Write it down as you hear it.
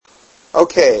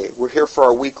Okay, we're here for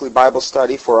our weekly Bible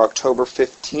study for October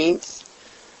 15th,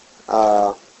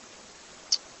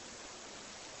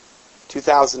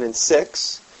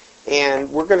 2006. And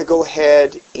we're going to go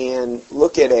ahead and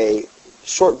look at a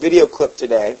short video clip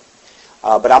today,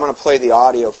 but I'm going to play the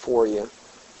audio for you.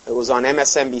 It was on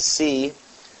MSNBC.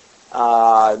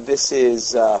 This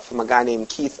is from a guy named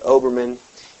Keith Olbermann.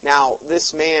 Now,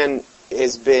 this man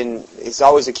is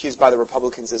always accused by the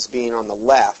Republicans as being on the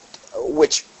left,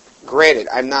 which, granted,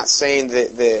 I'm not saying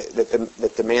that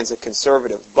the man's a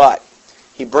conservative, but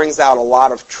he brings out a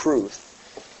lot of truth.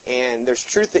 And there's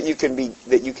truth that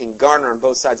you can garner on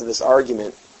both sides of this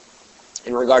argument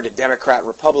in regard to Democrat and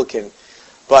Republican.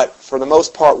 But for the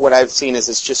most part, what I've seen is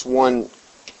it's just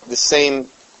the same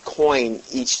coin,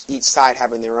 each side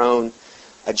having their own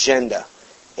agenda.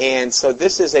 And so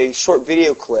this is a short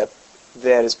video clip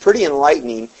that is pretty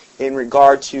enlightening in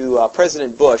regard to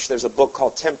President Bush. There's a book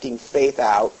called Tempting Faith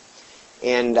out,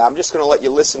 and I'm just going to let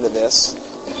you listen to this.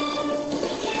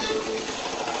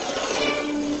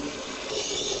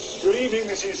 Good evening.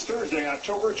 This is Thursday,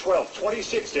 October 12th,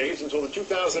 26 days until the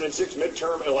 2006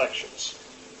 midterm elections.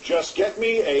 Just get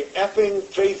me a effing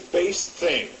faith-based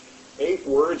thing. 8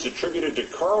 words attributed to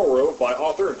Karl Rove by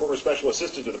author and former special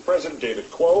assistant to the president,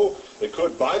 David Quo. They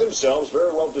could, by themselves,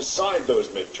 very well decide those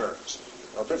midterms.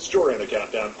 Our fifth story on the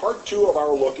countdown, part 2 of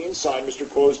our look inside Mr.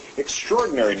 Quo's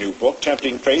extraordinary new book,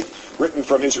 Tempting Faith, written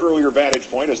from his earlier vantage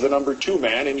point as the number 2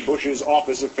 man in Bush's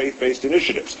Office of Faith-Based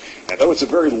Initiatives. And though it's a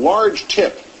very large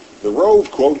tip, the Rove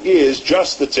quote is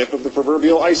just the tip of the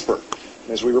proverbial iceberg.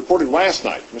 As we reported last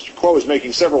night, Mr. Quo is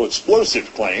making several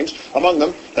explosive claims, among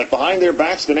them that behind their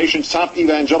backs the nation's top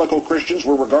evangelical Christians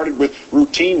were regarded with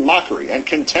routine mockery and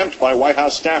contempt by White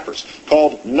House staffers,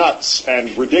 called nuts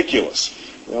and ridiculous.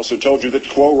 We also told you that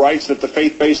Quo writes that the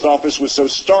faith-based office was so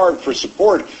starved for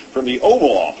support from the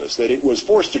Oval Office that it was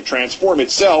forced to transform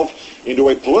itself into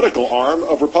a political arm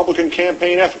of Republican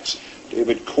campaign efforts.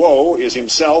 David Quo is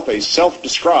himself a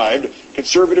self-described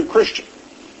conservative Christian.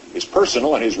 His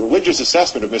personal and his religious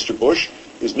assessment of Mr. Bush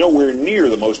is nowhere near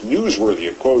the most newsworthy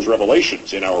of Quo's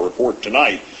revelations in our report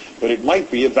tonight, but it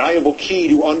might be a valuable key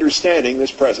to understanding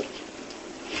this president.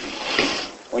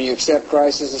 When you accept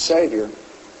Christ as a Savior,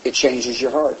 it changes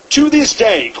your heart. To this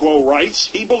day, Quo writes,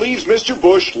 he believes Mr.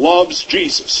 Bush loves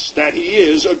Jesus, that he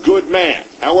is a good man.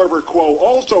 However, Quo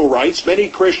also writes, many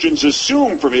Christians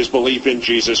assume from his belief in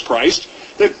Jesus Christ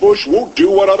that Bush won't do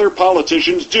what other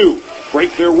politicians do,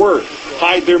 break their word,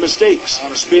 hide their mistakes,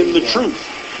 spin the truth,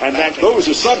 and that those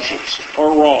assumptions are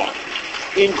wrong.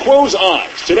 In Quo's eyes,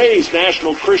 today's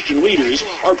national Christian leaders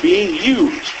are being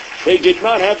used. They did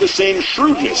not have the same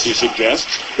shrewdness, he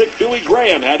suggests, that Billy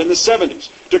Graham had in the 70s,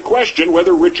 to question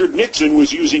whether Richard Nixon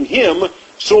was using him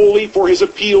solely for his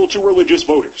appeal to religious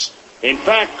voters. In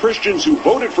fact, Christians who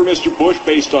voted for Mr. Bush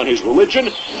based on his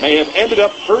religion may have ended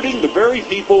up hurting the very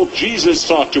people Jesus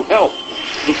sought to help,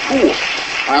 the poor.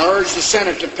 I urge the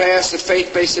Senate to pass the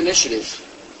faith-based initiative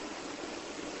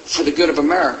for the good of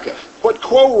America. But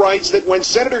Quo writes that when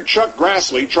Senator Chuck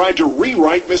Grassley tried to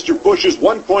rewrite Mr. Bush's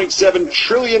 $1.7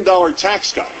 trillion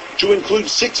tax cut to include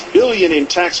 $6 billion in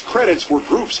tax credits for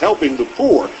groups helping the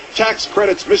poor, tax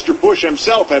credits Mr. Bush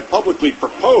himself had publicly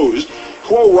proposed,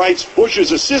 Quo writes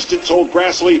Bush's assistant told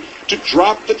Grassley to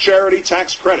drop the charity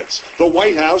tax credits. The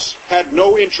White House had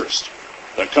no interest.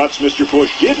 The cuts Mr.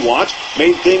 Bush did want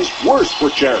made things worse for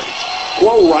charities.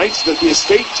 Quo writes that the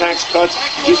estate tax cuts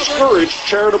discouraged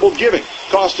charitable giving,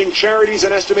 costing charities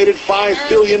an estimated $5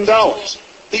 billion.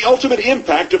 The ultimate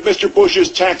impact of Mr.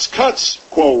 Bush's tax cuts,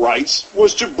 Quo writes,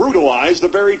 was to brutalize the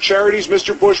very charities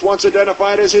Mr. Bush once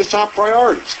identified as his top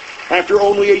priorities. After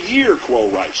only a year, Quo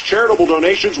writes, charitable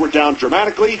donations were down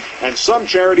dramatically, and some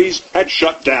charities had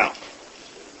shut down.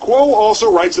 Quo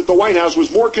also writes that the White House was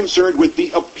more concerned with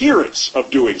the appearance of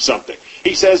doing something.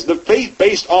 He says the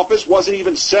faith-based office wasn't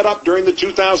even set up during the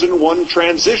 2001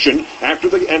 transition after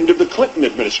the end of the Clinton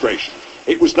administration.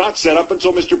 It was not set up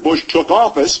until Mr. Bush took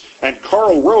office, and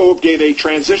Karl Rove gave a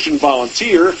transition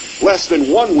volunteer less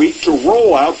than 1 week to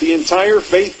roll out the entire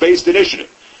faith-based initiative.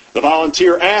 The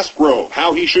volunteer asked Rove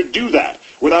how he should do that,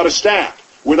 without a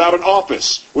staff, without an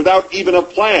office, without even a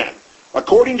plan.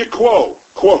 According to Quo,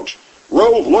 quote,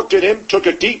 Rove looked at him, took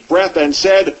a deep breath, and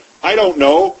said, I don't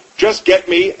know, just get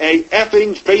me a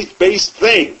effing faith-based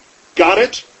thing. Got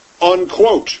it?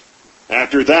 Unquote.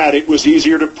 After that, it was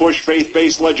easier to push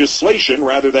faith-based legislation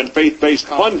rather than faith-based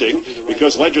funding,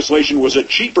 because legislation was a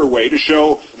cheaper way to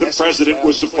show the president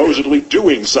was supposedly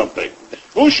doing something.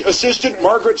 Bush assistant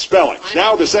Margaret Spelling,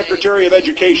 now the Secretary of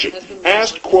Education,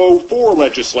 asked Quo for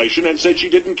legislation and said she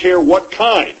didn't care what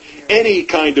kind. Any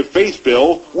kind of faith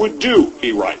bill would do,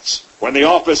 he writes. When the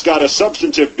office got a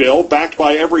substantive bill backed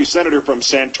by every senator from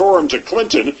Santorum to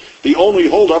Clinton, the only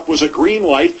holdup was a green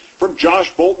light from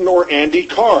Josh Bolten or Andy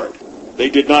Card. They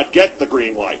did not get the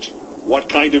green light. What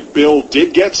kind of bill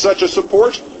did get such a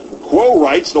support? Quo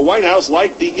writes the White House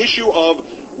liked the issue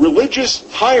of religious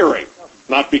hiring,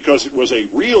 not because it was a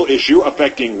real issue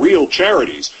affecting real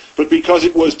charities, but because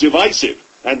it was divisive,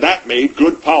 and that made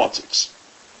good politics.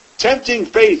 Tempting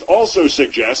Faith also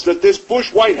suggests that this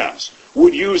Bush White House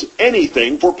would use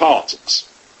anything for politics.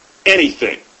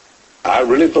 Anything. I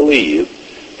really believe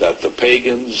that the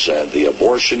pagans and the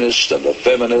abortionists and the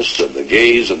feminists and the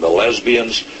gays and the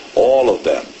lesbians, all of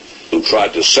them who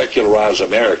tried to secularize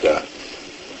America,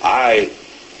 I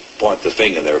point the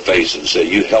finger in their face and say,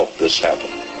 you helped this happen.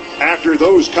 After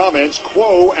those comments,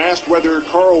 Quo asked whether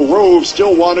Karl Rove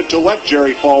still wanted to let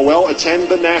Jerry Falwell attend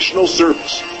the national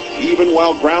service. Even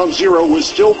while Ground Zero was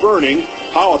still burning,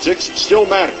 politics still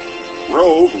mattered.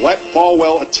 Rove let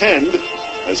Falwell attend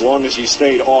as long as he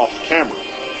stayed off camera.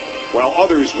 While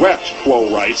others wept,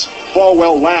 Quo writes,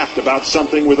 Falwell laughed about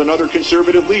something with another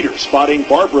conservative leader. Spotting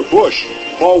Barbara Bush,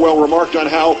 Falwell remarked on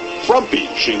how frumpy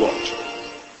she looked.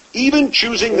 Even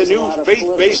choosing the new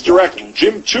faith-based director,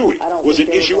 Jim Tuohy, was an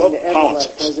issue of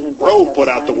politics. Rove put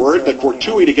out the word that for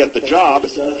Tuohy to get the job,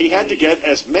 he had to get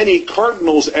as many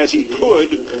cardinals as he could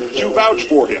to vouch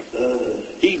for him.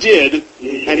 He did,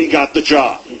 and he got the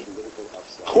job.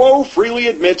 Quo freely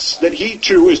admits that he,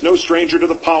 too, is no stranger to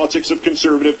the politics of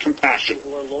conservative compassion.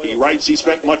 He writes he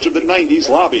spent much of the 90s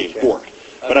lobbying for it.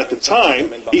 But at the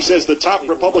time, he says the top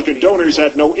Republican donors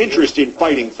had no interest in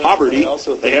fighting poverty.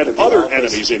 They had other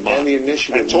enemies in mind,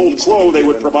 and told Quo they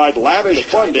would provide lavish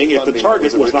funding if the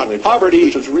target was not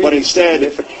poverty, but instead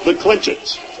the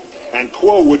Clintons. And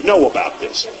Quo would know about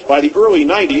this. By the early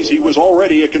 90s, he was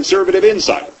already a conservative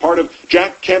insider, part of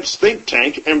Jack Kemp's think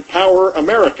tank, Empower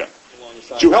America.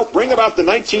 To help bring about the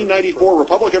 1994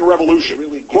 Republican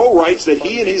Revolution, Quo writes that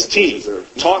he and his team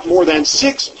taught more than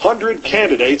 600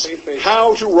 candidates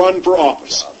how to run for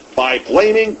office by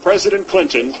blaming President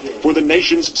Clinton for the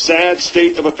nation's sad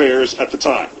state of affairs at the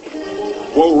time.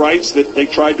 Quo writes that they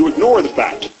tried to ignore the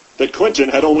fact that Clinton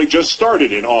had only just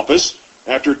started in office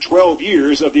after 12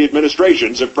 years of the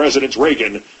administrations of Presidents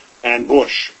Reagan and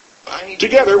Bush.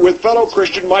 Together with fellow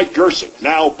Christian Mike Gerson,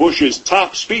 now Bush's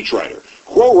top speechwriter,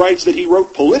 Quo writes that he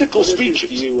wrote political speeches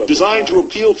designed to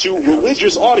appeal to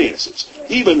religious audiences,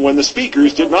 even when the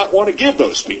speakers did not want to give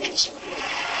those speeches.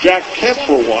 Jack Kemp,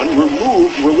 for one,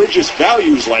 removed religious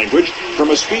values language from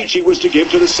a speech he was to give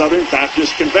to the Southern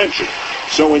Baptist Convention.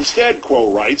 So instead,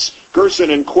 Quo writes,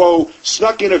 Gerson and Quo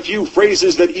snuck in a few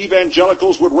phrases that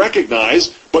evangelicals would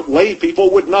recognize, but lay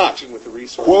people would not.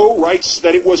 Quo writes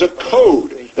that it was a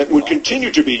code that would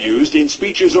continue to be used in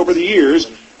speeches over the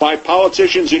years by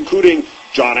politicians including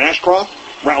John Ashcroft,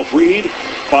 Ralph Reed,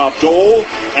 Bob Dole,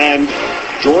 and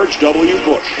George W.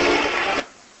 Bush.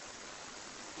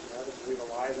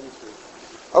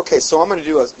 Okay, so I'm going to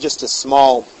do just a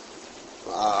small,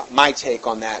 my take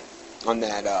on that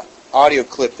audio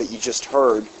clip that you just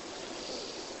heard.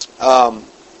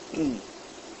 In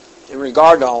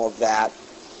regard to all of that,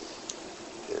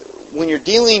 when you're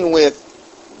dealing with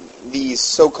these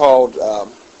so-called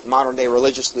modern-day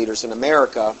religious leaders in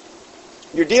America,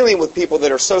 you're dealing with people that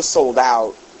are so sold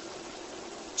out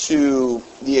to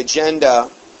the agenda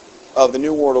of the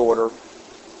New World Order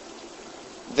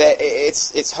that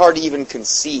it's hard to even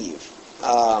conceive.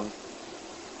 And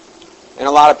a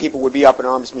lot of people would be up in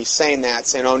arms with me saying that,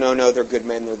 saying, oh, no, they're good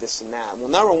men, they're this and that. Well,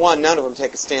 number one, none of them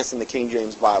take a stance in the King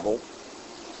James Bible.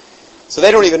 So they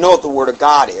don't even know what the Word of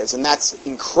God is, and that's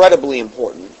incredibly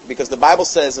important, because the Bible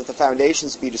says if the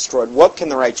foundations be destroyed, what can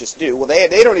the righteous do? Well, they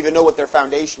don't even know what their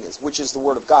foundation is, which is the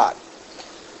Word of God.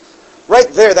 Right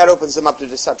there, that opens them up to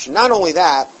deception. Not only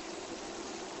that,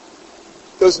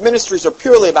 those ministries are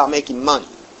purely about making money.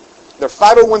 They're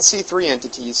 501c3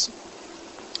 entities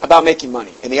about making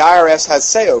money, and the IRS has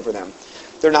say over them.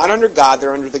 They're not under God,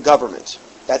 they're under the government.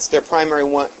 That's their primary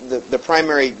one. The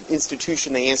primary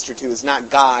institution they answer to is not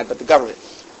God, but the government.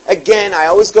 Again, I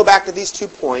always go back to these 2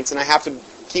 points, and I have to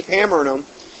keep hammering them,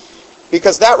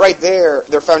 because that right there,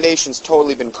 their foundation's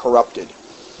totally been corrupted.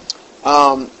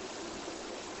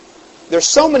 There's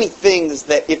so many things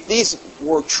that if these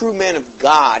were true men of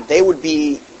God, they would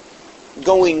be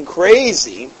going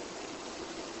crazy,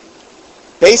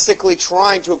 basically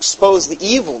trying to expose the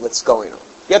evil that's going on.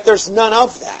 Yet there's none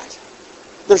of that.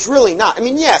 There's really not. I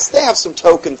mean, yes, they have some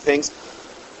token things.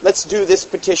 Let's do this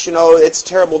petition. Oh, it's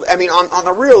terrible. I mean, on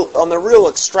the real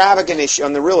extravagant issue,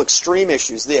 on the real extreme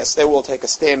issues, yes, they will take a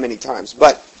stand many times.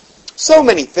 But so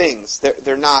many things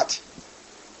they're not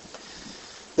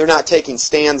taking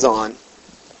stands on.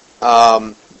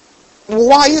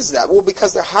 Why is that? Well,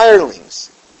 because they're hirelings.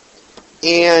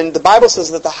 And the Bible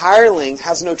says that the hireling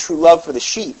has no true love for the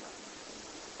sheep.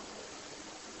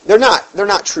 They're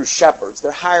not true shepherds.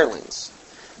 They're hirelings.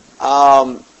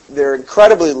 They're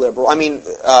incredibly liberal. I mean,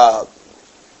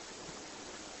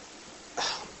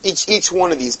 each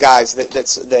one of these guys that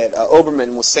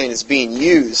Oberman was saying is being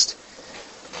used,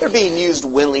 they're being used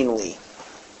willingly.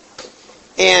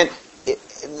 And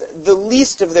the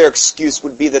least of their excuse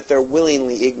would be that they're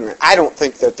willingly ignorant. I don't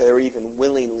think that they're even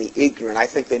willingly ignorant. I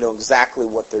think they know exactly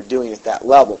what they're doing at that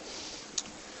level.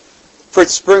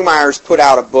 Fritz Springmeier's put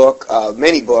out a book,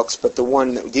 many books, but the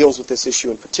one that deals with this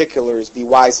issue in particular is Be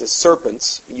Wise as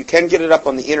Serpents. You can get it up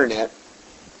on the internet.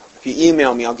 If you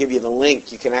email me, I'll give you the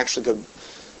link. You can actually go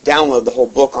download the whole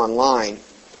book online.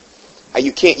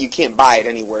 You can't buy it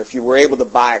anywhere. If you were able to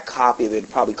buy a copy of it, it'd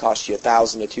probably cost you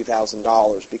 $1,000 to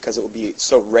 $2,000 because it would be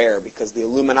so rare. Because the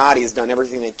Illuminati has done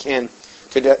everything they can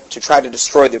to try to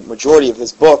destroy the majority of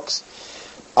his books.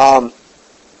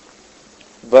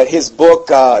 But his book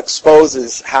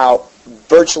exposes how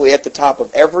virtually at the top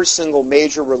of every single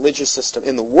major religious system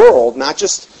in the world, not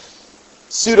just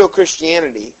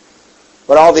pseudo-Christianity,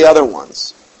 but all the other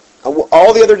ones,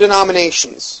 all the other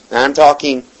denominations, and I'm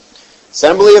talking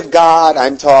Assembly of God,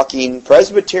 I'm talking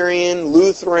Presbyterian,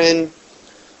 Lutheran,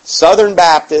 Southern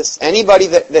Baptist, anybody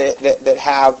that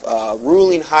have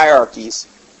ruling hierarchies,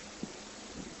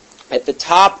 at the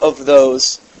top of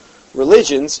those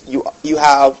religions, you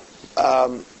have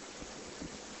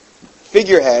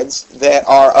figureheads that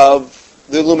are of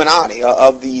the Illuminati,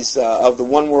 of the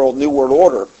One World, New World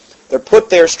Order. They're put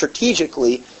there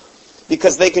strategically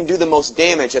because they can do the most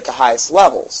damage at the highest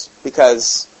levels.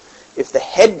 Because if the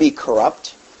head be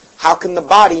corrupt, how can the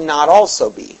body not also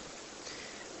be?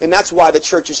 And that's why the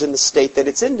church is in the state that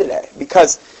it's in today.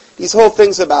 Because these whole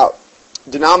things about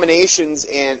denominations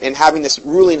and having this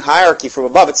ruling hierarchy from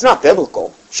above, it's not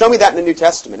biblical. Show me that in the New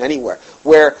Testament anywhere,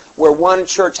 where one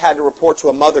church had to report to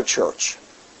a mother church.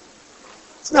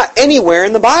 It's not anywhere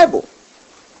in the Bible.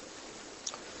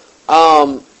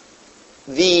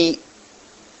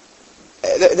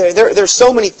 There's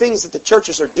so many things that the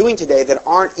churches are doing today that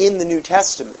aren't in the New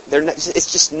Testament.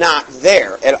 It's just not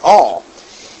there at all.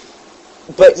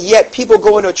 But yet people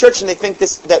go into a church and they think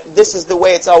that this is the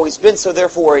way it's always been, so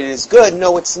therefore it is good.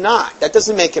 No, it's not. That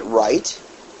doesn't make it right.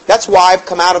 That's why I've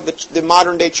come out of the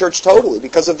modern day church totally,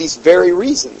 because of these very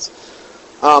reasons.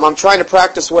 I'm trying to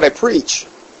practice what I preach,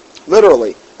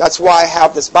 literally. That's why I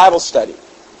have this Bible study,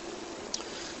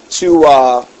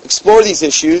 to explore these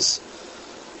issues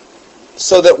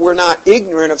so that we're not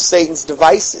ignorant of Satan's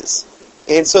devices,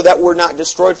 and so that we're not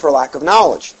destroyed for lack of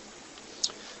knowledge.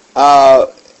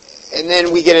 And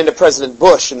then we get into President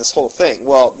Bush and this whole thing.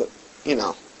 Well,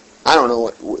 I don't know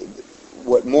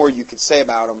what more you could say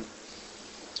about him,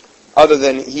 other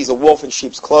than he's a wolf in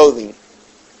sheep's clothing.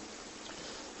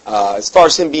 As far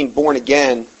as him being born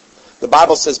again, the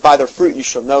Bible says, by their fruit you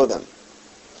shall know them.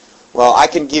 Well, I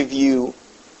can give you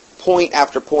point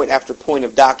after point after point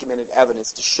of documented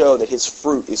evidence to show that his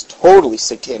fruit is totally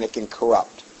satanic and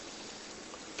corrupt.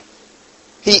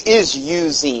 He is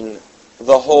using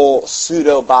the whole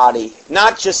pseudo-body,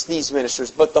 not just these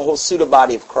ministers, but the whole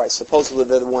pseudo-body of Christ. Supposedly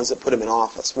they're the ones that put him in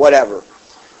office. Whatever.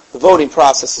 The voting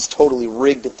process is totally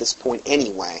rigged at this point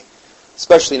anyway,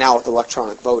 especially now with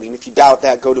electronic voting. If you doubt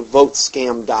that, go to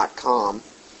votescam.com.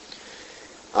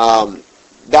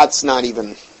 That's not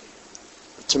even,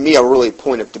 to me, a really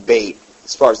point of debate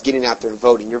as far as getting out there and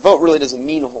voting. Your vote really doesn't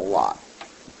mean a whole lot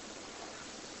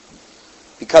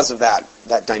because of that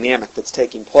dynamic that's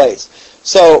taking place.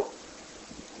 So,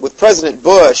 with President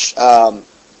Bush,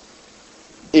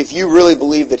 if you really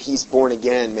believe that he's born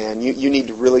again, man, you need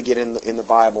to really get in the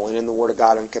Bible and in the Word of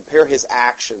God and compare his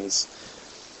actions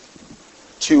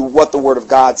to what the Word of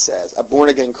God says a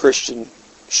born-again Christian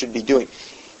should be doing.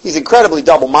 He's incredibly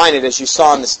double-minded, as you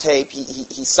saw in this tape.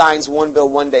 He signs one bill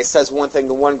one day, says one thing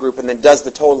to one group, and then does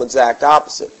the total exact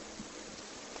opposite.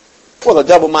 Well, the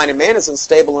double-minded man is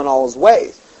unstable in all his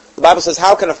ways. The Bible says,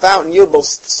 how can a fountain yield both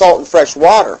salt and fresh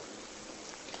water?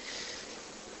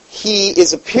 He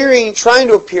is trying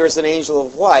to appear as an angel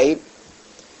of light,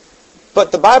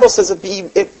 but the Bible says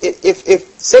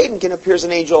if Satan can appear as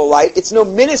an angel of light, it's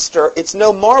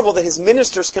no marvel that his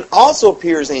ministers can also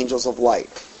appear as angels of light.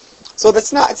 So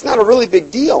it's not a really big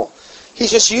deal.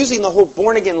 He's just using the whole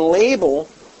born-again label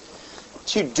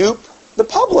to dupe the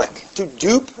public, to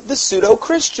dupe the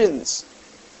pseudo-Christians.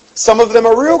 Some of them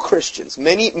are real Christians.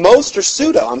 Most are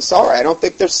pseudo. I'm sorry, I don't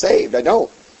think they're saved. I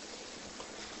don't.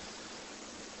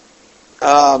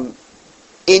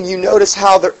 And you notice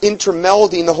how they're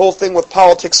intermelding the whole thing with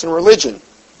politics and religion.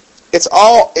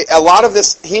 a lot of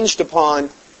this hinged upon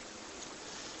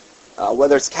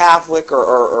whether it's Catholic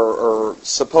or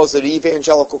supposed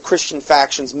evangelical Christian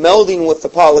factions melding with the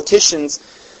politicians,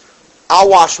 I'll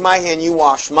wash my hand, you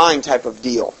wash mine type of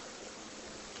deal.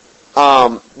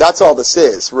 That's all this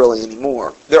is, really,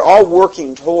 anymore. They're all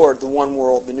working toward the one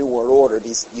world, the new world order,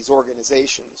 these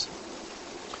organizations.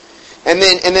 And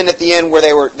then at the end where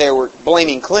they were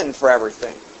blaming Clinton for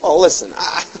everything. Oh, listen,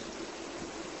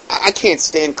 I can't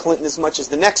stand Clinton as much as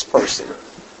the next person.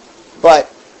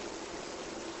 But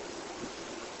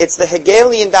it's the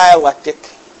Hegelian dialectic,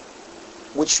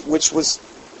 which was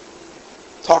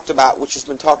talked about, which has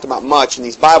been talked about much in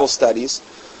these Bible studies,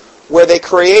 where they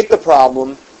create the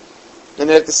problem, and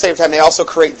then at the same time they also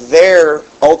create their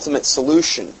ultimate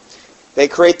solution. They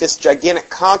create this gigantic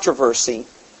controversy,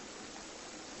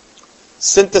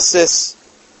 synthesis,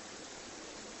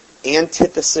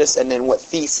 antithesis, and then what?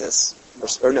 Thesis.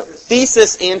 Or no,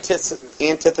 thesis,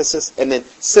 antithesis, and then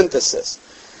synthesis.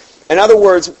 In other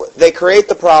words, they create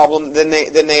the problem, then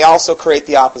they also create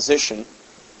the opposition.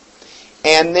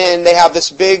 And then they have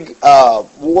this big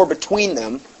war between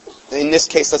them. In this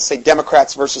case, let's say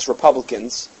Democrats versus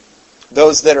Republicans.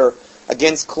 Those that are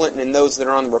against Clinton and those that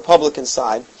are on the Republican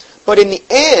side. But in the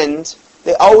end,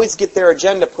 they always get their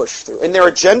agenda pushed through. And their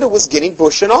agenda was getting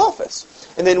Bush in office.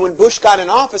 And then when Bush got in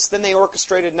office, then they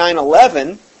orchestrated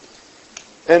 9/11.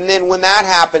 And then when that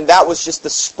happened, that was just the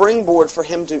springboard for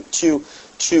him to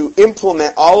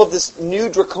implement all of this new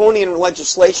draconian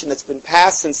legislation that's been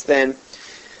passed since then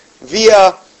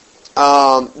via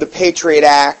the Patriot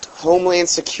Act, Homeland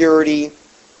Security,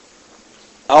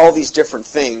 all these different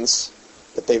things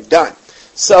that they've done.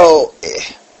 So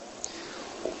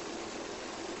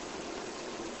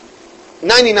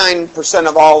 99%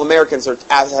 of all Americans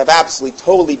have absolutely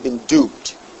totally been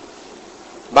duped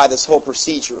by this whole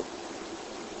procedure.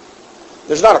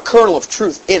 There's not a kernel of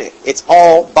truth in it. It's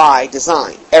all by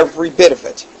design, every bit of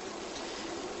it.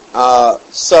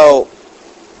 So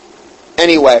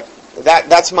anyway,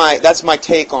 that's my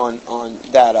take on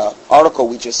that article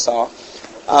we just saw.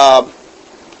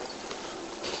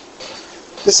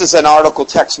 This is an article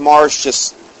Tex Mars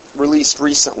just released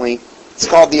recently. It's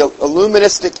called "The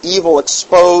Illuministic Evil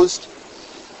Exposed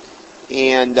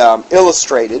and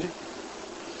Illustrated."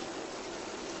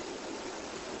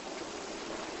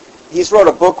 He's wrote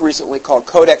a book recently called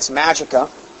Codex Magica,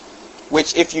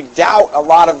 which, if you doubt a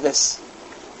lot of this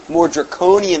more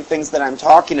draconian things that I'm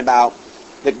talking about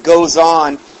that goes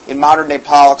on in modern-day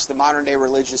politics, the modern-day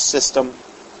religious system,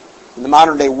 in the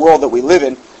modern-day world that we live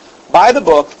in, buy the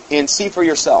book and see for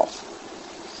yourself.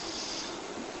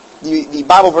 The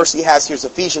Bible verse he has here is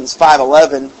Ephesians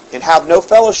 5:11, "And have no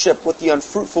fellowship with the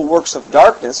unfruitful works of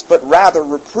darkness, but rather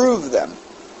reprove them."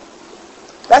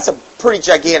 That's a pretty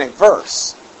gigantic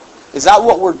verse. Is that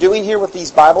what we're doing here with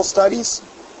these Bible studies?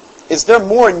 Is there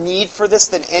more need for this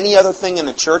than any other thing in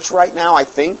the church right now, I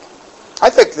think? I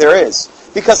think there is,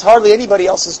 because hardly anybody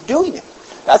else is doing it.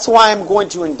 That's why I'm going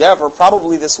to endeavor,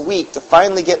 probably this week, to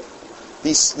finally get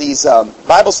these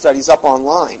Bible studies up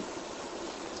online.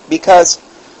 Because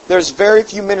there's very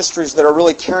few ministries that are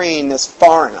really carrying this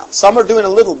far enough. Some are doing a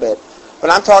little bit, but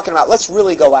I'm talking about let's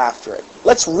really go after it.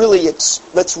 Let's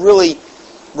really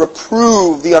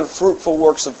reprove the unfruitful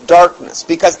works of darkness,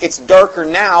 because it's darker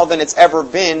now than it's ever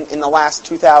been in the last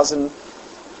 2,000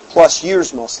 plus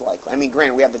years, most likely. I mean,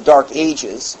 granted, we have the Dark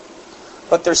Ages,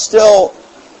 but there's still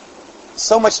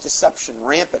so much deception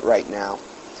rampant right now,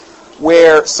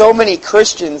 where so many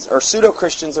Christians or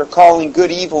pseudo-Christians are calling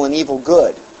good evil and evil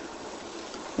good.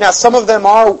 Now, some of them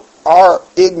are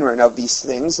ignorant of these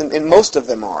things, and most of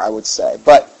them are, I would say,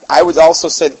 but I would also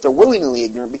say that they're willingly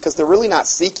ignorant because they're really not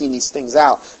seeking these things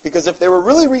out. Because if they were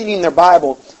really reading their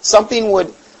Bible, something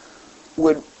would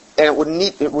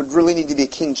really need to be a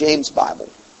King James Bible.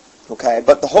 Okay?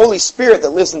 But the Holy Spirit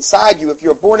that lives inside you, if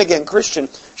you're a born-again Christian,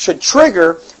 should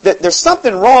trigger that there's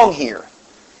something wrong here.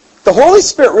 The Holy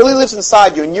Spirit really lives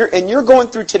inside you, and you're going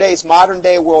through today's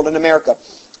modern-day world in America,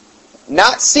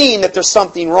 not seeing that there's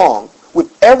something wrong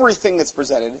with everything that's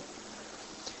presented.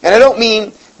 And I don't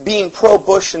mean being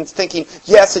pro-Bush and thinking,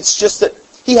 yes, it's just that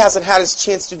he hasn't had his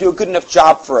chance to do a good enough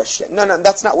job for us yet. No,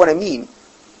 that's not what I mean.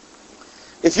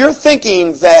 If you're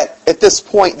thinking that at this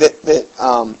point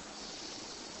that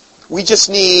we just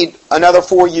need another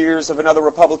 4 years of another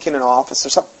Republican in office or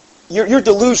something, you're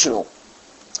delusional.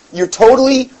 You're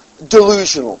totally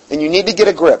delusional, and you need to get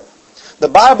a grip. The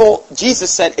Bible,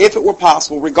 Jesus said, if it were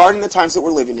possible, regarding the times that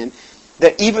we're living in,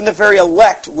 that even the very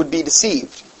elect would be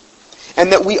deceived.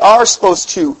 And that we are supposed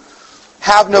to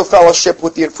have no fellowship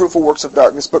with the unfruitful works of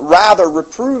darkness, but rather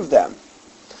reprove them.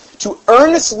 to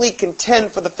earnestly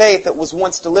contend for the faith that was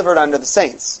once delivered unto the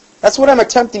saints. That's what I'm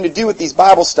attempting to do with these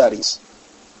Bible studies.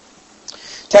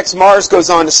 Tex Mars goes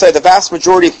on to say, the vast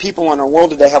majority of people in our world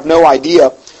today have no idea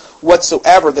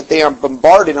whatsoever that they are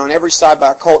bombarded on every side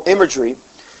by occult imagery,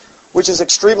 which is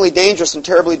extremely dangerous and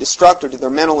terribly destructive to their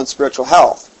mental and spiritual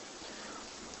health.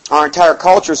 Our entire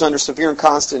culture is under severe and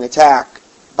constant attack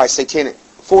by satanic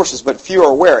forces, but few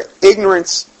are aware.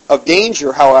 Ignorance of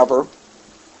danger, however,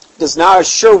 does not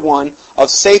assure one of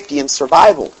safety and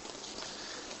survival.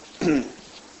 Indeed,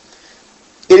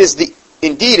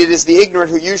 it is the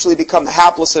ignorant who usually become the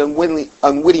hapless and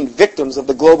unwitting victims of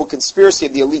the global conspiracy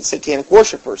of the elite satanic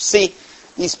worshippers. See,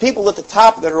 these people at the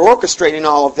top that are orchestrating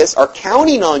all of this are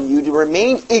counting on you to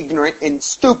remain ignorant and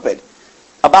stupid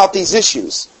about these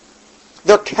issues.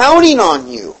 They're counting on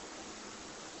you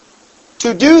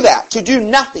to do that, to do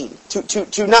nothing,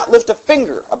 to not lift a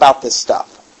finger about this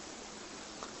stuff.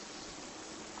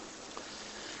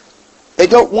 They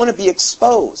don't want to be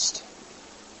exposed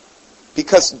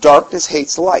because darkness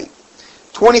hates light.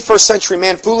 21st century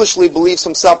man foolishly believes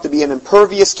himself to be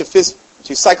impervious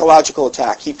to psychological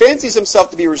attack. He fancies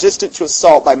himself to be resistant to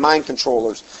assault by mind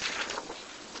controllers.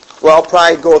 Well,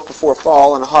 pride goeth before a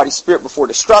fall, and a haughty spirit before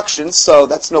destruction, so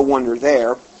that's no wonder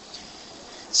there.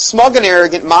 Smug and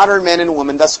arrogant modern men and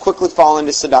women thus quickly fall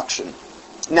into seduction.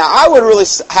 Now, I would really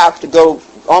have to go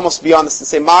almost beyond this and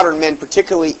say modern men,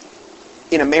 particularly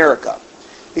in America,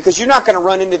 because you're not going to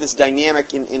run into this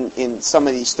dynamic in some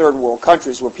of these third world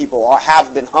countries where people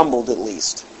have been humbled at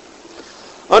least.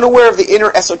 Unaware of the inner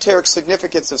esoteric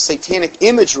significance of satanic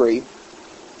imagery,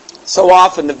 so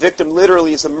often the victim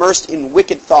literally is immersed in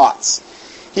wicked thoughts.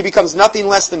 He becomes nothing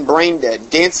less than brain dead,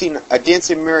 a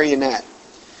dancing marionette,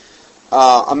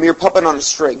 a mere puppet on a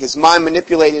string, his mind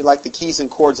manipulated like the keys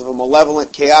and chords of a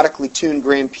malevolent, chaotically tuned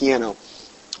grand piano.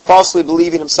 Falsely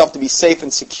believing himself to be safe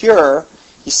and secure,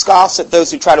 he scoffs at those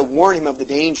who try to warn him of the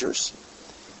dangers.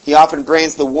 He often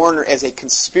brands the warner as a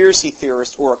conspiracy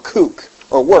theorist or a kook,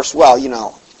 or worse. Well,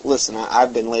 listen,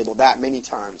 I've been labeled that many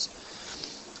times.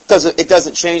 It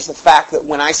doesn't change the fact that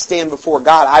when I stand before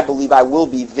God, I believe I will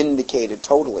be vindicated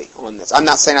totally on this. I'm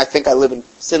not saying I think I live in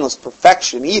sinless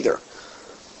perfection either.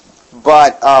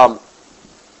 But I'm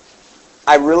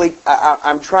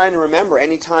trying to remember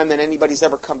any time that anybody's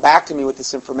ever come back to me with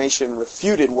this information and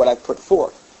refuted what I put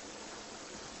forth.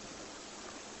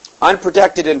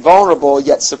 Unprotected and vulnerable,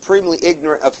 yet supremely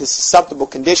ignorant of his susceptible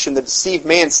condition, the deceived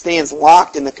man stands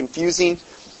locked in the confusing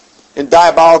and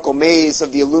diabolical maze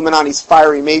of the Illuminati's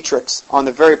fiery matrix on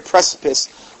the very precipice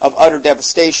of utter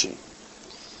devastation.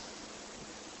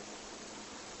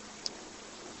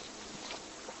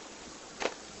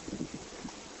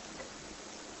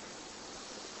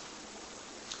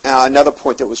 Another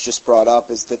point that was just brought up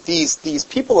is that these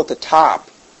people at the top,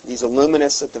 these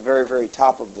Illuminists at the very, very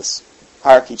top of this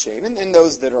hierarchy chain, and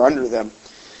those that are under them,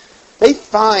 they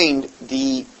find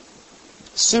the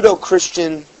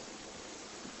pseudo-Christian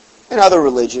and other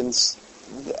religions,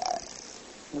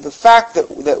 the fact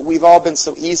that we've all been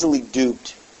so easily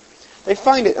duped, they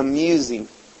find it amusing,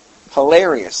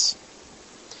 hilarious,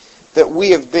 that we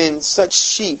have been such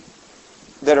sheep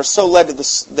that are so led to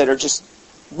this, that are just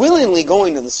willingly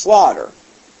going to the slaughter,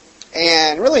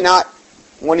 and really not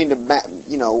wanting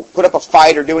to, put up a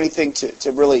fight or do anything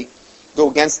to really go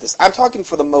against this. I'm talking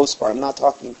for the most part. I'm not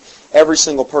talking every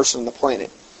single person on the planet.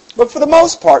 But for the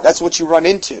most part, that's what you run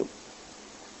into.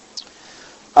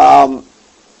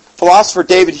 Philosopher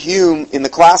David Hume, in the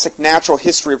classic Natural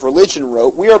History of Religion,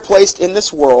 wrote, "We are placed in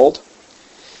this world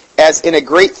as in a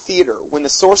great theater, when the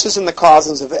sources and the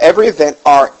causes of every event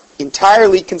are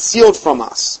entirely concealed from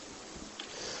us.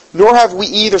 Nor have we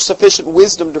either sufficient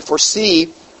wisdom to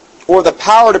foresee or the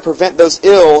power to prevent those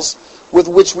ills with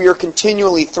which we are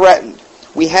continually threatened.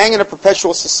 We hang in a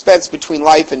perpetual suspense between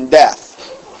life and death."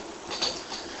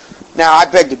 Now, I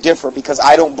beg to differ, because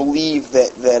I don't believe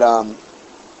that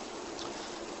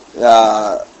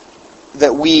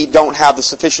we don't have the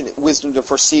sufficient wisdom to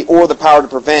foresee or the power to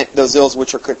prevent those ills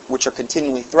which are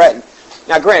continually threatened.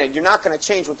 Now, granted, you're not going to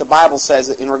change what the Bible says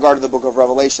in regard to the book of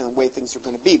Revelation and the way things are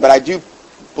going to be, but I do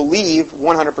believe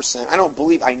 100%,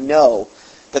 I know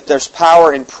that there's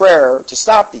power in prayer to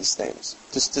stop these things,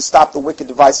 to stop the wicked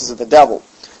devices of the devil.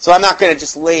 So I'm not going to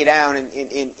just lay down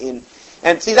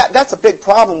and see, that's a big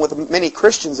problem with many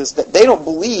Christians, is that they don't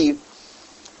believe,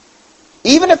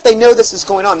 even if they know this is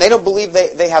going on, they don't believe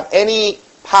they have any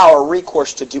power,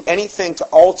 recourse to do anything to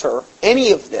alter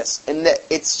any of this, and that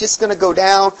it's just going to go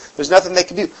down, there's nothing they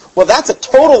can do. Well, that's a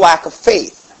total lack of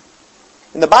faith.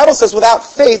 And the Bible says without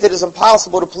faith it is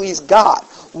impossible to please God.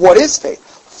 What is faith?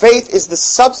 Faith is the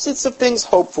substance of things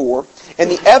hoped for and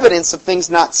the evidence of things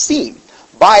not seen.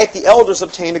 By it the elders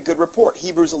obtained a good report.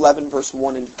 Hebrews 11, verse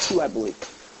 1 and 2, I believe.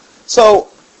 So,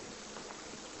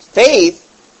 faith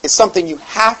is something you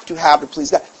have to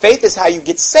please God. Faith is how you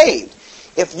get saved.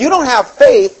 If you don't have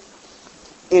faith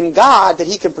in God that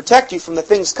He can protect you from the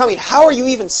things coming, how are you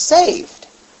even saved?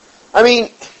 I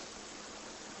mean,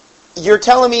 you're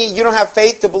telling me you don't have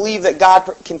faith to believe that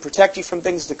God can protect you from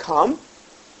things to come?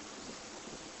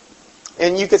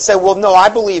 And you could say, well, no, I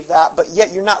believe that, but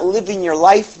yet you're not living your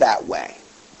life that way.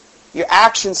 Your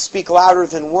actions speak louder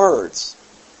than words.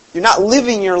 You're not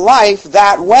living your life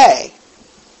that way.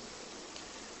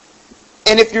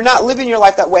 And if you're not living your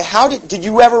life that way, how did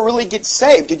you ever really get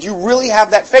saved? Did you really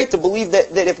have that faith to believe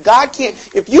that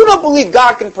if you don't believe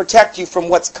God can protect you from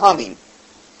what's coming,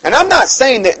 and I'm not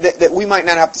saying that we might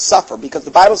not have to suffer, because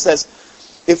the Bible says,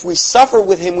 if we suffer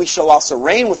with Him, we shall also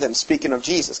reign with Him, speaking of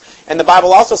Jesus. And the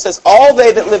Bible also says, all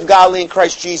they that live godly in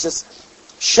Christ Jesus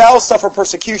shall suffer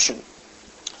persecution.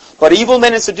 But evil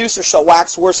men and seducers shall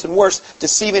wax worse and worse,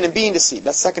 deceiving and being deceived.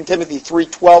 That's 2 Timothy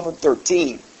 3:12 and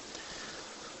 13.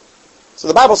 So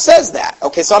the Bible says that.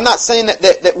 Okay, so I'm not saying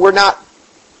that we're not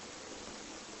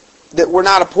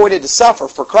appointed to suffer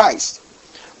for Christ.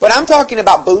 But I'm talking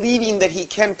about believing that He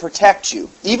can protect you,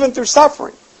 even through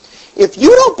suffering. If you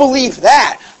don't believe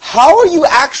that, how are you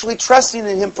actually trusting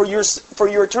in Him for your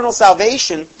eternal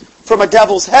salvation from a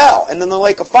devil's hell and then the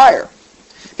lake of fire?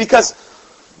 Because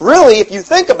really, if you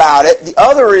think about it, the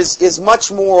other is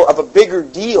much more of a bigger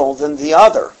deal than the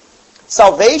other.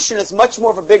 Salvation is much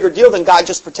more of a bigger deal than God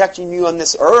just protecting you on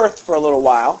this earth for a little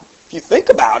while. If you think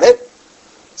about it,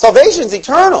 salvation is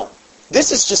eternal.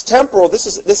 This is just temporal. This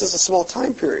is a small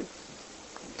time period.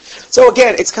 So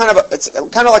again, it's kind of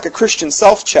like a Christian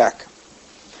self-check.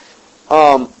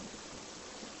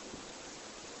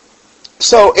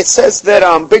 So it says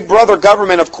that Big Brother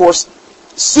government, of course,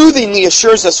 soothingly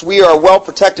assures us we are well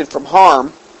protected from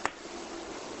harm.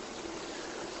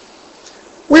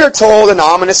 We are told in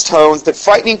ominous tones that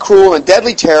frightening, cruel, and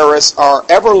deadly terrorists are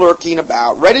ever lurking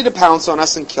about, ready to pounce on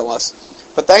us and kill us.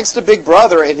 But thanks to Big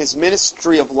Brother and his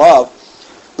ministry of love,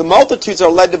 the multitudes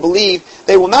are led to believe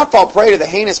they will not fall prey to the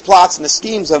heinous plots and the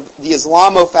schemes of the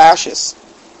Islamo-fascists.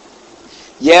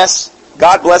 Yes,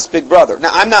 God bless Big Brother.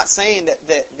 Now, I'm not saying that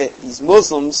these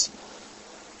Muslims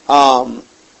aren't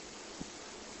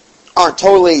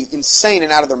totally insane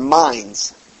and out of their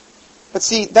minds. But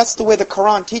see, that's the way the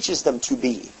Quran teaches them to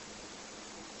be.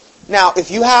 Now, if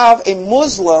you have a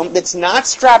Muslim that's not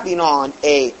strapping on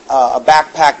a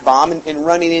backpack bomb and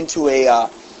running into a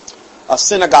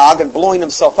synagogue and blowing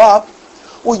himself up,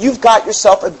 well, you've got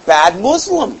yourself a bad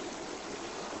Muslim.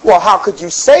 Well, how could you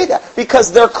say that?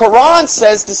 Because their Quran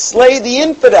says to slay the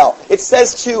infidel. It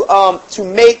says to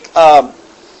make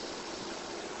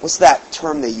what's that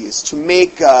term they use? To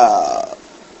make the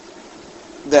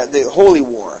holy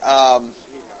war.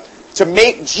 To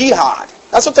make jihad.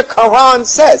 That's what the Quran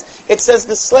says. It says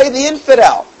to slay the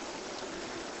infidel.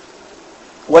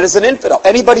 What is an infidel?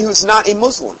 Anybody who's not a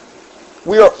Muslim.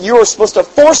 You are supposed to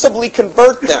forcibly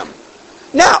convert them.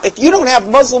 Now, if you don't have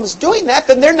Muslims doing that,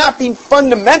 then they're not being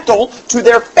fundamental to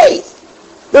their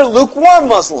faith. They're lukewarm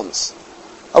Muslims.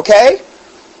 Okay?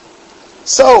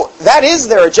 So, that is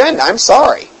their agenda. I'm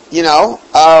sorry.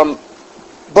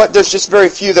 But there's just very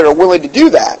few that are willing to do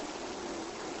that.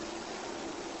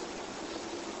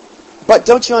 But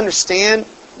don't you understand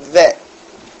that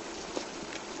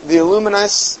the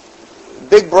Illuminists,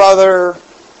 Big Brother,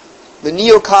 the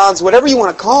neocons, whatever you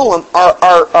want to call them,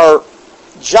 are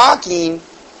jockeying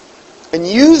and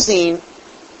using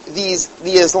the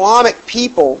Islamic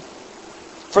people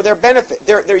for their benefit.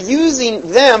 They're using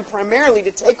them primarily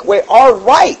to take away our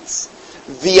rights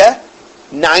via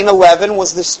 9/11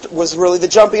 was really the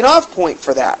jumping off point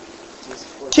for that.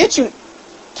 Can't you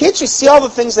see all the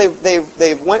things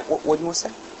they've went? What do you want to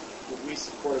say? We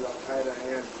supported Al Qaeda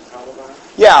and Taliban.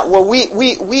 Yeah, well,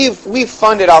 we've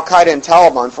funded Al Qaeda and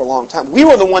Taliban for a long time. We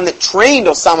were the one that trained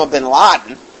Osama bin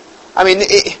Laden. I mean,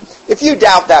 if you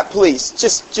doubt that, please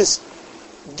just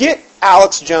get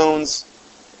Alex Jones'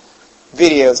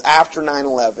 videos after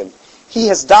 9/11. He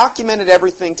has documented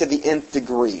everything to the nth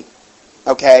degree.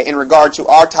 Okay, in regard to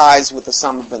our ties with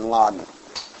Osama bin Laden.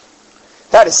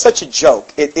 That is such a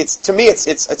joke. To me,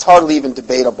 it's hardly even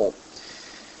debatable.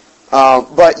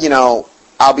 But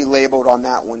I'll be labeled on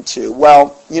that one too.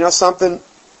 Well, you know something?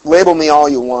 Label me all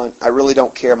you want. I really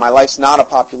don't care. My life's not a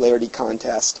popularity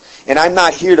contest, and I'm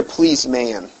not here to please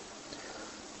man.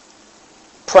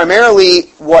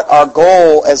 Primarily, what our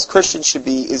goal as Christians should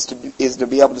be is to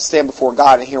be able to stand before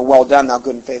God and hear, "Well done, thou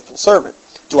good and faithful servant."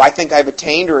 Do I think I've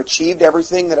attained or achieved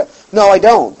everything that No, I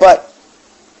don't. But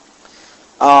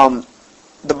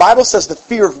the Bible says the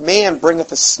fear of man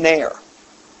bringeth a snare.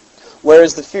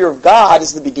 Whereas the fear of God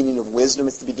is the beginning of wisdom,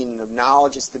 it's the beginning of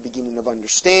knowledge, it's the beginning of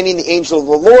understanding. The angel of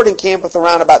the Lord encampeth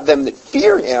around about them that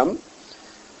fear him.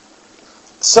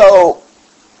 So,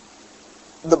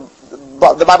 the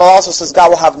Bible also says God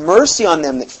will have mercy on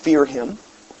them that fear him.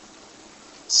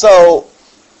 So,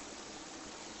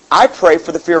 I pray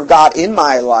for the fear of God in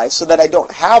my life so that I don't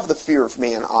have the fear of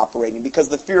man operating, because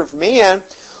the fear of man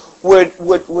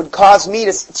would cause me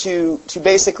to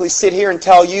basically sit here and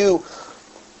tell you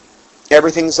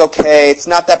everything's okay, it's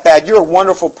not that bad, you're a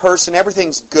wonderful person,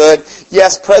 everything's good.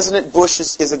 Yes, President Bush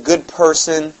is a good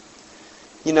person.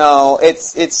 You know,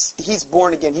 he's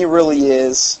born again, he really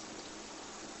is.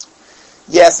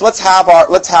 Yes, let's have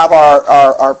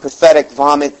our pathetic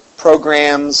vomit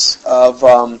programs of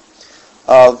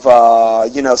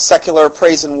secular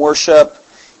praise and worship,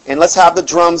 and let's have the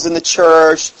drums in the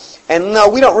church. And no,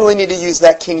 we don't really need to use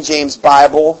that King James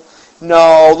Bible.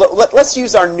 No, let's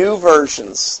use our new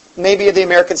versions. Maybe the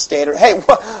American Standard. Hey,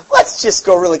 let's just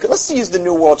go really good. Let's use the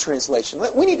New World Translation.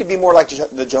 We need to be more like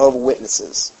the Jehovah's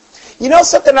Witnesses. You know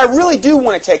something? I really do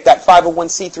want to take that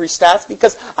 501c3 status,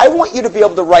 because I want you to be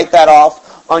able to write that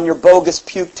off on your bogus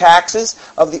puke taxes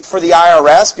for the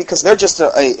IRS, because they're just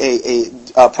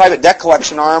a private debt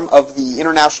collection arm of the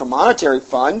International Monetary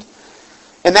Fund.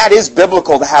 And that is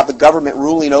biblical, to have the government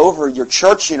ruling over your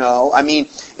church, you know. I mean,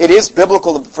 it is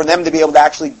biblical for them to be able to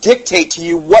actually dictate to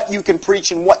you what you can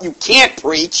preach and what you can't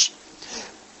preach.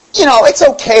 You know, it's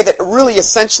okay that really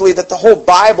essentially that the whole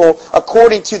Bible,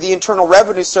 according to the Internal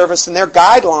Revenue Service and their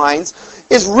guidelines,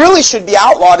 really should be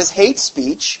outlawed as hate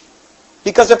speech.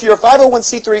 Because if you're a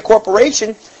 501c3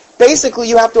 corporation, basically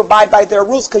you have to abide by their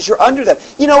rules because you're under them.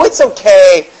 You know, it's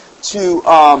okay to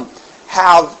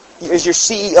have as your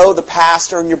CEO the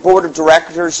pastor and your board of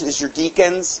directors as your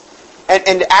deacons,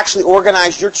 and actually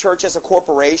organize your church as a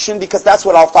corporation, because that's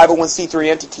what all 501c3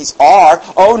 entities are.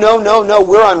 Oh, no,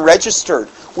 we're unregistered.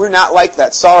 We're not like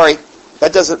that. Sorry.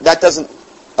 That doesn't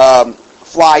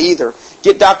fly either.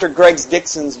 Get Dr. Greg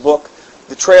Dixon's book,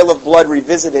 The Trail of Blood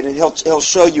Revisited, and he'll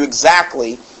show you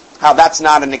exactly how that's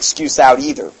not an excuse out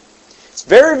either. It's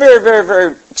very, very, very,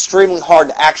 very extremely hard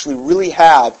to actually really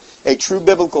have a true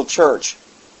biblical church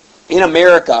in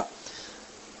America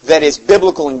that is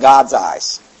biblical in God's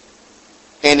eyes.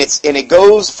 And it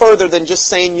goes further than just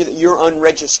saying you're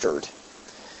unregistered.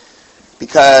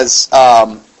 Because,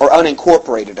 or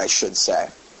unincorporated, I should say.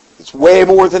 It's way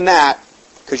more than that,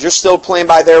 because you're still playing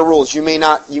by their rules. You may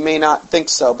not think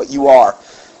so, but you are.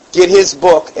 Get his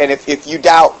book, and if you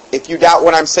doubt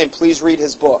what I'm saying, please read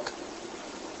his book.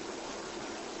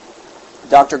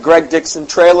 Dr. Greg Dixon,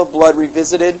 Trail of Blood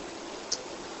Revisited.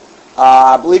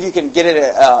 I believe you can get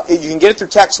it through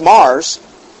Tex Mars,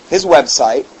 his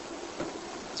website,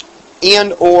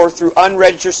 and or through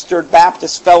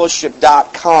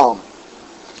unregisteredbaptistfellowship.com.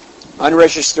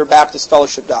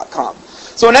 unregisteredbaptistfellowship.com.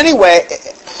 So in any way,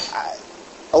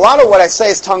 a lot of what I say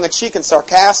is tongue-in-cheek and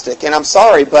sarcastic, and I'm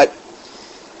sorry, but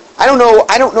I don't know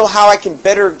how I can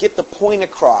better get the point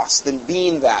across than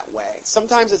being that way.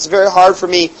 Sometimes it's very hard for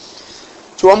me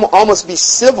to almost be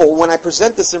civil when I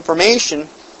present this information,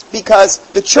 because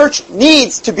the church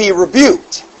needs to be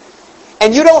rebuked.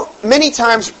 And you don't many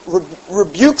times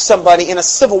rebuke somebody in a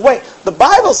civil way. The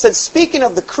Bible said, speaking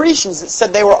of the Cretans, it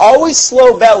said they were always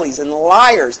slow bellies and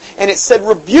liars. And it said,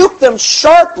 rebuke them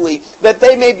sharply that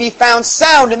they may be found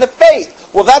sound in the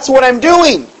faith. Well, that's what I'm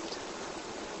doing.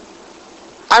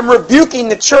 I'm rebuking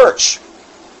the church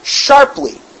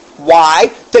sharply.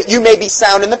 Why? That you may be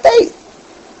sound in the faith.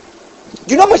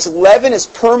 Do you know how much leaven is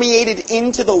permeated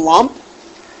into the lump?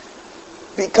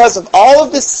 Because of all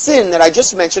of this sin that I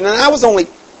just mentioned, and I was only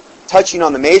touching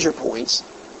on the major points,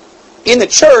 in the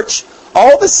church,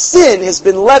 all the sin has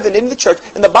been leavened into the church.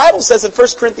 And the Bible says in 1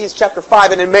 Corinthians chapter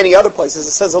 5 and in many other places,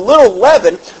 it says a little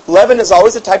leaven is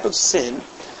always a type of sin,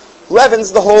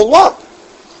 leavens the whole lump.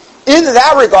 In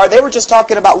that regard, they were just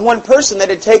talking about one person that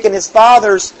had taken his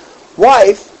father's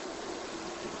wife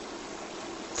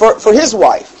for his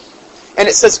wife. And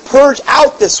it says, purge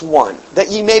out this one,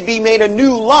 that ye may be made a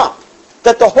new lump,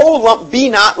 that the whole lump be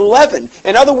not leavened.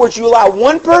 In other words, you allow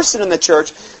one person in the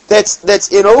church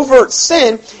that's in overt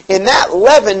sin, and that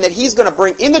leaven that he's going to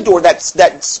bring in the door, that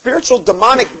spiritual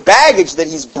demonic baggage that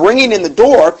he's bringing in the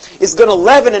door, is going to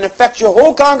leaven and affect your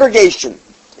whole congregation.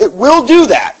 It will do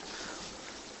that.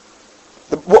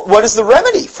 What is the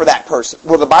remedy for that person?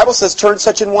 Well, the Bible says, turn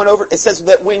such an one over. It says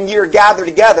that when you're gathered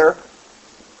together,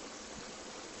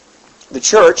 the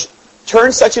church,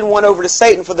 turn such an one over to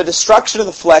Satan for the destruction of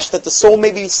the flesh, that the soul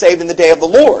may be saved in the day of the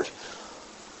Lord.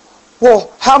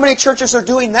 Well, how many churches are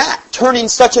doing that? Turning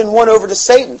such an one over to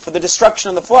Satan for the destruction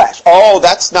of the flesh. Oh,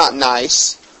 that's not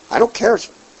nice. I don't care.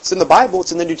 It's in the Bible.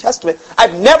 It's in the New Testament.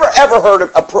 I've never, ever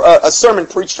heard a sermon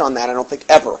preached on that, I don't think,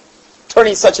 ever.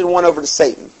 Turning such an one over to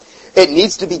Satan. It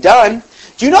needs to be done.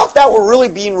 Do you know if that were really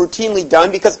being routinely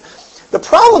done? Because the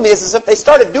problem is if they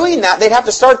started doing that, they'd have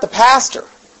to start the pastor.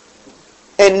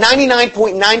 And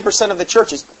 99.9% of the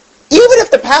churches, even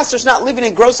if the pastor's not living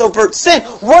in gross overt sin,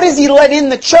 what does he let in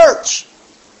the church?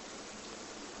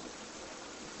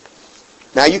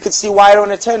 Now you can see why I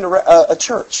don't attend a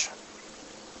church.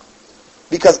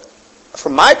 Because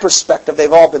from my perspective,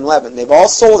 they've all been leavened. They've all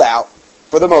sold out,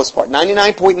 for the most part.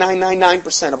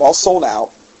 99.999% have all sold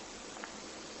out.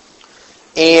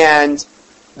 And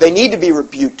they need to be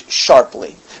rebuked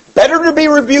sharply. Better to be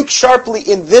rebuked sharply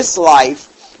in this life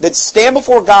than stand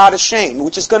before God ashamed,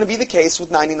 which is going to be the case with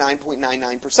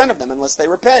 99.99% of them unless they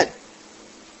repent.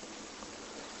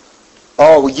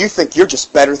 Oh, well, you think you're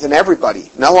just better than everybody.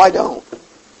 No, I don't.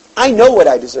 I know what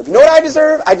I deserve. You know what I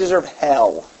deserve? I deserve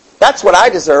hell. That's what I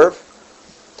deserve.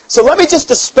 So let me just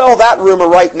dispel that rumor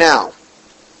right now.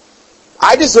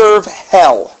 I deserve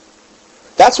hell.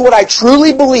 That's what I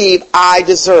truly believe I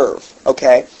deserve.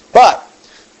 Okay? But,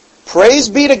 praise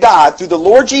be to God, through the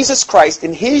Lord Jesus Christ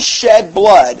and His shed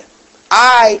blood,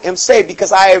 I am saved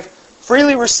because I have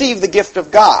freely received the gift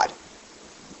of God.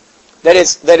 That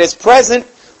is present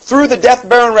through the death,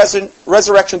 burial, and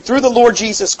resurrection, through the Lord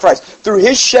Jesus Christ, through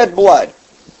His shed blood,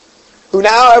 who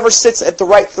now ever sits at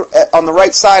on the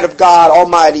right side of God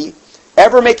Almighty,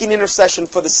 ever making intercession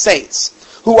for the saints,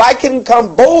 who I can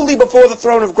come boldly before the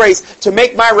throne of grace to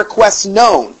make my requests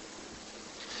known.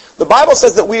 The Bible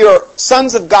says that we are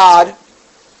sons of God,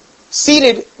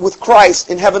 seated with Christ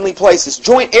in heavenly places,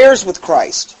 joint heirs with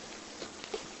Christ.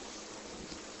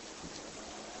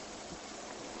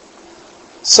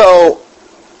 So,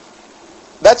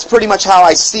 that's pretty much how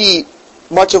I see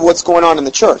much of what's going on in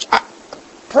the church.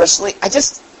 Personally,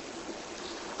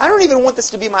 I don't even want this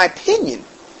to be my opinion.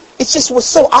 It just was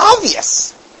so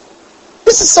obvious.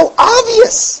 This is so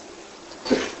obvious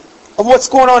of what's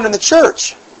going on in the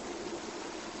church.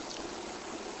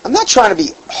 I'm not trying to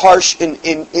be harsh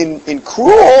and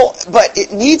cruel, but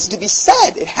it needs to be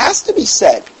said. It has to be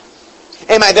said.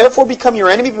 Am I therefore become your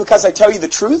enemy because I tell you the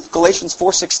truth? Galatians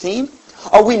 4:16.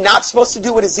 Are we not supposed to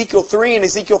do what Ezekiel 3 and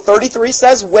Ezekiel 33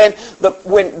 says when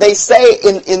they say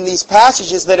in these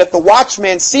passages that if the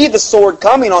watchmen see the sword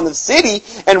coming on the city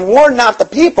and warn not the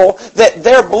people, that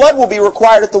their blood will be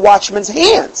required at the watchman's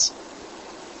hands?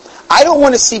 I don't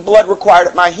want to see blood required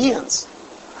at my hands.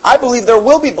 I believe there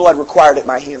will be blood required at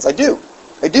my hands. I do.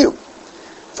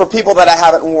 For people that I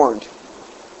haven't warned,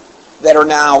 that are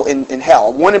now in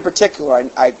hell. One in particular,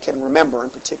 I can remember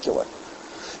in particular.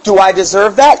 Do I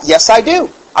deserve that? Yes, I do.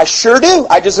 I sure do.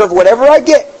 I deserve whatever I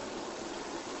get.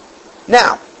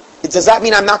 Now, does that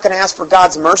mean I'm not going to ask for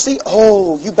God's mercy?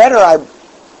 Oh, you better.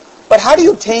 But how do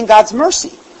you obtain God's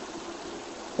mercy?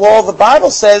 Well, the Bible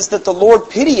says that the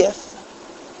Lord pitieth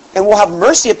and will have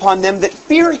mercy upon them that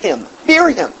fear Him.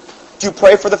 Fear Him. Do you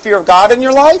pray for the fear of God in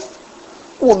your life?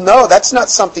 Well, no, that's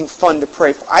not something fun to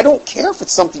pray for. I don't care if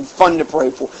it's something fun to pray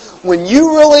for. When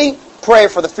you really pray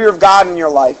for the fear of God in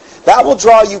your life, that will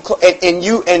draw you,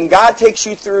 and God takes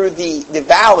you through the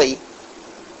valley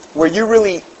where you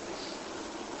really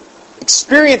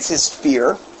experience His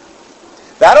fear.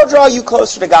 That'll draw you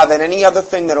closer to God than any other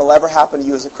thing that'll ever happen to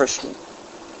you as a Christian.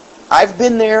 I've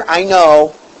been there, I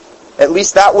know. At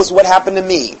least that was what happened to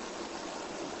me.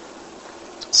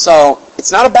 So,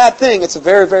 it's not a bad thing. It's a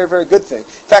very, very, very good thing. In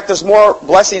fact, there's more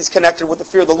blessings connected with the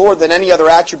fear of the Lord than any other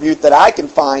attribute that I can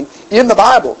find in the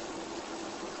Bible.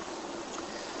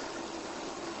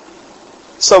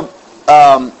 So,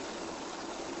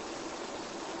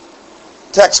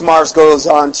 Tex Mars goes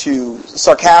on to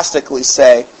sarcastically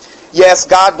say, yes,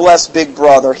 God bless Big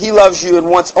Brother. He loves you and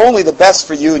wants only the best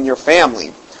for you and your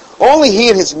family. Only He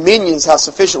and His minions have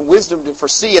sufficient wisdom to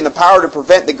foresee and the power to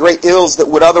prevent the great ills that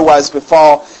would otherwise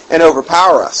befall and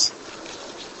overpower us.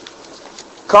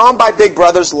 Calmed by Big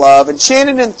Brother's love,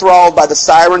 enchanted and enthralled by the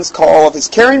siren's call of his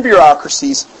caring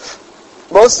bureaucracies,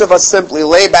 most of us simply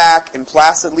lay back and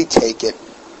placidly take it.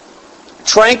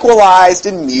 Tranquilized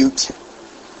and mute,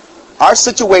 our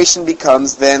situation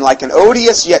becomes then like an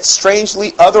odious yet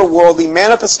strangely otherworldly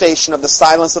manifestation of the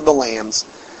silence of the lambs.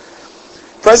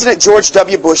 President George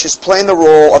W. Bush is playing the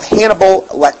role of Hannibal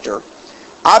Lecter.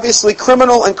 Obviously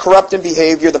criminal and corrupt in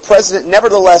behavior, the president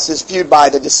nevertheless is viewed by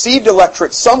the deceived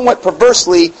electorate somewhat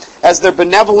perversely as their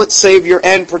benevolent savior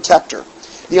and protector.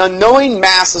 The unknowing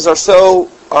masses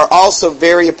are also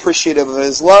very appreciative of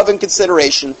his love and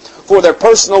consideration for their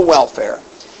personal welfare.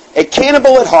 A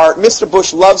cannibal at heart, Mr.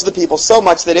 Bush loves the people so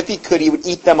much that if he could, he would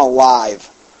eat them alive.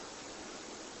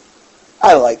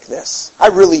 I like this. I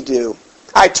really do.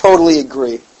 I totally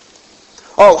agree.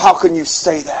 Oh, how can you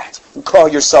say that and call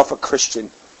yourself a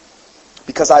Christian?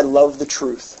 Because I love the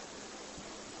truth.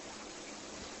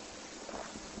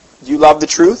 Do you love the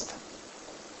truth?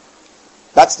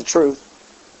 That's the truth.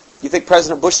 You think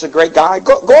President Bush is a great guy?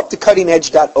 Go up to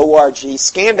cuttingedge.org,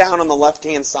 scan down on the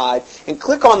left-hand side, and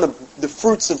click on the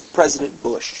fruits of President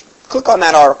Bush. Click on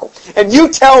that article. And you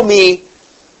tell me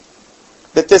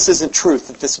that this isn't truth,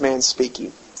 that this man's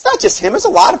speaking. It's not just him. There's a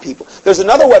lot of people. There's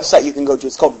another website you can go to.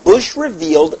 It's called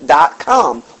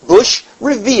bushrevealed.com.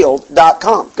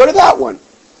 Bushrevealed.com. Go to that one.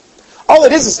 All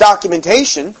it is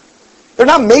documentation. They're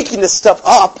not making this stuff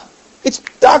up. It's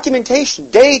documentation,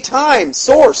 day, time,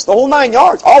 source, the whole 9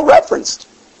 yards, all referenced.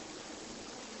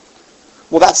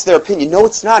 Well, that's their opinion. No,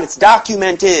 it's not. It's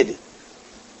documented.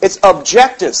 It's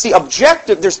objective. See,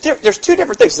 objective, there's two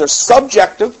different things. There's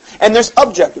subjective and there's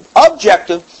objective.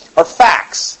 Objective are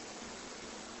facts.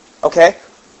 Okay?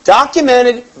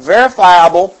 Documented,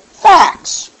 verifiable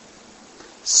facts.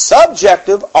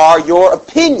 Subjective are your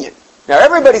opinion. Now,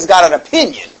 everybody's got an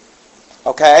opinion.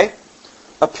 Okay?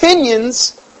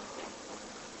 Opinions,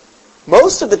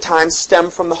 most of the time, stem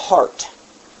from the heart.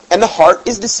 And the heart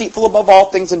is deceitful above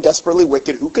all things and desperately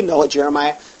wicked. Who can know it?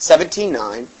 Jeremiah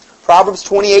 17:9. Proverbs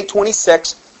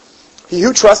 28:26. He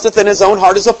who trusteth in his own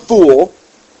heart is a fool.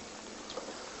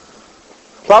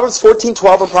 Proverbs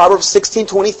 14:12 and Proverbs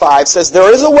 16:25 says,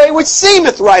 there is a way which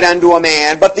seemeth right unto a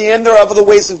man, but the end thereof are the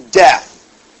ways of death.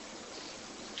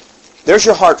 There's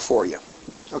your heart for you.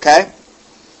 Okay?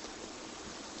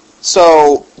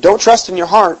 So, don't trust in your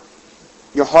heart.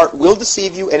 Your heart will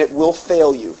deceive you and it will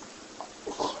fail you.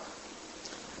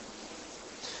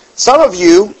 Some of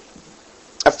you,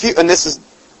 and this is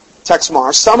text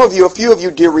Mars, a few of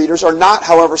you, dear readers, are not,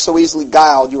 however, so easily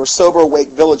guiled. You are sober, awake,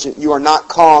 vigilant. You are not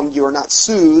calmed. You are not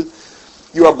soothed.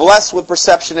 You are blessed with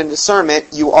perception and discernment.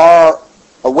 You are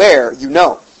aware. You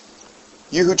know.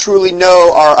 You who truly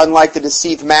know are unlike the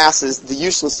deceived masses, the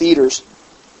useless eaters,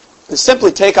 who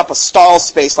simply take up a stall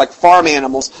space like farm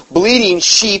animals, bleeding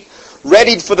sheep,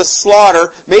 readied for the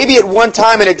slaughter. Maybe at one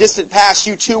time in a distant past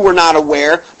you too were not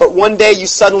aware, but one day you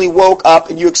suddenly woke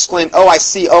up and you exclaimed, oh, I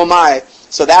see, oh my.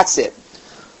 So that's it.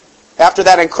 After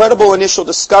that incredible initial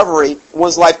discovery,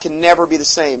 one's life can never be the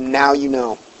same. Now you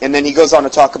know. And then he goes on to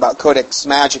talk about Codex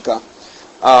Magica.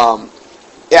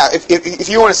 If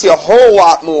you want to see a whole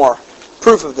lot more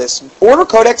proof of this, order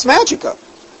Codex Magica.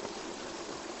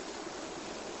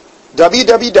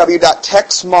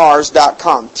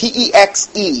 www.texmars.com.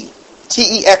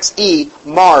 T-E-X-E,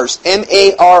 Mars,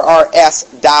 M-A-R-R-S.com.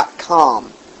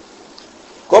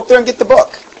 Go up there and get the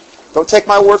book. Don't take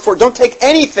my word for it. Don't take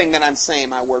anything that I'm saying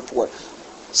my word for it.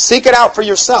 Seek it out for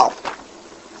yourself.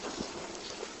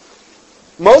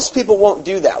 Most people won't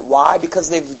do that. Why? Because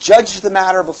they've judged the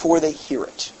matter before they hear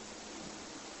it.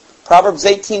 Proverbs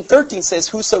 18:13 says,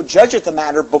 whoso judgeth the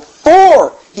matter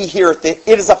before he heareth it,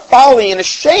 it is a folly and a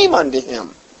shame unto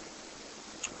him.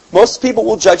 Most people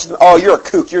will judge them, oh, you're a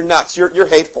kook, you're nuts, you're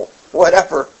hateful,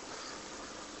 whatever.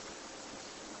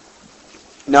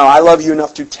 No, I love you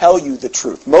enough to tell you the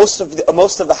truth. Most of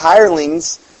the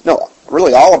hirelings, no,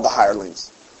 really all of the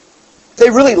hirelings, if they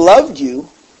really loved you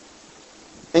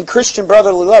in Christian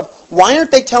brotherly love, why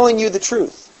aren't they telling you the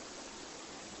truth?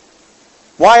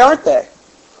 Why aren't they?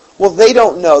 Well, they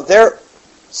don't know.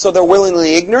 So they're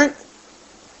willingly ignorant?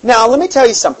 Now, let me tell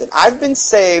you something. I've been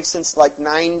saved since like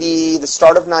the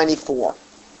start of 94.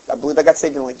 I believe I got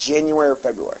saved in like January or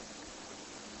February.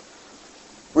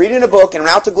 Reading a book, En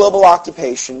Route to Global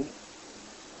Occupation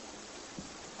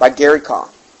by Gary Kahn.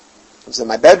 I was in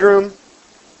my bedroom,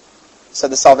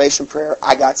 said the salvation prayer,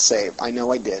 I got saved. I know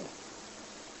I did.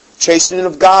 Chastening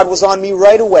of God was on me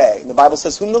right away. And the Bible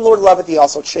says, whom the Lord loveth, he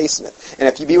also chasteneth. And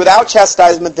if you be without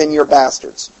chastisement, then you're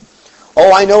bastards.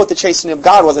 Oh, I know what the chastening of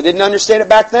God was. I didn't understand it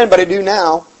back then, but I do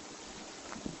now.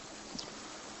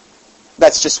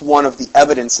 That's just one of the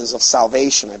evidences of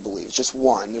salvation, I believe. It's just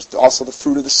one. There's also the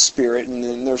fruit of the Spirit, and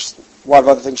then there's a lot of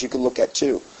other things you could look at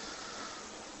too.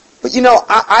 But you know,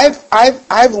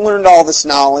 I've learned all this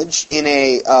knowledge in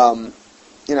a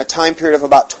time period of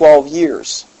about 12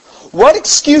 years. What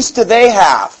excuse do they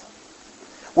have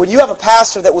when you have a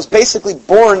pastor that was basically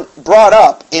brought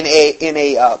up in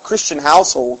a Christian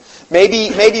household,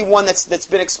 maybe one that's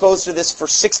been exposed to this for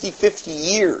 60, 50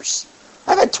 years?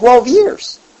 I've had 12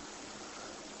 years.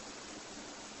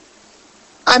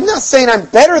 I'm not saying I'm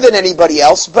better than anybody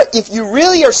else, but if you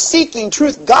really are seeking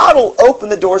truth, God will open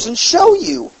the doors and show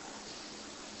you.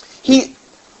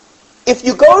 If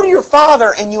you go to your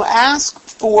father and you ask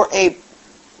for a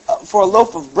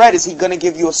loaf of bread, is he going to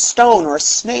give you a stone or a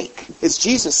snake, as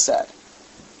Jesus said?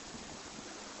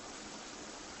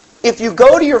 If you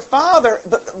go to your father,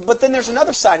 but then there's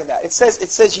another side of that. It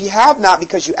says you have not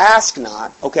because you ask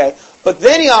not, okay? But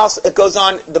then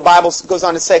the Bible goes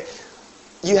on to say,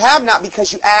 you have not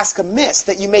because you ask amiss,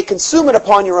 that you may consume it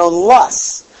upon your own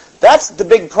lusts. That's the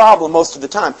big problem most of the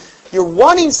time. You're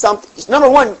wanting something, number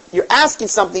one, you're asking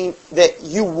something that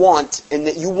you want and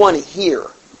that you want to hear.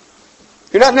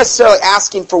 You're not necessarily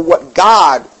asking for what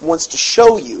God wants to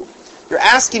show you. You're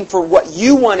asking for what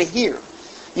you want to hear.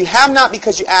 You have not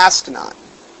because you ask not.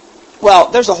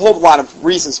 Well, there's a whole lot of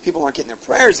reasons people aren't getting their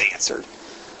prayers answered.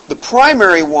 The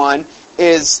primary one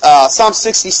is Psalm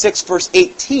 66, verse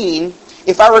 18.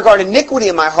 If I regard iniquity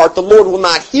in my heart, the Lord will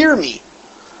not hear me.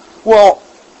 Well,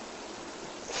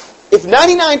 if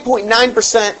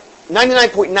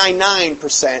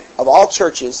 99.99% of all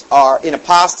churches are in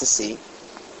apostasy,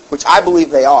 which I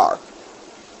believe they are,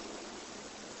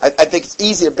 I think it's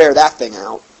easy to bear that thing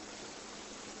out,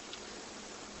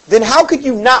 then how could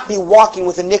you not be walking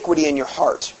with iniquity in your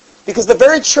heart? Because the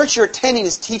very church you're attending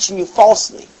is teaching you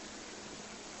falsely.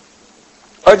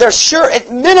 Or they're sure,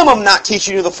 at minimum, not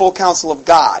teaching you the full counsel of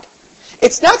God.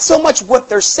 It's not so much what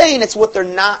they're saying, it's what they're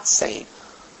not saying.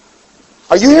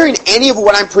 Are you hearing any of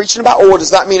what I'm preaching about? Or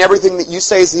does that mean everything that you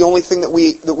say is the only thing that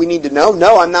we need to know?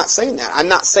 No, I'm not saying that. I'm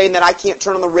not saying that I can't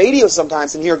turn on the radio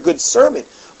sometimes and hear a good sermon.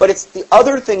 But it's the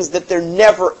other things that they're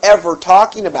never, ever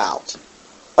talking about.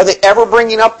 Are they ever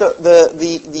bringing up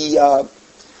the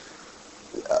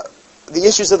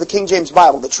issues of the King James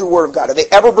Bible, the true Word of God? Are they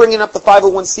ever bringing up the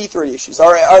 501c3 issues?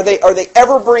 Are they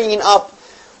ever bringing up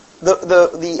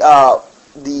the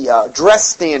dress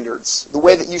standards, the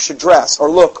way that you should dress or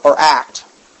look or act?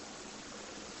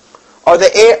 Are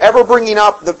they ever bringing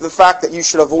up the fact that you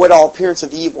should avoid all appearance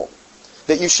of evil,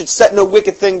 that you should set no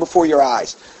wicked thing before your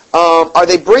eyes? Are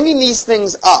they bringing these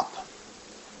things up?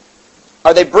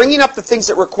 Are they bringing up the things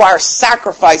that require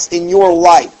sacrifice in your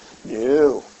life?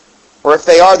 No. Or if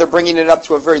they are, they're bringing it up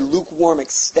to a very lukewarm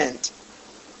extent.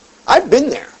 I've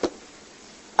been there.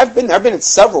 I've been in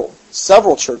several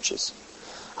churches.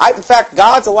 In fact,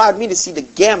 God's allowed me to see the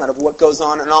gamut of what goes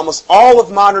on in almost all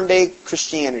of modern-day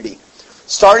Christianity.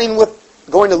 Starting with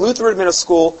going to Lutheran middle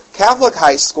school, Catholic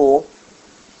high school,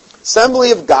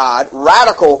 Assembly of God,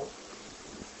 radical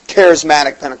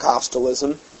charismatic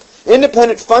Pentecostalism,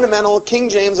 independent fundamental King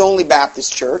James only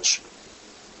Baptist church.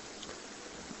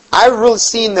 I've really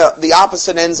seen the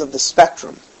opposite ends of the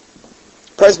spectrum.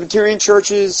 Presbyterian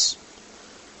churches,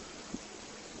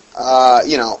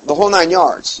 the whole 9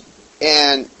 yards.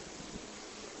 And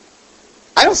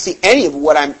I don't see any of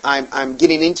what I'm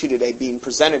getting into today being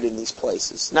presented in these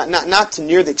places. Not to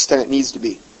near the extent it needs to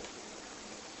be.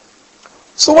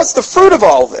 So what's the fruit of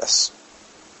all this?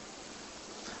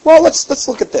 Well, let's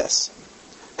look at this.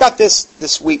 Got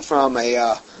this week from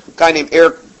a guy named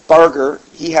Eric Barger.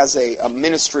 He has a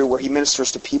ministry where he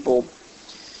ministers to people,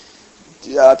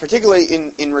 particularly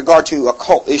in regard to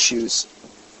occult issues.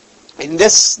 And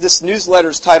this newsletter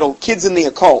is titled "Kids in the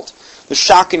Occult: The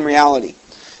Shocking Reality."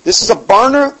 This is a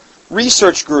Barna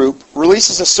research group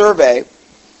releases a survey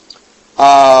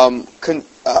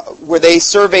where they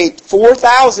surveyed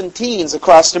 4,000 teens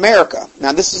across America.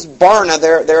 Now, this is Barna.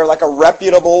 They're like a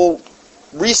reputable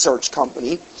research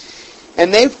company.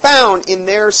 And they found in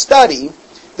their study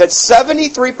that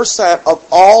 73% of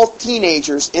all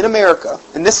teenagers in America,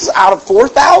 and this is out of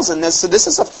 4,000, so this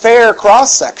is a fair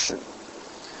cross-section.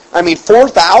 I mean,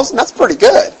 4,000, that's pretty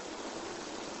good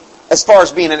as far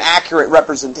as being an accurate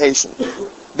representation.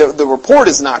 The report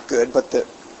is not good, but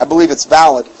I believe it's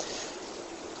valid.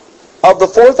 Of the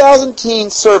 4,000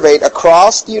 teens surveyed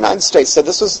across the United States, so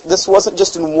this wasn't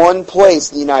just in one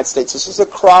place in the United States, this was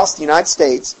across the United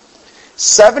States,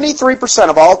 73%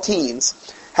 of all teens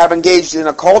have engaged in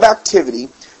occult activity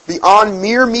beyond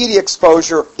mere media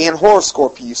exposure and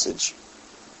horoscope usage.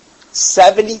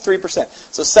 73%.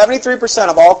 So 73%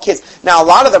 of all kids. Now, a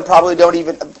lot of them probably don't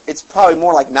even, it's probably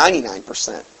more like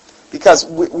 99%, because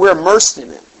we're immersed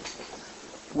in it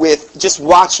with just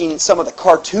watching some of the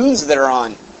cartoons that are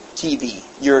on TV.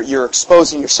 You're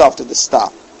exposing yourself to this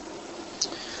stuff.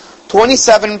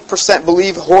 27%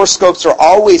 believe horoscopes are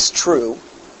always true.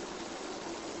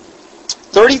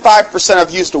 35% have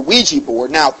used a Ouija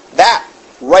board. Now, that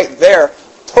right there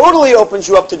totally opens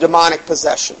you up to demonic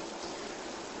possession.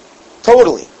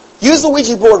 Totally. Use the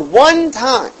Ouija board one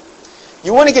time.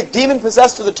 You want to get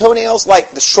demon-possessed to the toenails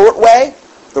like the short way,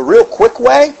 the real quick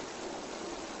way?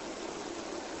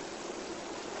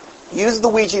 Use the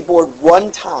Ouija board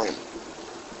one time.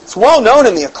 It's well known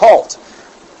in the occult.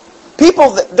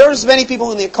 There's many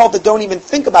people in the occult that don't even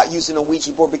think about using a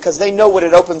Ouija board because they know what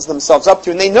it opens themselves up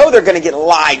to, and they know they're going to get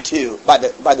lied to by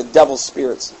the devil's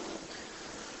spirits.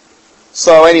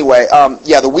 So anyway,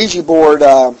 the Ouija board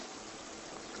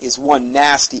is one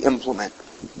nasty implement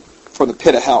for the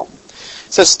pit of hell.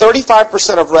 It says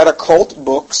 35% have read occult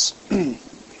books.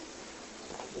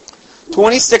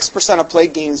 26% have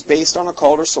played games based on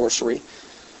occult or sorcery.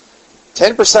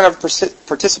 10% have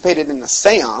participated in a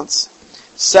seance.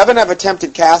 7 have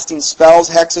attempted casting spells,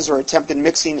 hexes, or attempted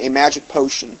mixing a magic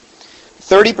potion.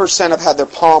 30% have had their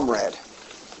palm read.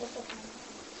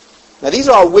 Now these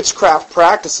are all witchcraft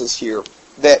practices here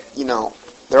that,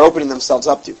 they're opening themselves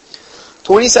up to.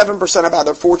 27% have had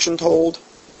their fortune told.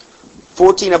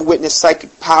 14 have witnessed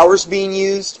psychic powers being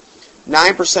used.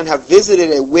 9% have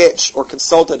visited a witch or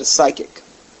consulted a psychic.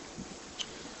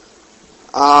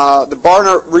 The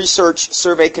Barna Research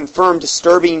Survey confirmed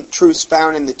disturbing truths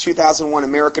found in the 2001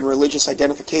 American Religious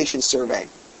Identification Survey,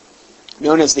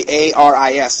 known as the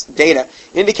ARIS. Data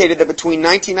indicated that between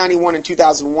 1991 and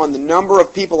 2001, the number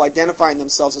of people identifying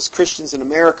themselves as Christians in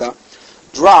America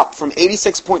dropped from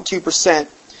 86.2%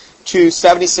 to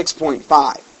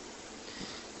 76.5%.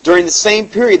 During the same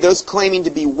period, those claiming to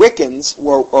be Wiccans,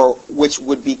 or which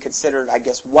would be considered,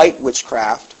 white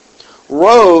witchcraft,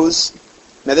 rose.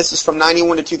 Now this is from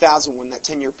 91 to 2001, that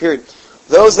 10-year period.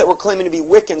 Those that were claiming to be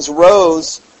Wiccans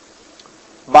rose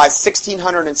by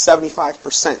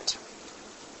 1,675%.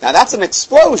 Now that's an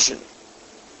explosion.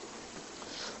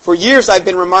 For years I've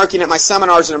been remarking at my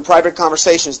seminars and in private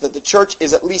conversations that the church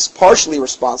is at least partially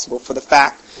responsible for the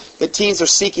fact that teens are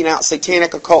seeking out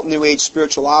satanic, occult, New Age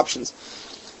spiritual options.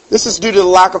 This is due to the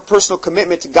lack of personal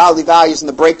commitment to godly values and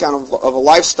the breakdown of a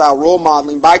lifestyle role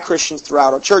modeling by Christians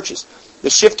throughout our churches. The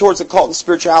shift towards occult and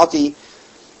spirituality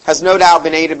has no doubt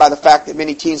been aided by the fact that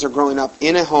many teens are growing up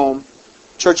in a home,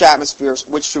 church atmospheres,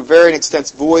 which to varying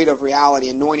extents void of reality,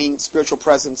 anointing, spiritual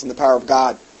presence, and the power of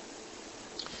God.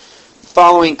 The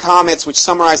following comments, which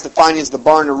summarize the findings of the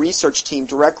Barna research team,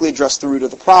 directly address the root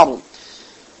of the problem.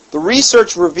 The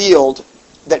research revealed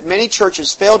that many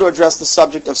churches fail to address the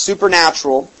subject of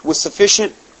supernatural with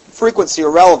sufficient frequency or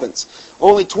relevance.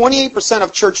 Only 28%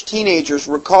 of church teenagers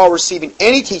recall receiving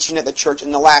any teaching at the church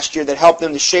in the last year that helped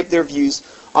them to shape their views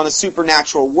on the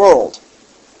supernatural world.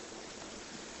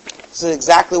 This is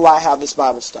exactly why I have this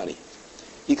Bible study.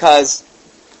 Because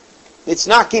it's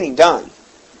not getting done.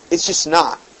 It's just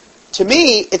not. To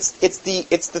me, it's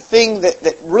the thing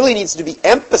that really needs to be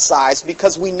emphasized,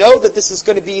 because we know that this is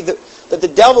going to be that the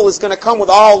devil is going to come with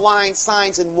all lying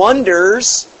signs and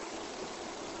wonders.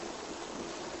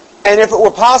 And if it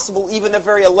were possible, even the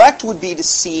very elect would be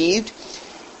deceived.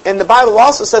 And the Bible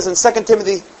also says in 2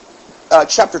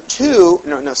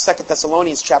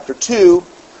 Thessalonians chapter 2,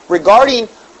 regarding,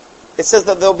 it says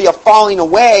that there'll be a falling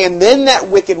away, and then that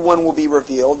wicked one will be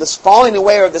revealed. This falling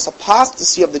away, or this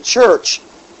apostasy of the church,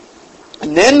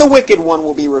 and then the wicked one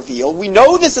will be revealed. We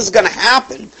know this is going to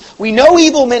happen. We know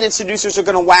evil men and seducers are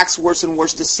going to wax worse and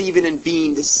worse, deceiving and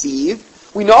being deceived.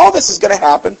 We know all this is going to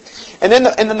happen. And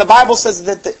then the Bible says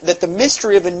that the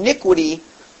mystery of iniquity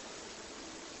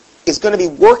is going to be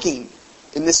working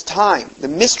in this time. The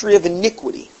mystery of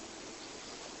iniquity.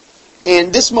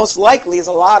 And this most likely is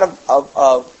a lot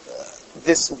of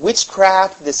this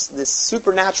witchcraft, this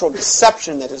supernatural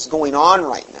deception that is going on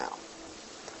right now.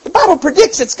 The Bible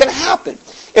predicts it's going to happen.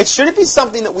 It shouldn't be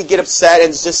something that we get upset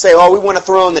and just say, we want to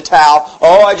throw in the towel.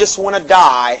 I just want to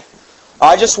die.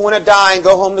 I just want to die and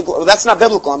go home to glory. Well, that's not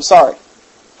biblical. I'm sorry.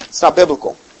 It's not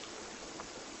biblical.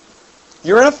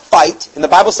 You're in a fight, and the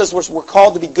Bible says we're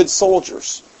called to be good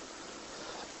soldiers.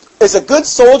 Is a good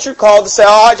soldier called to say,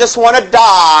 I just want to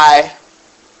die.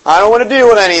 I don't want to deal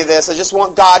with any of this. I just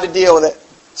want God to deal with it.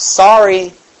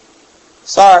 Sorry.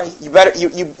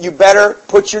 You better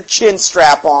put your chin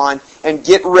strap on and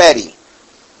get ready,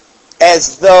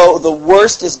 as though the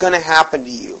worst is going to happen to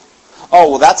you.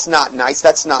 That's not nice.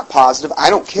 That's not positive.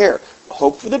 I don't care.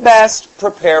 Hope for the best.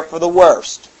 Prepare for the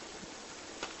worst.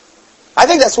 I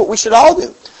think that's what we should all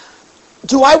do.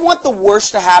 Do I want the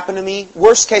worst to happen to me?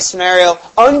 Worst case scenario,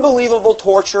 unbelievable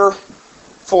torture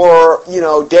for,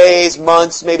 days,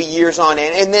 months, maybe years on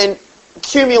end, and then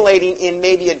accumulating in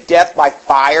maybe a death by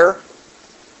fire?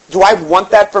 Do I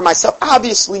want that for myself?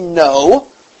 Obviously, no.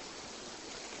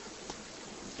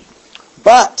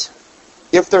 But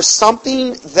if there's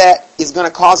something that is going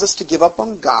to cause us to give up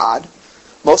on God,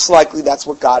 most likely that's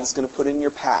what God is going to put in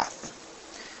your path.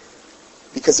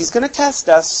 Because He's going to test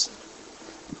us.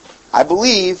 I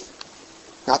believe,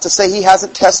 not to say He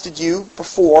hasn't tested you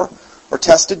before, or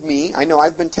tested me. I know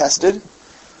I've been tested.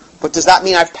 But does that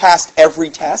mean I've passed every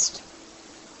test?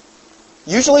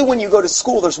 Usually when you go to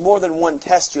school, there's more than one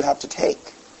test you have to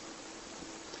take.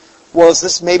 Well, is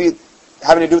this maybe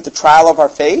having to do with the trial of our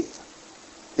faith?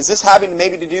 Is this having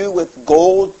maybe to do with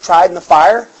gold tried in the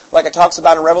fire, like it talks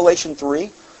about in Revelation 3?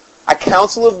 I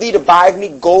counsel of thee to buy of me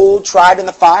gold tried in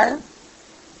the fire,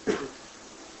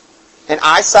 and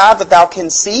eyesight that thou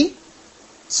canst see.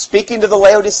 Speaking to the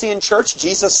Laodicean church,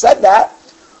 Jesus said that.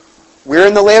 We're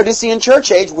in the Laodicean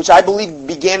church age, which I believe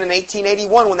began in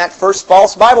 1881 when that first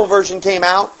false Bible version came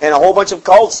out, and a whole bunch of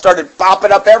cults started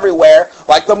popping up everywhere,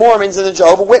 like the Mormons and the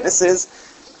Jehovah's Witnesses,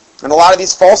 and a lot of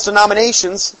these false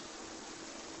denominations.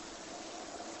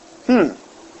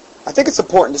 I think it's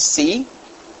important to see.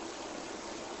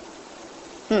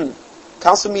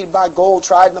 Counsel me to buy gold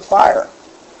tried in the fire.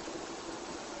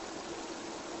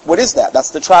 What is that? That's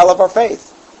the trial of our faith.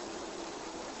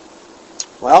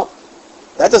 Well,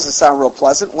 that doesn't sound real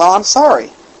pleasant. Well, I'm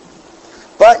sorry.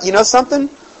 But you know something?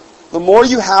 The more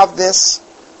you have this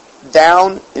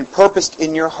down and purposed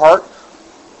in your heart,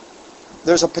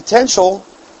 there's a potential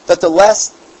that the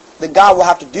less that God will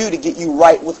have to do to get you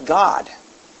right with God.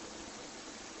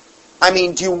 I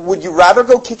mean, would you rather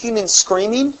go kicking and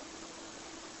screaming?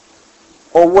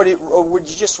 Or would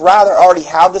you just rather already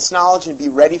have this knowledge and be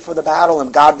ready for the battle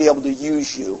and God be able to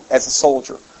use you as a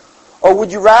soldier? Or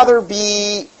would you rather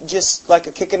be just like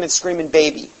a kicking and screaming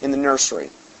baby in the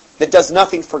nursery that does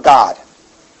nothing for God?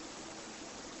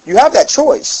 You have that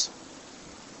choice.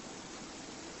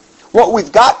 What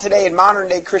we've got today in modern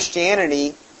day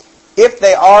Christianity, if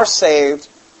they are saved,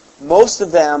 most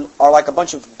of them are like a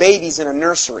bunch of babies in a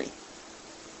nursery.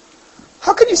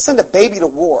 How could you send a baby to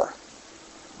war?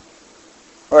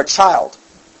 Or a child?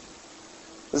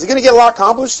 Is he going to get a lot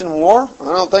accomplished in war? I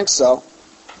don't think so.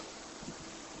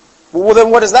 Well, then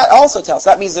what does that also tell us?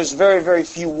 That means there's very, very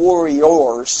few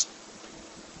warriors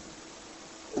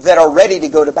that are ready to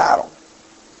go to battle.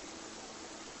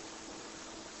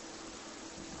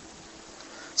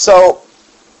 So,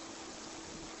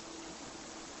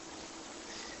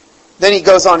 then he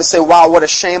goes on to say, wow, what a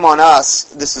shame on us.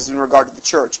 This is in regard to the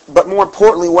church. But more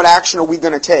importantly, what action are we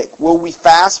going to take? Will we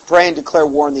fast, pray, and declare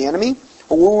war on the enemy?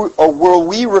 Or will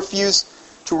we refuse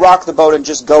to rock the boat and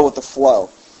just go with the flow?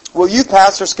 Will youth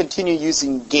pastors continue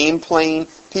using game playing,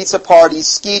 pizza parties,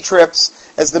 ski trips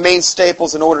as the main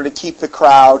staples in order to keep the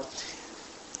crowd?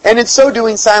 And in so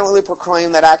doing, silently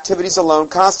proclaim that activities alone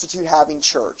constitute having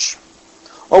church?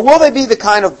 Or will they be the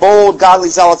kind of bold, godly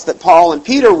zealots that Paul and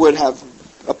Peter would have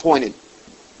appointed?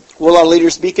 Will our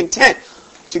leaders be content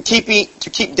to keep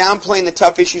downplaying the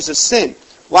tough issues of sin,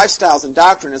 lifestyles, and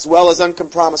doctrine, as well as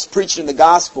uncompromised preaching of the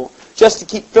gospel, just to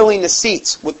keep filling the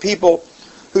seats with people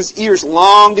whose ears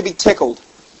long to be tickled?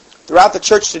 Throughout the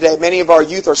church today, many of our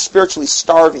youth are spiritually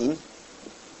starving.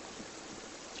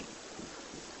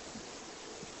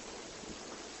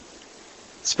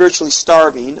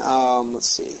 Let's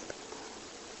see.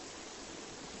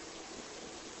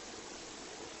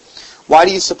 Why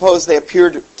do you suppose they appear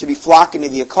to be flocking to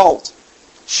the occult?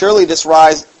 Surely this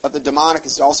rise of the demonic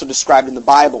is also described in the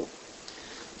Bible.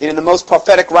 And in the most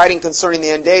prophetic writing concerning the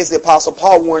end days, the Apostle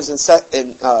Paul warns in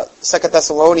 2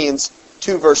 Thessalonians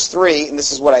 2 verse 3, and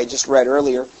this is what I just read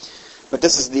earlier, but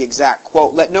this is the exact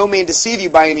quote, "Let no man deceive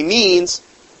you by any means,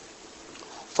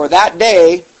 for that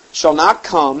day shall not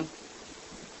come."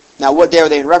 Now what day are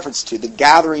they in reference to? The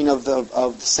gathering of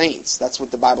the saints. That's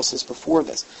what the Bible says before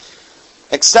this.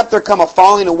 "Except there come a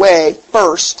falling away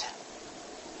first,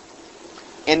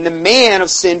 and the man of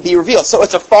sin be revealed." So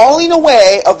it's a falling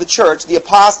away of the church, the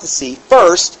apostasy,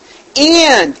 first,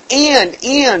 and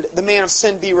the man of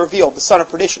sin be revealed, the son of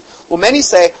perdition. Well, many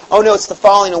say, oh no, it's the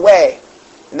falling away,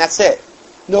 and that's it.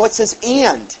 No, it says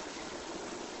and.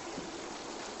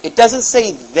 It doesn't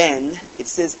say then, it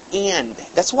says and.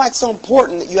 That's why it's so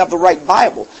important that you have the right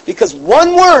Bible, because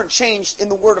one word changed in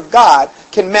the Word of God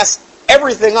can mess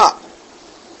everything up.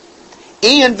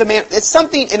 And the man, it's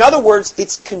something, in other words,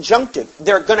 it's conjunctive.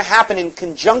 They're going to happen in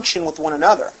conjunction with one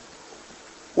another.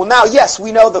 Well now, yes,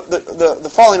 we know the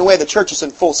falling away of the church is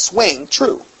in full swing,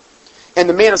 true. And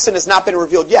the man of sin has not been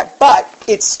revealed yet, but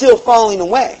it's still falling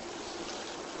away.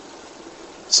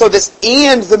 So this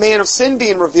and the man of sin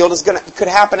being revealed could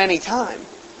happen any time.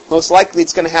 Most likely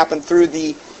it's going to happen through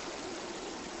the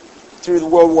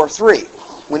World War III,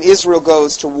 when Israel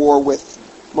goes to war with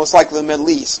most likely the Middle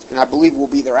East, and I believe will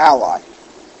be their ally.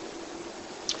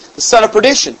 The son of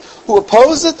perdition, who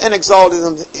opposeth and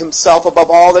exalteth himself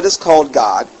above all that is called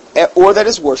God, or that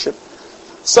is worshipped,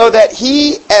 so that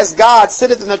he as God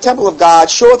sitteth in the temple of God,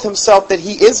 showeth himself that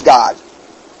he is God.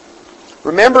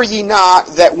 Remember ye not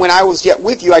that when I was yet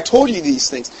with you, I told you these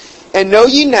things. And know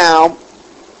ye now,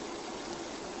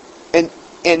 and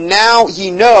And now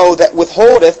ye know that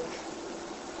withholdeth,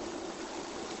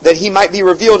 that he might be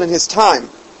revealed in his time.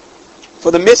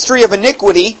 For the mystery of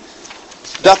iniquity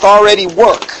doth already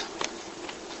work.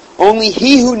 Only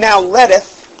he who now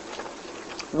letteth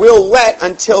will let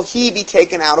until he be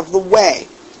taken out of the way.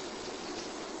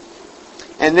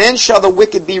 And then shall the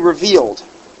wicked be revealed,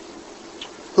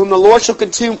 whom the Lord shall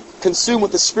consume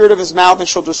with the spirit of his mouth, and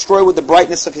shall destroy with the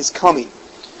brightness of his coming.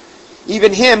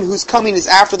 Even him whose coming is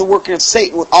after the working of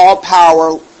Satan with all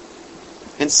power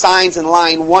and signs and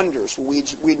lying wonders.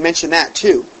 We'd mentioned that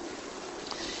too.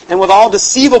 And with all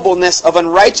deceivableness of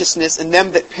unrighteousness in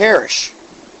them that perish.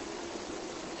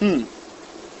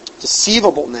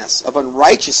 Deceivableness of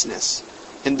unrighteousness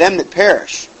in them that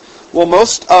perish. Well,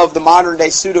 most of the modern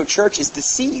day pseudo-church is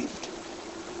deceived.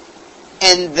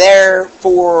 And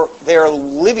therefore they're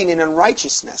living in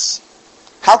unrighteousness.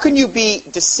 How can you be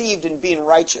deceived in being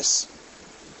righteous?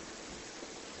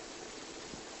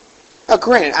 Now,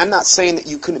 granted, I'm not saying that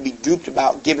you couldn't be duped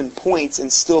about given points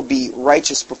and still be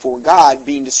righteous before God,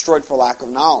 being destroyed for lack of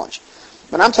knowledge.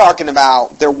 But I'm talking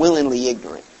about they're willingly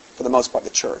ignorant, for the most part, the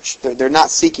church. They're not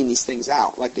seeking these things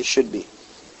out like they should be.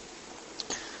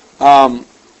 And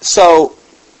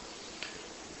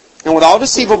with all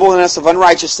deceivableness of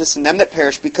unrighteousness in them that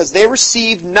perish, because they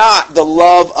receive not the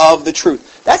love of the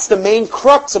truth. That's the main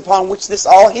crux upon which this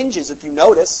all hinges, if you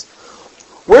notice.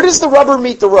 Where does the rubber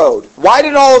meet the road? Why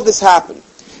did all of this happen?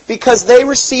 Because they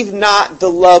received not the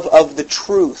love of the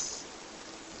truth,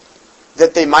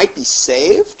 that they might be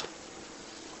saved?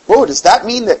 Whoa, does that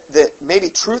mean that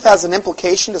maybe truth has an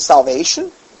implication to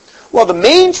salvation? Well, the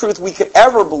main truth we could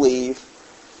ever believe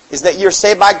is that you're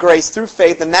saved by grace through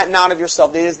faith, and that not of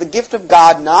yourself. It is the gift of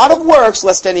God, not of works,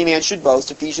 lest any man should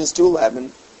boast. Ephesians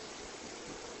 2:11.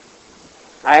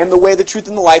 I am the way, the truth,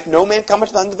 and the life. No man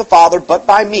cometh unto the Father but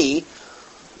by me.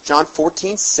 John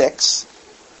 14:6.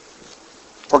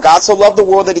 For God so loved the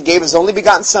world that he gave his only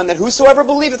begotten Son, that whosoever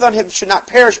believeth on him should not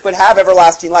perish but have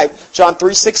everlasting life. John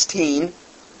 3:16.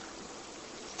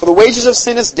 For the wages of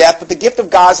sin is death, but the gift of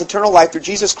God is eternal life through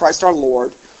Jesus Christ our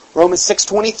Lord. Romans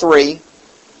 6:23.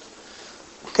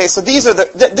 Okay, so these are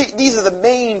the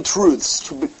main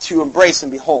truths to embrace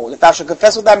and behold. If thou shalt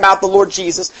confess with thy mouth the Lord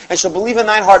Jesus, and shalt believe in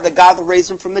thine heart that God hath raised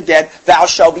him from the dead, thou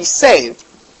shalt be saved.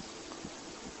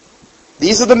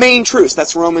 These are the main truths.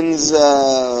 That's Romans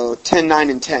 10:9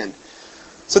 and 10.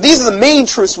 So these are the main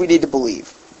truths we need to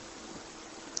believe.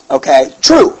 Okay,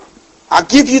 true. I'll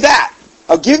give you that.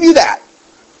 I'll give you that.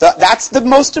 That's the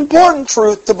most important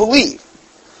truth to believe.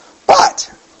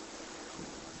 But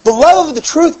the love of the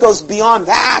truth goes beyond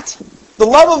that. The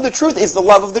love of the truth is the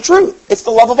love of the truth. It's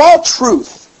the love of all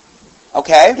truth.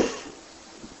 Okay?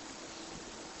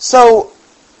 So,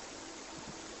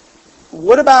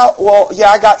 what about, well,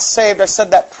 yeah, I got saved, I said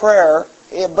that prayer,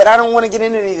 but I don't want to get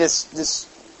into any of this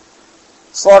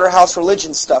slaughterhouse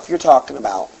religion stuff you're talking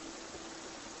about.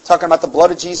 Talking about the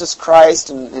blood of Jesus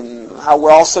Christ and how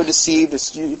we're all so deceived.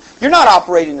 You're not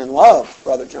operating in love,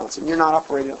 Brother Johnson. You're not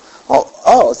operating in love.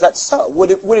 Oh, is that so?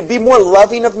 Would it be more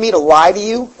loving of me to lie to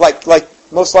you, like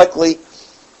most likely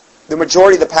the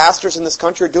majority of the pastors in this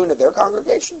country are doing to their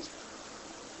congregations?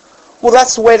 Well,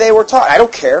 that's the way they were taught. I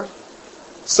don't care.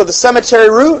 So the cemetery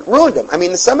ruined them. I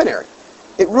mean, the seminary.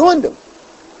 It ruined them.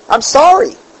 I'm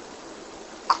sorry.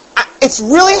 It's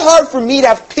really hard for me to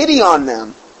have pity on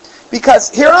them, because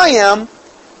here I am.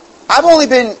 I've only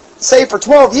been saved for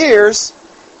 12 years,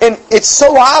 and it's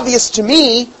so obvious to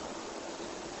me.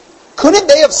 Couldn't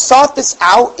they have sought this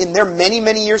out in their many,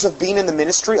 many years of being in the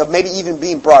ministry, of maybe even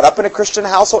being brought up in a Christian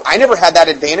household? I never had that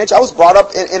advantage. I was brought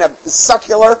up in a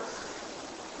secular,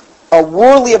 a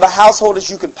worldly of a household as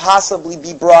you could possibly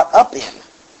be brought up in.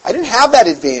 I didn't have that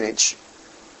advantage.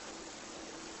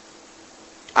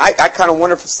 I kind of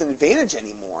wonder if it's an advantage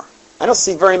anymore. I don't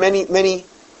see very many, I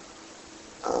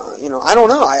don't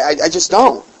know. I just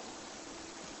don't.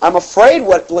 I'm afraid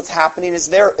what's happening is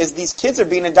these kids are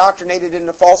being indoctrinated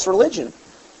into false religion.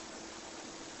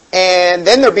 And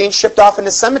then they're being shipped off into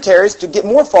cemeteries to get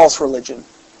more false religion.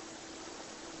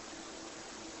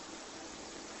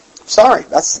 Sorry,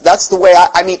 that's the way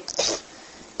I mean,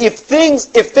 if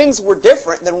things were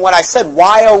different than what I said,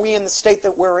 why are we in the state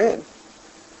that we're in?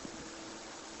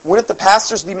 Wouldn't the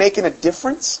pastors be making a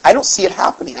difference? I don't see it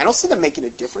happening. I don't see them making a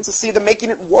difference. I see them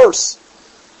making it worse.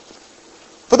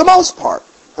 For the most part.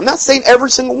 I'm not saying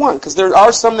every single one, because there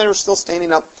are some that are still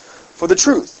standing up for the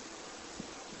truth.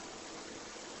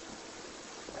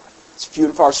 It's few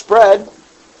and far spread.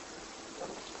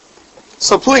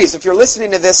 So please, if you're listening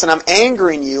to this and I'm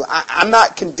angering you, I'm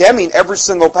not condemning every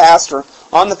single pastor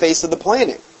on the face of the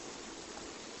planet.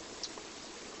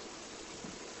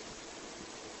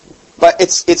 But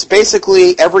It's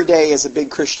basically every day is a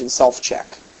big Christian self-check.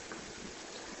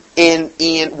 And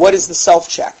what is the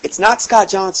self-check? It's not Scott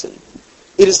Johnson.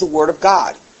 It is the Word of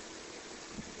God.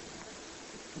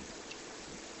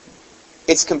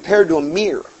 It's compared to a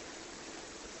mirror.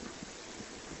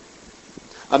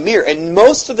 A mirror. And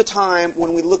most of the time,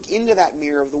 when we look into that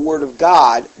mirror of the Word of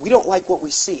God, we don't like what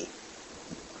we see.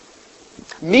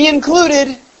 Me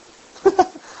included.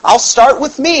 I'll start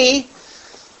with me.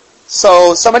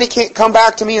 So somebody can't come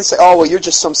back to me and say, oh, well, you're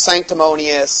just some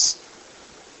sanctimonious,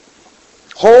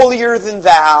 holier than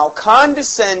thou,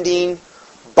 condescending,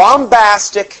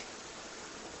 bombastic,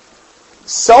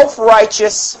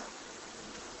 self-righteous,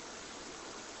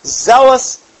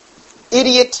 zealous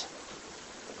idiot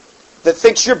that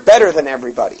thinks you're better than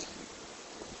everybody.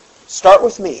 Start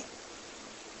with me.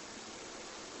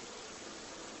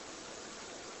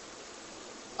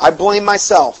 I blame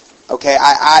myself. Okay,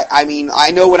 I mean,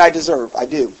 I know what I deserve. I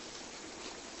do.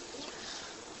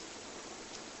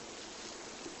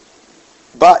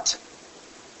 But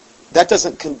that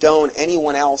doesn't condone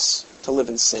anyone else to live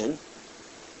in sin.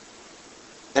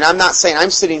 And I'm not saying I'm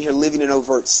sitting here living in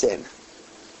overt sin.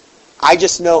 I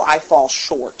just know I fall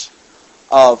short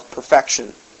of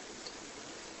perfection.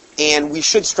 And we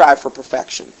should strive for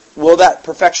perfection. Will that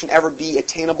perfection ever be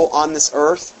attainable on this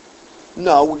earth?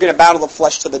 No, we're going to battle the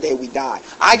flesh till the day we die.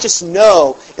 I just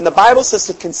know, and the Bible says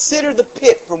to consider the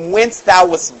pit from whence thou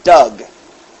wast dug.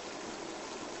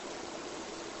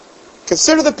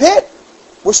 Consider the pit.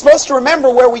 We're supposed to remember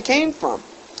where we came from.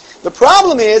 The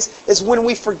problem is when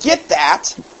we forget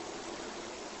that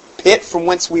pit from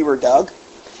whence we were dug,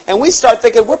 and we start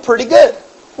thinking we're pretty good.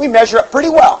 We measure up pretty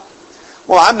well.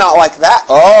 Well, I'm not like that.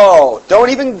 Oh, don't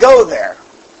even go there.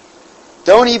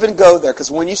 Don't even go there,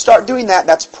 because when you start doing that,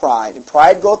 that's pride. And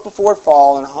pride goeth before a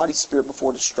fall, and a haughty spirit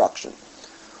before destruction.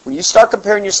 When you start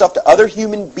comparing yourself to other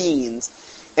human beings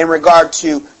in regard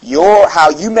to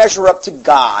how you measure up to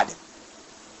God,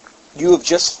 you have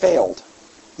just failed.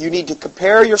 You need to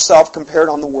compare yourself compared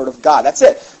on the Word of God. That's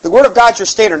it. The Word of God is your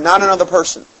standard, not another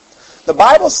person. The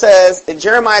Bible says, in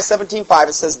Jeremiah 17:5,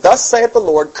 it says, Thus saith the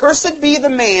Lord, Cursed be the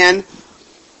man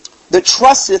that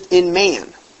trusteth in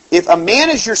man. If a man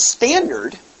is your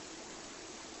standard,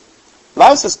 the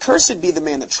Bible says, Cursed be the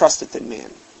man that trusteth in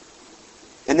man,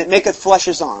 and that maketh flesh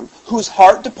his arm, whose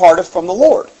heart departeth from the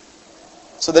Lord.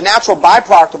 So the natural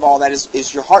byproduct of all that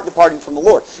is your heart departing from the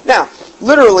Lord. Now,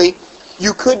 literally,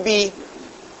 you could be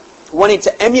wanting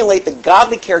to emulate the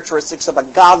godly characteristics of a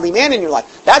godly man in your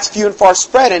life. That's few and far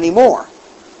spread anymore.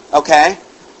 Okay?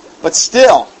 But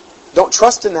still, don't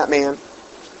trust in that man.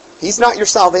 He's not your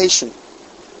salvation.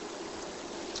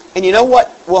 And you know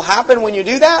what will happen when you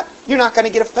do that? You're not going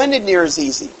to get offended near as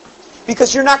easy.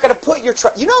 Because you're not going to put your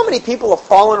trust... You know how many people have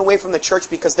fallen away from the church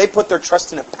because they put their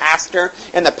trust in a pastor,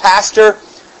 and the pastor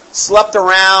slept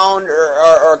around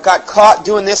or got caught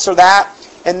doing this or that,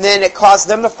 and then it caused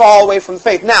them to fall away from the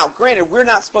faith. Now, granted, we're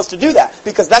not supposed to do that,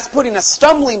 because that's putting a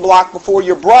stumbling block before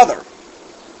your brother.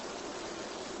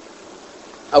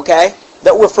 Okay?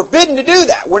 That we're forbidden to do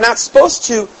that. We're not supposed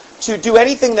to do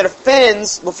anything that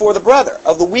offends before the brother,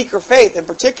 of the weaker faith in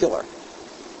particular.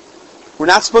 We're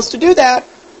not supposed to do that.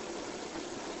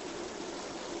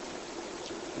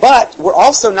 But we're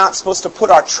also not supposed to put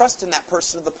our trust in that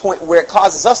person to the point where it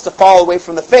causes us to fall away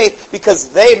from the faith because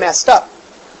they messed up.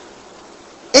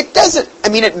 It doesn't,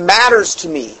 it matters to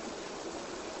me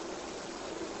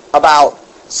about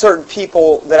certain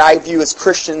people that I view as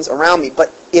Christians around me.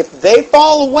 But if they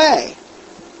fall away,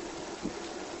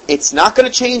 it's not going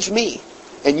to change me.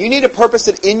 And you need to purpose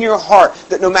it in your heart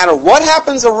that no matter what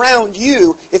happens around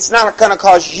you, it's not going to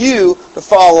cause you to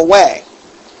fall away.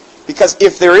 Because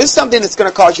if there is something that's going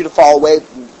to cause you to fall away,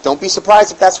 don't be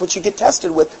surprised if that's what you get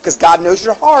tested with, because God knows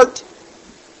your heart.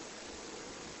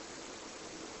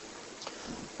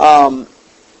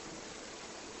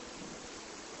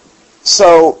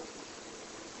 So,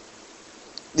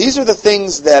 these are the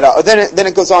things that... then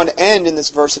it goes on to end in this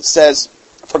verse. It says,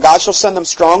 For God shall send them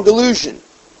strong delusion,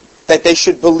 that they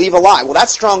should believe a lie. Well, that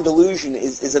strong delusion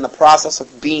is in the process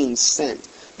of being sent.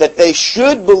 That they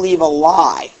should believe a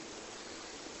lie.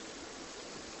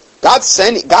 God's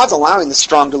allowing the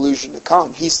strong delusion to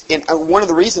come. One of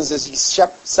the reasons is He's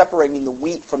separating the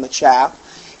wheat from the chaff.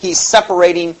 He's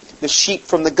separating the sheep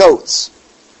from the goats.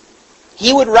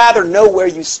 He would rather know where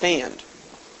you stand.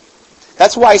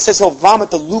 That's why He says He'll vomit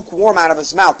the lukewarm out of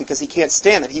His mouth, because He can't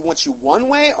stand it. He wants you one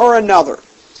way or another.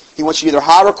 He wants you either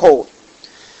hot or cold.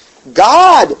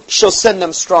 God shall send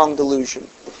them strong delusion.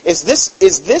 Is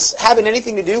this having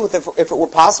anything to do with if it were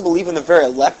possible even the very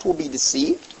elect will be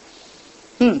deceived?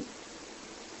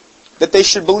 That they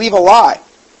should believe a lie.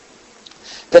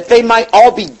 that they might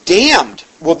all be damned.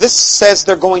 Well, this says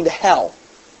they're going to hell.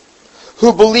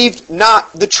 Who believed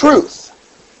not the truth.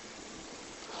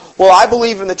 Well, I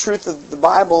believe in the truth of the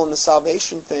Bible and the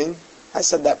salvation thing. I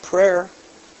said that prayer.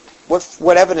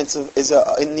 What evidence is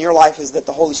in your life is that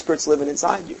the Holy Spirit's living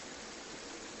inside you?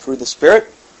 Through the Spirit,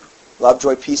 love,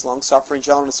 joy, peace, long-suffering,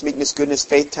 gentleness, meekness, goodness,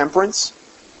 faith, temperance.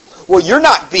 Well, you're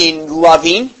not being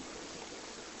loving.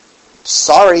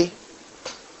 Sorry.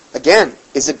 Again,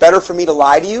 is it better for me to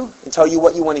lie to you and tell you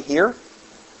what you want to hear?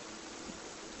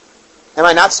 Am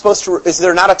I not supposed to? Is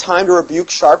there not a time to rebuke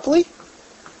sharply?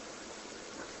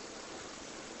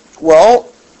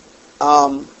 Well,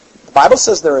 the Bible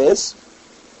says there is.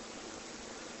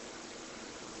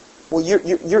 Well,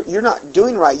 you're not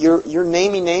doing right. You're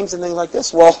naming names and things like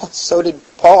this. Well, so did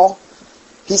Paul.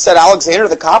 He said, Alexander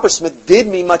the coppersmith did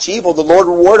me much evil. The Lord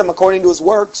reward him according to his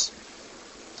works.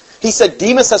 He said,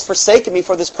 Demas has forsaken me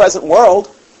for this present world.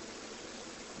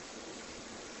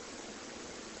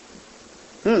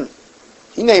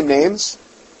 He named names.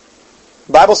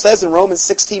 The Bible says in Romans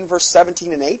 16, verse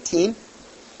 17 and 18,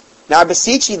 Now I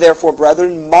beseech ye therefore,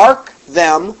 brethren, mark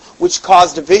them which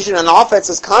cause division and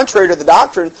offenses contrary to the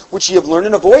doctrine which ye have learned,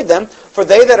 and avoid them. For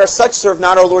they that are such serve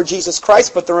not our Lord Jesus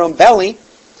Christ, but their own belly,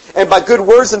 and by good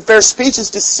words and fair speeches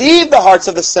deceive the hearts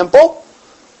of the simple.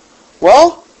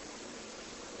 Well,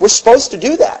 we're supposed to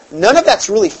do that. None of that's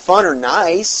really fun or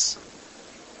nice.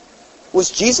 Was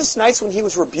Jesus nice when he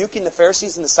was rebuking the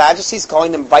Pharisees and the Sadducees,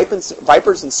 calling them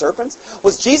vipers and serpents?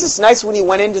 Was Jesus nice when he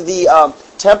went into the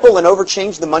temple and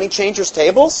overchanged the money changers'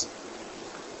 tables?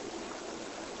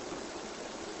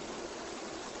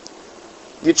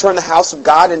 You turn the house of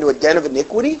God into a den of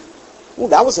iniquity? Well,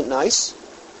 that wasn't nice.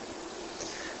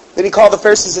 Then he called the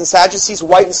Pharisees and Sadducees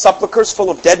whitened sepulchres full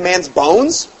of dead man's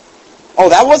bones? Oh,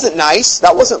 that wasn't nice.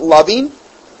 That wasn't loving.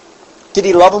 Did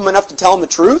he love them enough to tell them the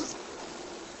truth?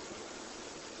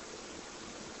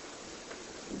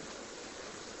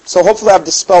 So hopefully I've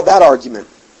dispelled that argument.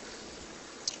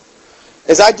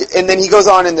 And then he goes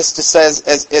on in this to says,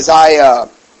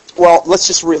 let's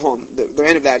just read home. The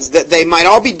end of that is that they might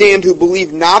all be damned who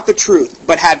believed not the truth,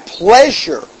 but had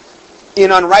pleasure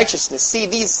in unrighteousness. See,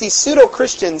 these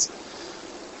pseudo-Christians,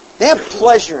 they have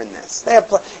pleasure in this.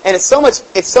 And it's so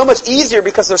much easier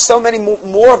because there's so many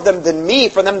more of them than me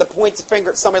for them to point the finger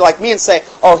at somebody like me and say,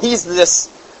 oh, he's this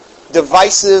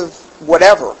divisive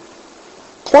whatever.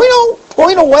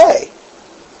 Point away.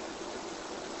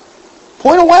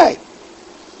 Point away.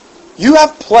 You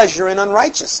have pleasure in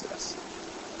unrighteousness.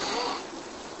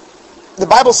 The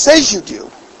Bible says you do.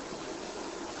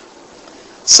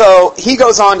 So he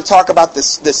goes on to talk about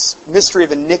this mystery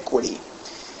of iniquity,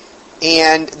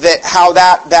 and how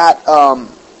that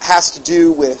has to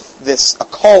do with this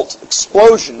occult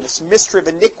explosion, this mystery of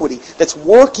iniquity that's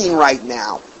working right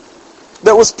now,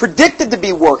 that was predicted to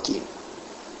be working.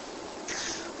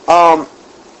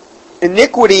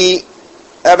 Iniquity,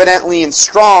 evidently in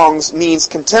Strong's, means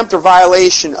contempt or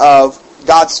violation of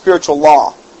God's spiritual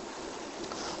law.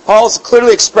 Paul is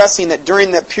clearly expressing that during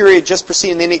that period just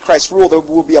preceding the Antichrist rule, there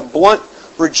will be a blunt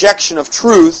rejection of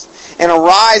truth and a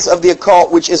rise of the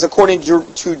occult, which is according to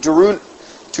Deuteronomy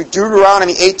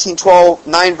 18:12,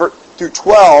 9 through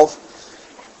 12,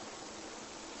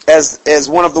 as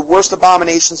one of the worst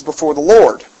abominations before the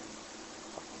Lord.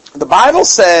 The Bible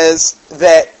says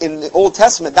that in the Old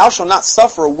Testament, thou shalt not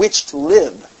suffer a witch to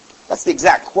live. That's the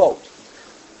exact quote.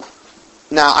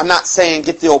 Now, I'm not saying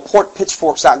get the old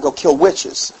pitchforks out and go kill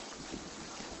witches.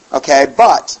 Okay,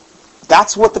 but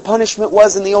that's what the punishment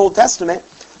was in the Old Testament.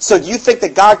 So do you think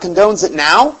that God condones it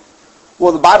now?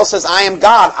 Well, the Bible says, I am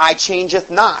God, I changeth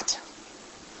not.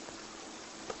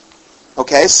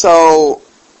 Okay, so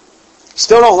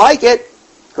still don't like it.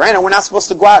 Granted, we're not supposed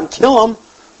to go out and kill them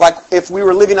like if we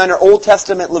were living under Old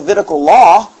Testament Levitical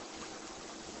law.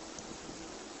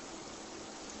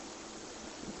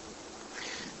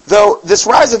 Though this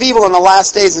rise of evil in the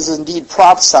last days is indeed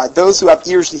prophesied, those who have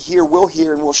ears to hear will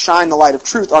hear and will shine the light of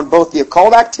truth on both the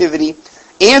occult activity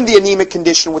and the anemic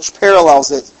condition which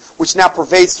parallels it, which now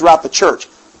pervades throughout the church.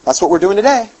 That's what we're doing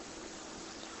today.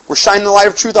 We're shining the light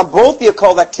of truth on both the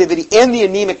occult activity and the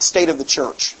anemic state of the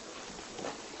church.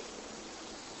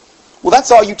 Well,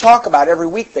 that's all you talk about every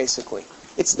week, basically.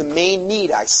 It's the main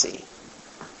need I see.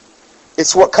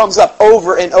 It's what comes up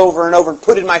over and over and over and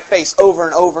put in my face over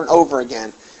and over and over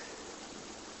again.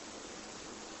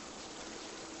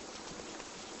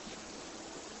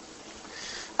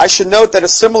 I should note that a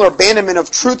similar abandonment of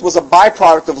truth was a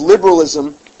byproduct of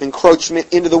liberalism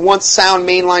encroachment into the once sound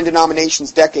mainline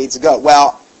denominations decades ago.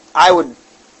 Well, I would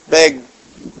beg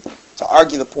to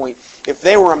argue the point. If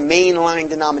they were a mainline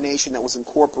denomination that was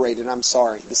incorporated, I'm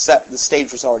sorry, the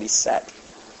stage was already set.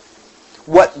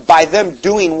 By them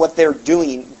doing what they're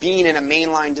doing, being in a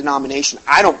mainline denomination,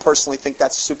 I don't personally think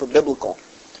that's super biblical.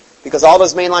 Because all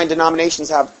those mainline denominations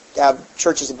have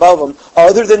churches above them,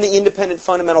 other than the independent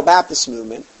fundamental Baptist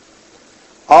movement.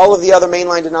 All of the other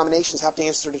mainline denominations have to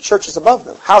answer to churches above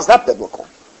them. How's that biblical?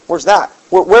 Where's that?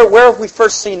 Where have we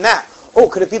first seen that? Oh,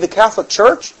 could it be the Catholic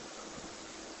Church?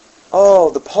 Oh,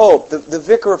 the Pope, the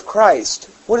Vicar of Christ.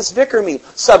 What does vicar mean?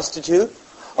 Substitute.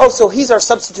 Oh, so he's our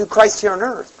substitute Christ here on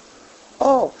earth.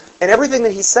 Oh, and everything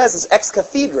that he says is ex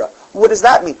cathedra. What does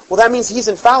that mean? Well, that means he's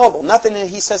infallible. Nothing that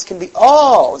he says can be...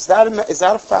 Oh, is that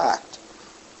a fact?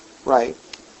 Right.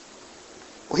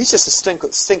 Well, he's just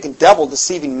a stinking devil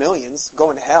deceiving millions,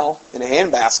 going to hell in a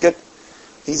handbasket.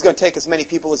 He's going to take as many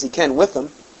people as he can with him.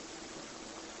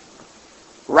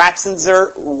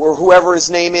 Ratzinger, or whoever his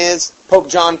name is, Pope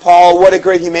John Paul, what a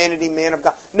great humanity, man of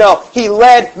God. No, he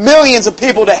led millions of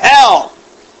people to hell.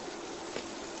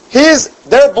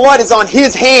 Their blood is on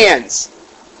his hands.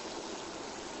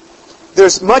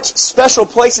 There's much special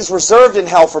places reserved in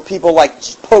hell for people like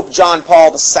Pope John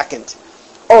Paul II.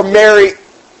 Or Mary,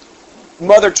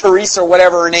 Mother Teresa, or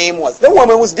whatever her name was. The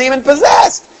woman was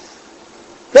demon-possessed.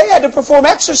 They had to perform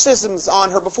exorcisms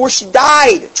on her before she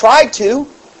died. Tried to.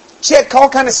 She had all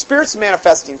kind of spirits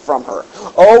manifesting from her.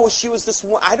 Oh, she was this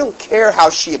one. I don't care how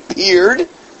she appeared.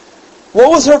 What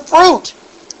was her fruit?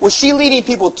 Was she leading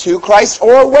people to Christ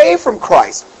or away from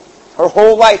Christ? Her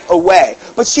whole life away.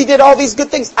 But she did all these good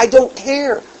things. I don't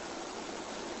care.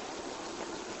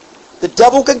 The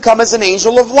devil can come as an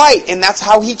angel of light, and that's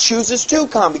how he chooses to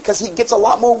come, because he gets a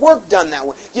lot more work done that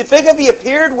way. You think if he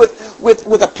appeared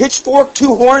with a pitchfork,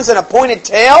 2 horns, and a pointed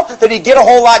tail, that he'd get a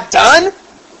whole lot done?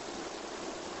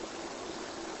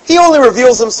 He only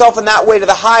reveals himself in that way to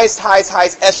the highest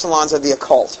echelons of the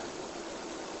occult.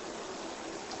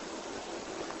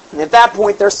 And at that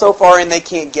point, they're so far in they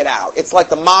can't get out. It's like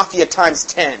the mafia times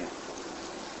 10.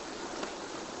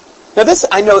 Now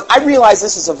I realize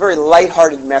this is a very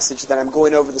lighthearted message that I'm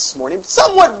going over this morning.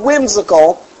 Somewhat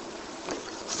whimsical,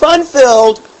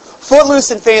 fun-filled,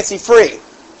 footloose, and fancy-free.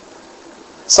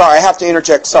 Sorry, I have to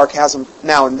interject sarcasm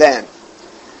now and then.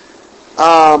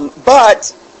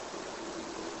 But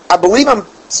I believe I'm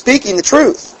speaking the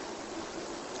truth.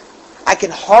 I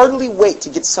can hardly wait to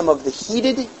get some of the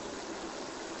heated,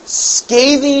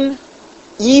 scathing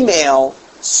email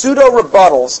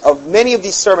pseudo-rebuttals of many of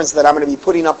these sermons that I'm going to be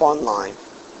putting up online.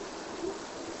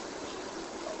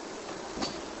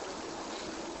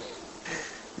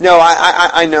 No,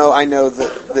 I know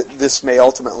that this may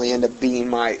ultimately end up being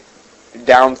my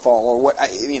downfall, or what,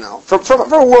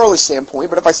 from a worldly standpoint.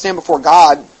 But if I stand before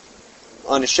God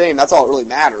unashamed, that's all that really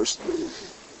matters.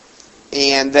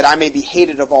 And that I may be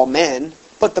hated of all men.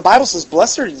 But the Bible says,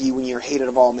 "Blessed are ye when you're hated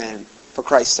of all men for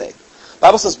Christ's sake." The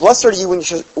Bible says, "Blessed are ye when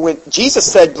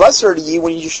Jesus said, "Blessed are ye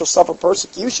when you shall suffer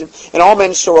persecution, and all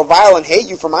men shall revile and hate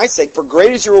you for my sake, for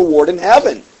great is your reward in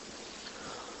heaven."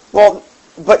 Well,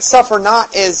 but suffer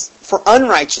not as for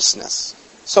unrighteousness.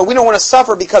 So we don't want to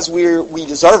suffer because we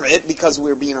deserve it, because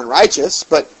we're being unrighteous,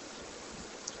 but,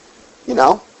 it's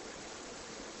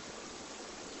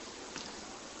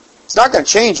not going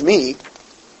to change me.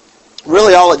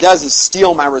 Really, all it does is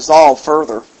steel my resolve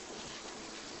further.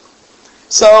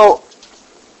 So,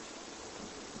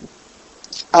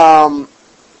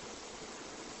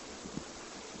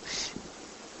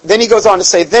 then he goes on to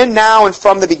say, "Then now and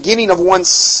from the beginning of one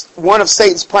of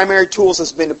Satan's primary tools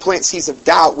has been to plant seeds of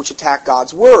doubt which attack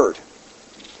God's word."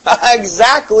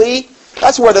 Exactly.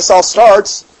 That's where this all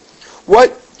starts.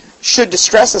 What should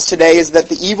distress us today is that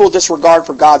the evil disregard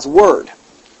for God's word,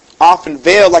 often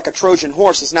veiled like a Trojan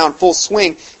horse, is now in full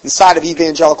swing inside of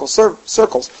evangelical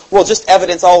circles. Well, just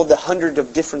evidence all of the hundreds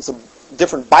of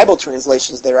different Bible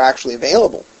translations that are actually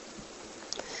available.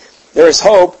 There is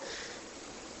hope.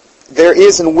 There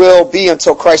is and will be,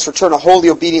 until Christ's return, a holy,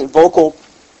 obedient, vocal,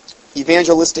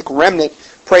 evangelistic remnant.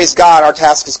 Praise God, our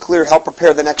task is clear. Help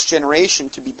prepare the next generation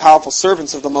to be powerful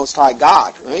servants of the Most High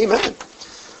God. Amen.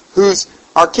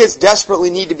 Our kids desperately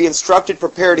need to be instructed,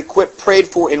 prepared, equipped, prayed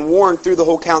for, and warned through the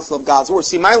whole counsel of God's Word.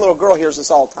 See, my little girl hears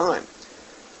this all the time.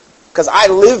 Because I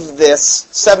live this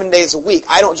 7 days a week.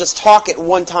 I don't just talk it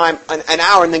one time, an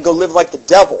hour, and then go live like the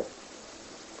devil.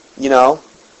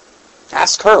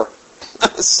 Ask her.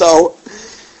 So,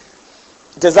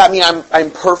 does that mean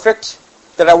I'm perfect?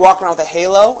 Did I walk around with a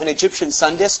halo, an Egyptian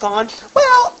sun disk on?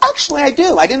 Well, actually I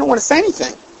do. I didn't want to say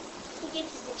anything. He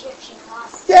gets his Egyptian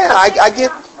costume. Yeah, I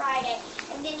get... on Friday,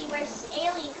 and then he wears his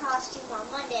alien costume on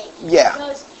Monday. Yeah. And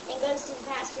goes to the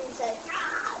pastor and says,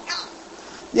 "Ah, no."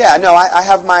 Yeah, no, I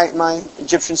have my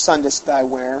Egyptian sun disk that I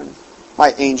wear, and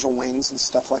my angel wings and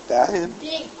stuff like that. And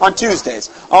on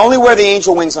Tuesdays. I only wear the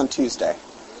angel wings on Tuesday.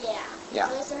 Yeah.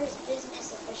 Those are his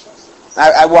business officials.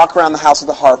 I walk around the house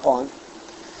with a harp on.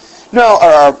 No,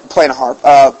 or playing a harp.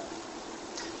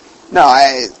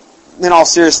 In all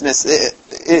seriousness,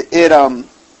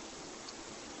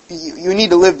 you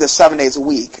need to live this 7 days a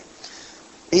week.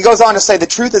 He goes on to say, the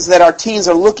truth is that our teens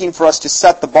are looking for us to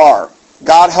set the bar.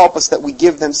 God help us that we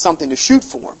give them something to shoot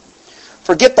for.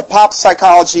 Forget the pop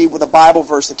psychology with a Bible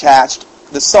verse attached,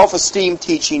 the self-esteem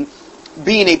teaching,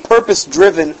 being a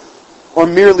purpose-driven or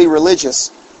merely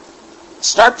religious.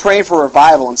 Start praying for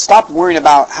revival and stop worrying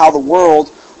about how the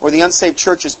world or the unsaved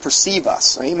churches perceive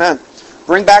us. Amen.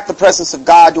 Bring back the presence of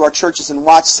God to our churches and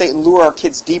watch Satan lure our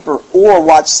kids deeper, or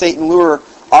watch Satan lure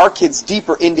our kids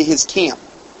deeper into his camp.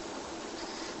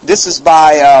 This is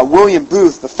by William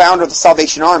Booth, the founder of the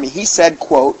Salvation Army. He said,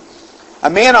 quote, "A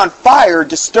man on fire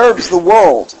disturbs the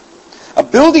world. A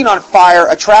building on fire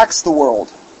attracts the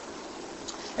world.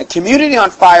 A community on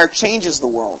fire changes the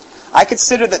world. I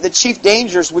consider that the chief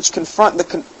dangers which confront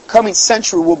the coming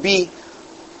century will be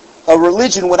a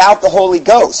religion without the Holy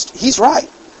Ghost." He's right.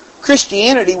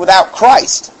 Christianity without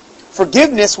Christ.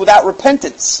 Forgiveness without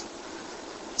repentance.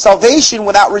 Salvation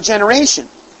without regeneration.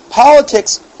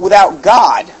 Politics without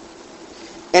God.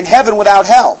 And heaven without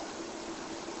hell.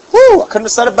 Whew, I couldn't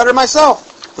have said it better myself.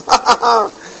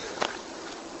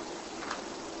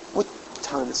 What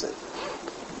time is it?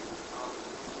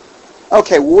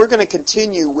 Okay, well, we're going to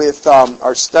continue with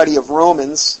our study of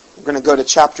Romans. We're going to go to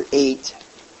chapter 8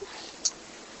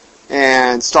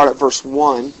 and start at verse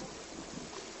 1.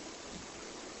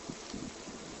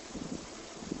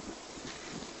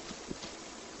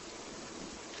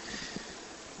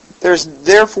 There is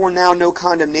therefore now no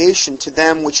condemnation to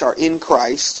them which are in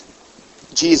Christ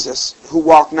Jesus, who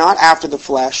walk not after the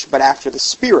flesh, but after the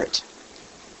Spirit.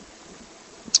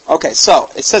 Okay, so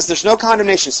it says there's no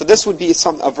condemnation. So this would be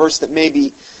a verse that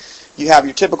maybe you have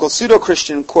your typical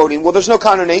pseudo-Christian quoting, well, there's no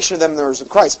condemnation of them that are in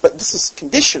Christ. But this is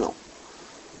conditional.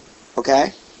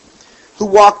 Okay? Who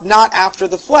walk not after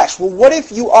the flesh. Well, what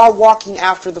if you are walking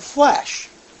after the flesh?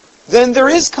 Then there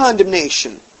is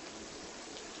condemnation.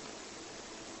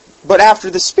 But after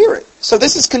the Spirit. So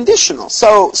this is conditional.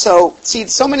 So see,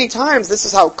 so many times this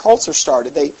is how cults are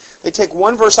started. They take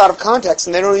one verse out of context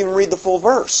and they don't even read the full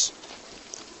verse.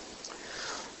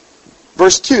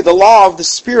 Verse 2, the law of the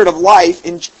Spirit of life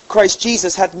in Christ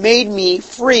Jesus hath made me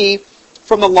free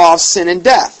from the law of sin and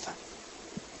death.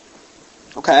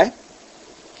 Okay?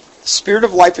 The Spirit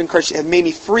of life in Christ hath made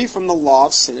me free from the law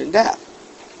of sin and death.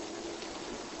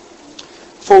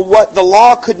 For what the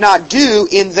law could not do,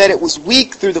 in that it was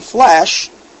weak through the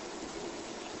flesh,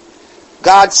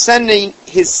 God sending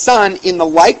His Son in the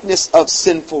likeness of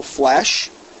sinful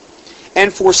flesh,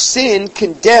 and for sin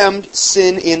condemned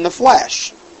sin in the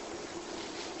flesh.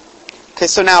 Okay,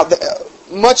 so now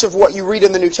much of what you read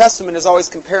in the New Testament is always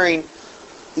comparing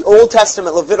the Old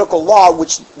Testament Levitical law,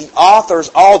 which the authors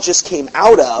all just came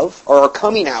out of, or are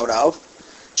coming out of,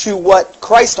 to what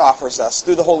Christ offers us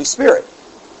through the Holy Spirit.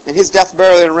 And His death,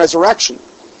 burial, and resurrection.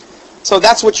 So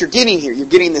that's what you're getting here. You're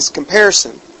getting this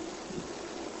comparison.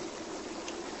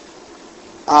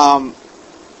 So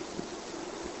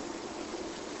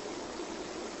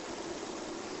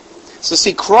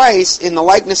see, Christ, in the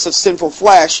likeness of sinful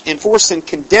flesh, and for sin,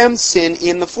 condemned sin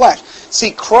in the flesh.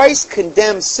 See, Christ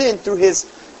condemned sin through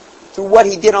what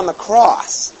He did on the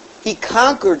cross. He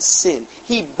conquered sin.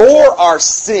 He bore our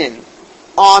sin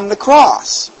on the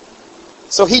cross.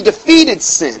 So He defeated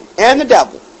sin and the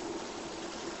devil.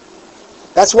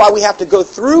 That's why we have to go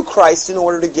through Christ in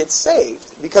order to get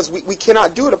saved. Because we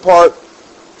cannot do it apart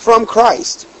from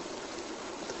Christ.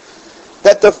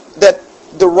 That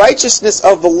the righteousness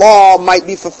of the law might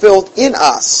be fulfilled in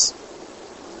us,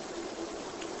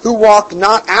 who walk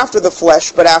not after the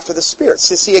flesh, but after the Spirit.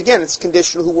 So see, again, it's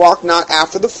conditional, who walk not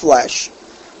after the flesh,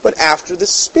 but after the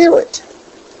Spirit.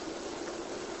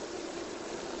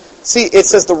 See, it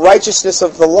says the righteousness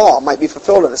of the law might be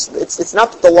fulfilled in us. It's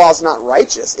not that the law is not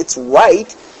righteous. It's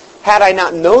right. Had I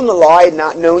not known the law, I had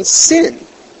not known sin.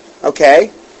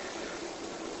 Okay?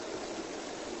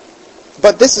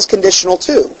 But this is conditional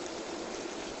too.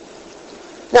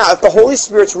 Now, if the Holy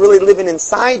Spirit's really living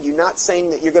inside you, not saying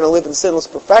that you're going to live in sinless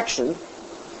perfection,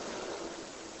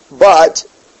 but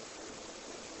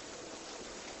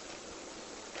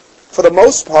for the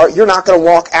most part, you're not going to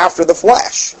walk after the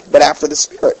flesh, but after the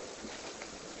Spirit.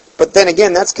 But then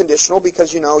again, that's conditional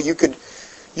because, you could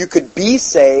be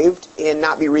saved and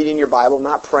not be reading your Bible,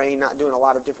 not praying, not doing a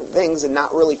lot of different things, and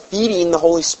not really feeding the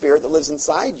Holy Spirit that lives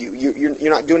inside you. You're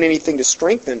not doing anything to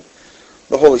strengthen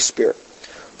the Holy Spirit.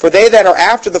 For they that are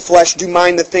after the flesh do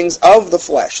mind the things of the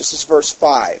flesh. This is verse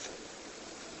 5.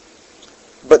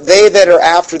 But they that are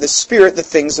after the Spirit, the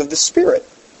things of the Spirit.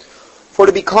 For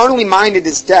to be carnally minded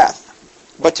is death,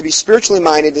 but to be spiritually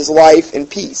minded is life and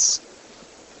peace.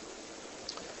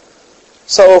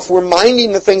 So if we're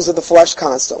minding the things of the flesh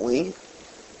constantly,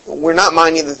 we're not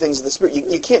minding the things of the Spirit.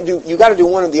 You got to do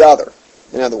one or the other,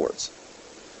 in other words.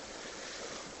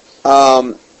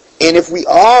 And if we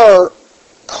are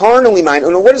carnally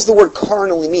minded, what does the word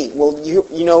carnally mean? Well,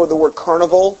 you know the word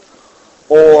carnival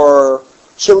or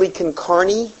chili con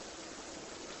carne?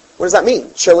 What does that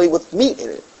mean? Chili with meat in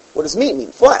it. What does meat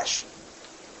mean? Flesh.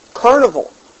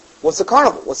 Carnival. What's a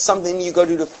carnival? What's something you go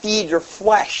to feed your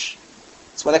flesh?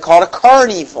 That's why they call it a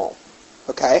carnival.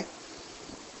 Okay?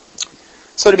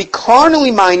 So to be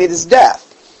carnally minded is death.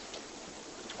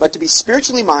 But to be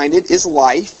spiritually minded is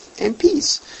life and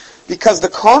peace. Because the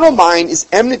carnal mind is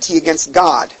enmity against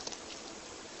God.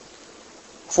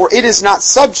 For it is not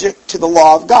subject to the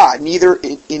law of God, neither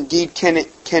indeed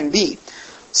can be.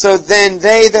 So then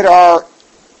they that are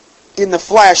in the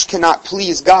flesh cannot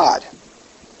please God.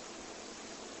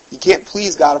 You can't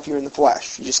please God if you're in the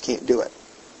flesh. You just can't do it.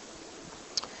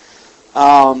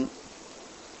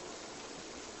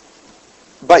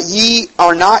 But ye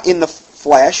are not in the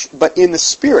flesh, but in the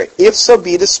Spirit, if so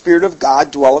be the Spirit of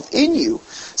God dwelleth in you.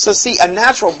 So see, a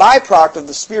natural byproduct of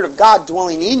the Spirit of God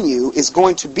dwelling in you is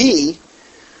going to be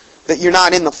that you're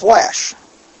not in the flesh,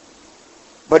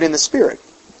 but in the Spirit.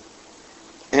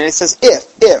 And it says,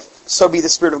 if so be the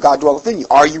Spirit of God dwelleth in you.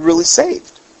 Are you really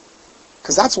saved?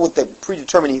 Because that's what the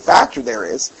predetermining factor there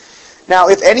is. Now,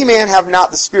 if any man have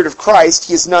not the Spirit of Christ,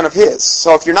 he is none of his.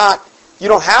 So if you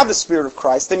don't have the Spirit of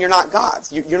Christ, then you're not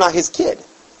God's. You're not his kid.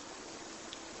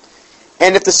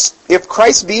 And if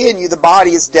Christ be in you, the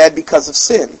body is dead because of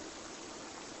sin.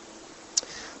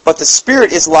 But the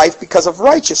Spirit is life because of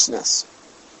righteousness.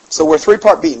 So we're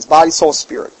three-part beings, body, soul,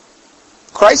 spirit.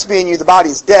 Christ be in you, the body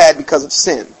is dead because of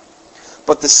sin.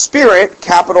 But the Spirit,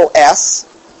 capital S,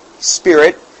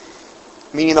 Spirit,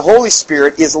 meaning the Holy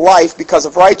Spirit, is life because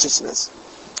of righteousness.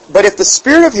 But if the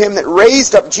Spirit of Him that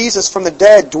raised up Jesus from the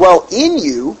dead dwell in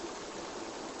you,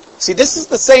 see, this is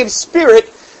the same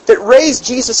Spirit that raised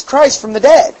Jesus Christ from the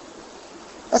dead.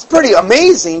 That's pretty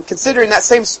amazing, considering that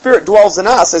same Spirit dwells in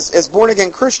us as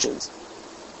born-again Christians.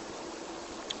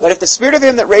 But if the Spirit of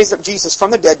Him that raised up Jesus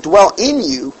from the dead dwell in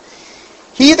you,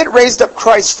 He that raised up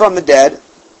Christ from the dead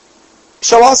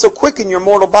shall also quicken your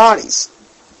mortal bodies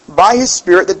by His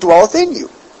Spirit that dwelleth in you.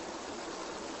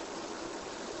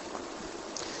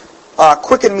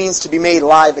 Quicken means to be made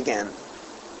alive again.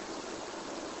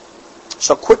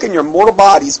 Shall quicken your mortal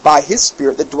bodies by His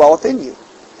Spirit that dwelleth in you.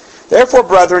 Therefore,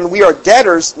 brethren, we are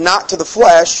debtors not to the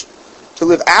flesh, to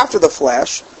live after the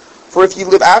flesh. For if ye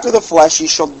live after the flesh, ye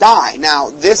shall die. Now,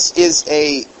 this is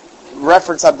a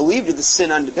reference, I believe, to the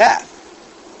sin unto death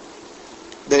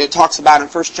that it talks about in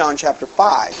 1 John chapter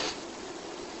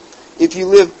 5. If you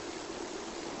live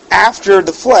after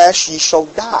the flesh, ye shall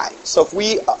die. So if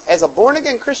we, as a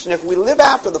born-again Christian, if we live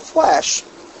after the flesh,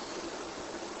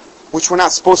 which we're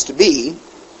not supposed to be,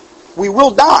 we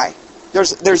will die.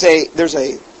 There's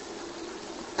a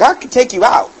God can take you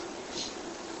out.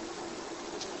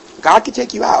 God can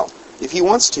take you out if He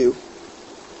wants to.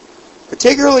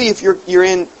 Particularly if you're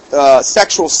in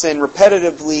sexual sin,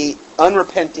 repetitively,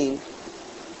 unrepenting,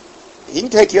 He can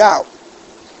take you out.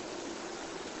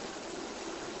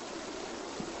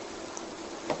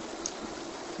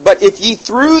 But if ye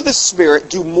through the Spirit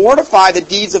do mortify the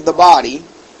deeds of the body,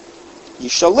 ye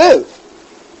shall live.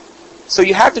 So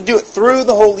you have to do it through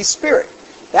the Holy Spirit.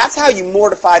 That's how you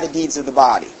mortify the deeds of the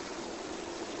body.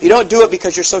 You don't do it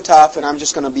because you're so tough and I'm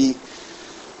just going to be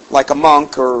like a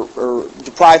monk or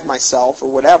deprive myself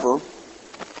or whatever.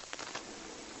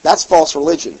 That's false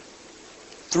religion.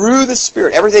 Through the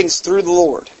Spirit. Everything's through the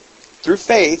Lord. Through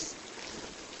faith.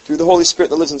 Through the Holy Spirit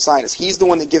that lives inside us. He's the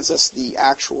one that gives us the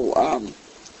actual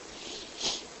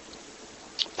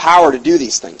power to do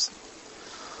these things.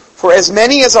 For as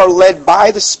many as are led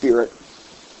by the Spirit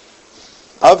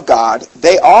of God,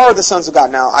 they are the sons of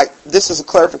God. Now, this is a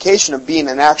clarification of being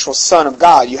an actual son of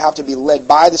God. You have to be led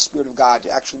by the Spirit of God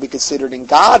to actually be considered in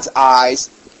God's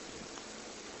eyes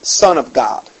son of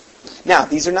God. Now,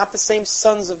 these are not the same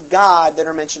sons of God that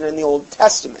are mentioned in the Old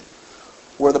Testament,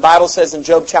 where the Bible says in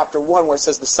Job chapter 1, where it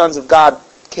says the sons of God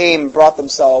came and brought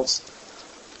themselves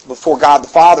before God the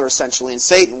Father, essentially, and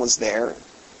Satan was there.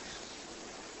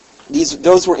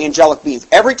 Those were angelic beings.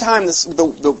 Every time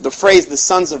the phrase the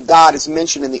sons of God is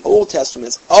mentioned in the Old Testament,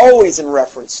 it's always in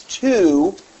reference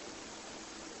to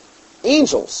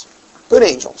angels, good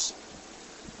angels.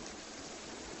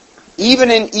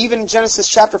 Even in Genesis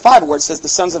chapter 5, where it says the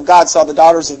sons of God saw the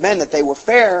daughters of men, that they were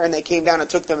fair, and they came down and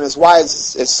took them as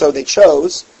wives, as so they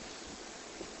chose.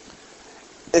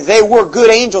 They were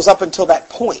good angels up until that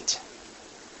point.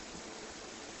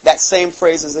 That same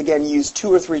phrase is again used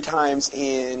 2 or 3 times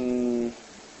in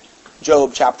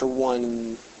Job chapter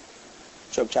 1.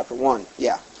 Job chapter 1,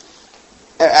 yeah.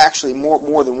 Actually,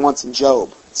 more than once in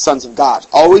Job. Sons of God.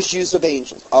 Always used of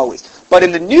angels, always. But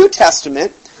in the New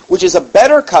Testament, which is a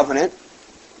better covenant,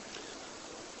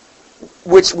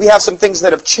 which we have some things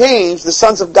that have changed, the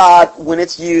sons of God, when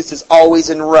it's used, is always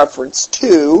in reference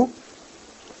to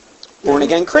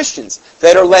born-again Christians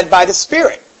that are led by the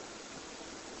Spirit.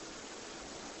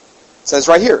 It says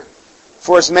right here,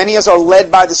 for as many as are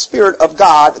led by the Spirit of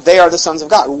God, they are the sons of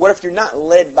God. Well, what if you're not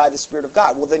led by the Spirit of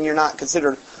God? Well, then you're not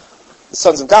considered the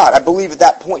sons of God. I believe at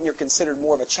that point you're considered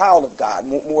more of a child of God,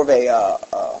 more of a...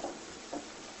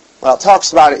 well, it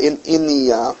talks about it in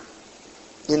the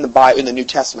Bible, in the New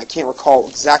Testament. I can't recall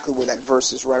exactly where that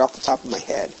verse is right off the top of my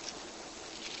head.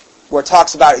 Where it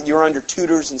talks about it, you're under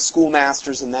tutors and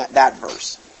schoolmasters in that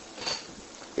verse.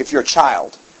 If you're a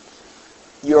child,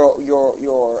 you're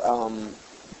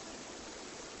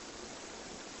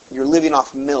living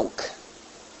off milk,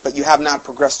 but you have not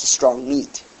progressed to strong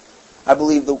meat. I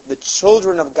believe the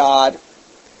children of God,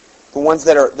 the ones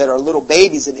that are little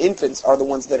babies and infants, are the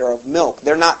ones that are of milk.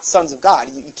 They're not sons of God.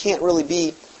 You can't really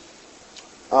be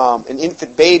an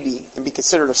infant baby and be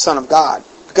considered a son of God,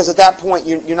 because at that point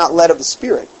you're not led of the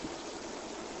Spirit.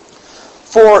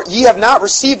 For ye have not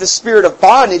received the spirit of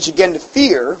bondage again to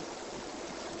fear,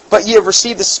 but ye have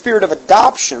received the spirit of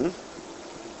adoption.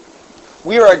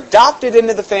 We are adopted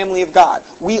into the family of God.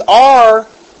 We are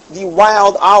the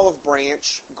wild olive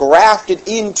branch grafted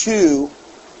into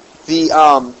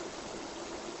the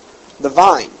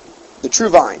vine, the true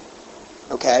vine.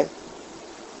 Okay?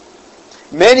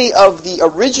 Many of the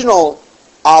original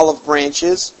olive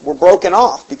branches were broken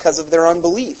off because of their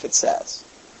unbelief, it says.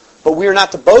 But we are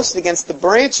not to boast against the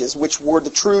branches, which were the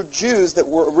true Jews that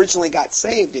were originally got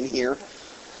saved in here.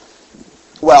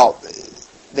 Well,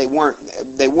 they weren't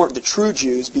the true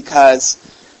Jews, because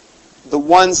the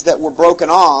ones that were broken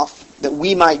off, that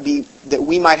we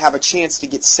might have a chance to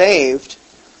get saved,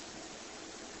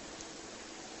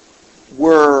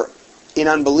 were in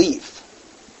unbelief.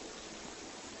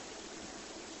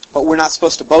 But we're not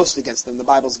supposed to boast against them. The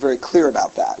Bible's very clear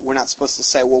about that. We're not supposed to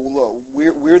say, well, look,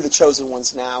 we're the chosen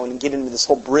ones now, and get into this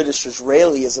whole British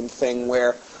Israelism thing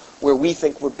where we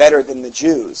think we're better than the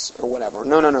Jews or whatever.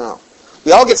 No.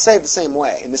 We all get saved the same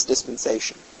way in this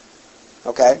dispensation.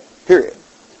 Okay? Period.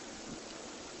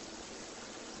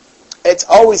 It's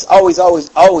always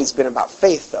been about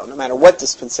faith, though, no matter what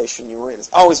dispensation you were in.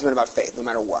 It's always been about faith, no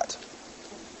matter what.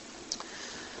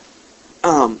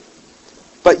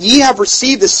 But ye have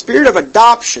received the spirit of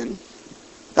adoption.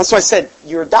 That's why I said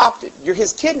you're adopted. You're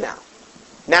his kid now.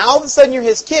 Now all of a sudden you're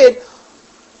his kid.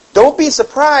 Don't be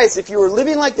surprised if you were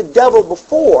living like the devil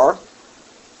before.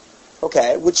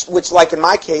 Okay, which like in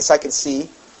my case I can see.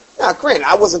 Now granted,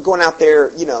 I wasn't going out there,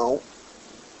 going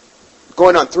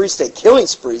on 3-state killing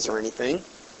sprees or anything.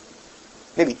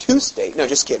 Maybe 2-state. No,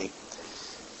 just kidding.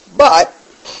 But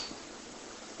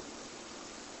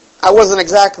I wasn't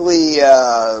exactly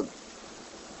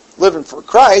living for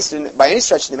Christ by any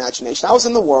stretch of the imagination. I was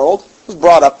in the world. Was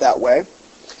brought up that way.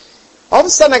 All of a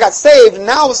sudden I got saved, and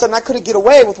now all of a sudden I couldn't get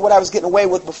away with what I was getting away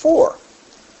with before.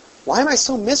 Why am I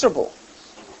so miserable?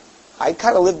 I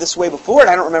kind of lived this way before, and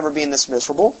I don't remember being this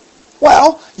miserable.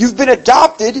 Well, you've been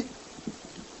adopted.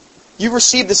 You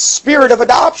received the spirit of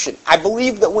adoption. I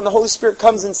believe that when the Holy Spirit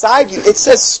comes inside you, it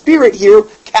says Spirit here,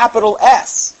 capital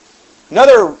S.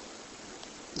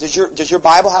 Does your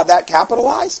Bible have that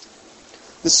capitalized?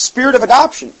 The spirit of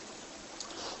adoption.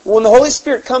 When the Holy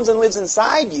Spirit comes and lives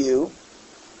inside you,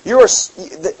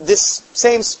 this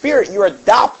same Spirit, you're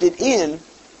adopted in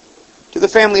to the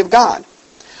family of God.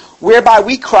 Whereby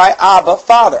we cry, Abba,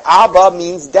 Father. Abba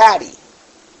means daddy.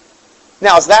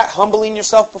 Now, is that humbling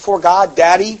yourself before God,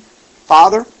 daddy,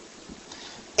 Father?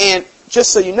 And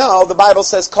just so you know, the Bible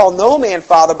says, call no man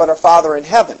Father but our Father in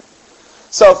heaven.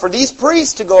 So for these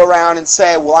priests to go around and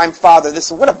say, well, I'm Father,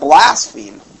 what a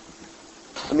blaspheme.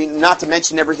 I mean, not to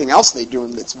mention everything else they do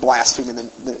that's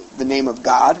blaspheming the name of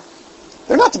God.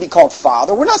 They're not to be called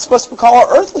Father. We're not supposed to call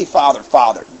our earthly father,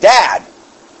 Father. Dad.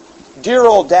 Dear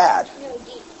old Dad.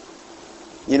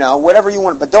 Whatever you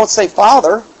want. But don't say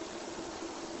Father.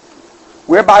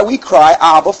 Whereby we cry,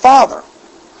 Abba, Father.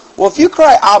 Well, if you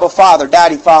cry, Abba, Father,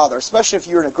 Daddy, Father, especially if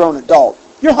you're a grown adult,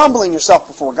 you're humbling yourself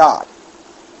before God.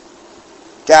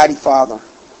 Daddy, Father.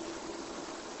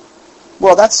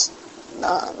 Well, that's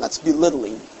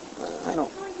belittling. I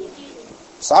don't.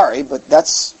 Sorry, but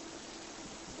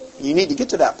you need to get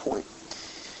to that point.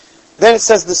 Then it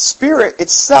says, the Spirit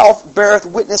itself beareth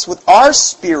witness with our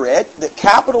spirit, the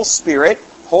capital Spirit,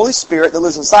 Holy Spirit that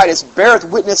lives inside us, beareth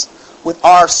witness with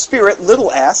our spirit, little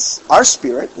s, our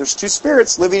spirit. There's two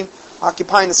spirits living,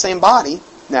 occupying the same body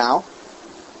now.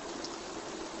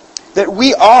 That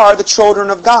we are the children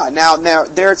of God. Now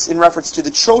there it's in reference to the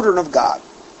children of God.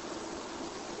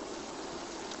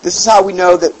 This is how we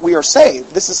know that we are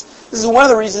saved. This is one of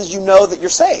the reasons you know that you're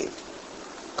saved.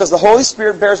 Because the Holy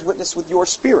Spirit bears witness with your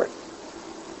spirit.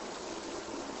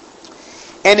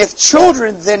 And if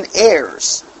children, then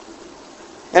heirs.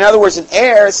 In other words, an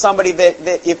heir is somebody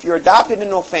that if you're adopted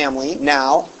into a family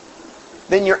now,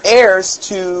 then you're heirs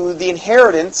to the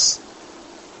inheritance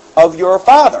of your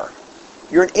father.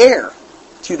 You're an heir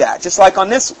to that. Just like on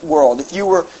this world. If you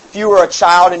were a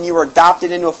child and you were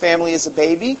adopted into a family as a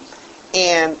baby,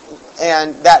 and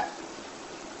that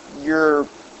your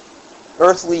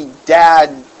earthly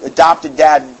dad, adopted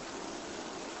dad,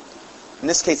 in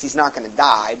this case he's not going to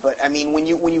die, but I mean when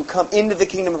you come into the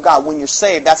kingdom of God, when you're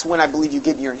saved, that's when I believe you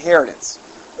get your inheritance.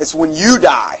 It's when you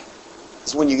die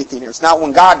is when you get the inheritance. Not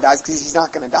when God dies, because he's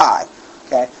not going to die.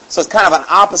 Okay? So it's kind of an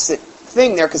opposite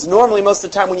thing there, because normally most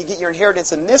of the time when you get your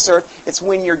inheritance in this earth, it's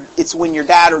when your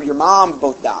dad or your mom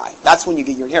both die. That's when you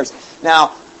get your inheritance. Now,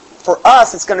 for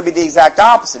us, it's going to be the exact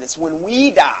opposite. It's when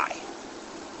we die,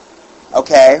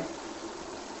 okay,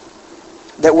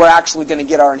 that we're actually going to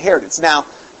get our inheritance. Now,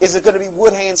 is it going to be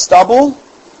wood, hay, and stubble?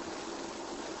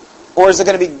 Or is it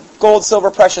going to be gold,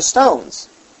 silver, precious stones?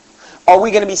 Are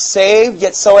we going to be saved,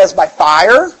 yet so as by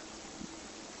fire?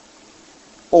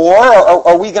 Or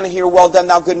are we going to hear, well done,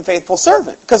 thou good and faithful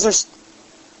servant? Because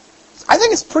I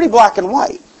think it's pretty black and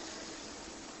white.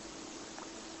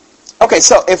 Okay,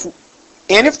 so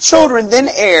if children, then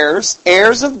heirs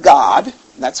of God,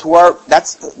 that's where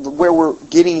we're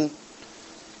getting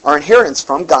our inheritance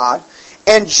from, God,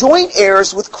 and joint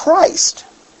heirs with Christ,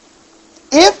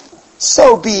 if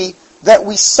so be that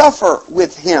we suffer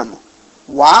with him.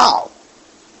 Wow.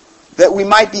 That we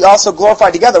might be also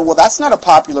glorified together. Well, that's not a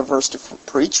popular verse to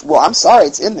preach. Well, I'm sorry,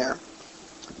 it's in there.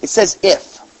 It says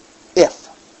if. If.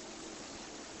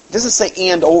 It doesn't say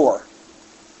and or.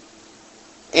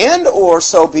 And or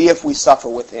so be if we suffer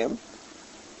with him.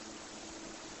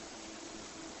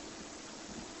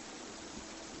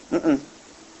 It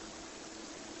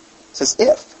says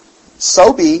if.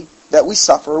 So be that we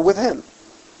suffer with him.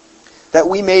 That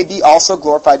we may be also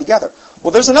glorified together.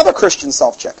 Well, there's another Christian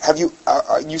self-check.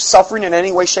 Are you suffering in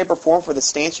any way, shape, or form for the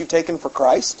stance you've taken for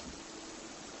Christ?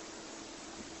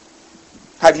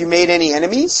 Have you made any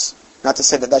enemies? Not to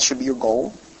say that should be your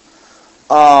goal.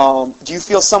 Do you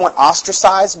feel somewhat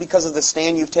ostracized because of the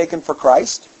stand you've taken for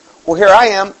Christ? Well, here I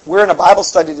am. We're in a Bible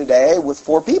study today with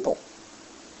 4 people.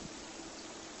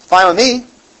 Fine with me.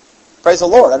 Praise the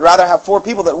Lord. I'd rather have 4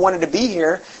 people that wanted to be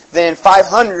here than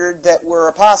 500 that were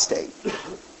apostate.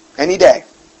 Any day.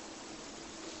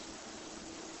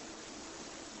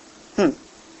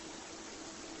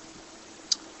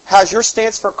 Has your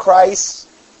stance for Christ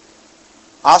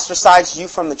ostracized you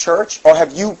from the church? Or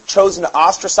have you chosen to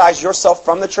ostracize yourself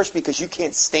from the church because you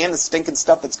can't stand the stinking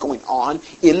stuff that's going on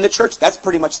in the church? That's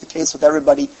pretty much the case with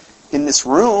everybody in this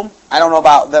room. I don't know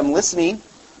about them listening.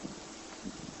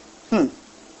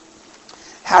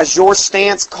 Has your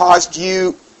stance caused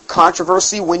you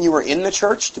controversy when you were in the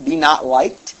church to be not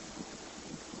liked?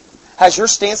 Has your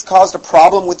stance caused a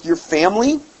problem with your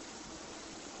family?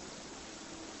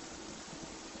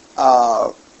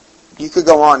 You could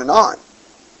go on and on.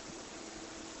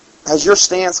 Has your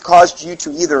stance caused you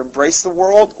to either embrace the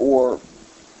world or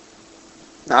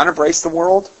not embrace the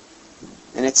world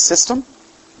and its system?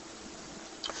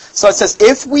 So it says,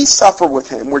 if we suffer with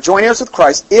him, we're joint heirs with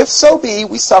Christ, if so be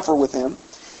we suffer with him,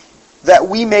 that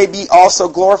we may be also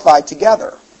glorified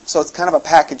together. So it's kind of a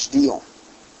package deal.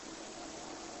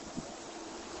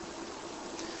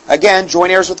 Again,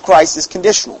 joint heirs with Christ is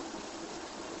conditional.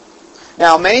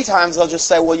 Now, many times they'll just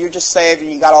say, well, you're just saved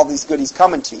and you got all these goodies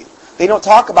coming to you. They don't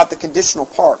talk about the conditional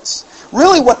parts.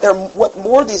 Really, what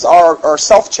more of these are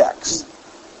self-checks,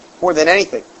 more than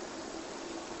anything.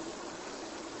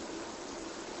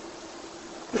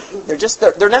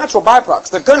 They're natural byproducts.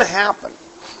 They're going to happen.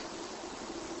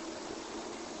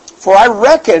 For I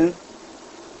reckon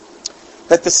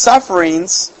that the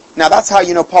sufferings... Now, that's how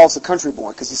you know Paul's a country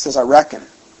boy, because he says, I reckon.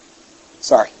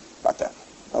 Sorry about that.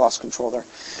 I lost control there.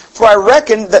 For I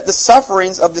reckon that the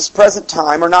sufferings of this present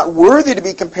time are not worthy to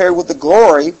be compared with the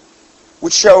glory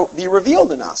which shall be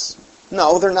revealed in us.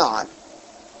 No, they're not.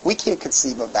 We can't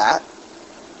conceive of that.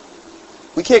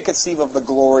 We can't conceive of the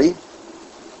glory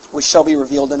which shall be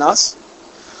revealed in us.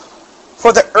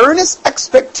 For the earnest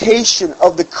expectation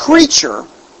of the creature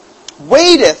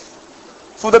waiteth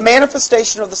for the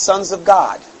manifestation of the sons of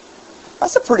God.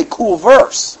 That's a pretty cool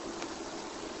verse.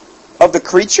 Of the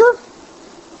creature?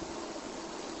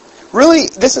 Really,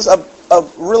 this is of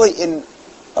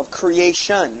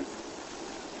creation.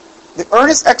 The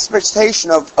earnest expectation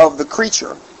of the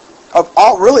creature, of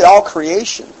all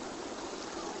creation,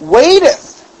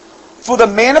 waiteth for the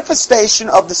manifestation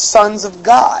of the sons of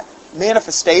God.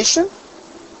 Manifestation?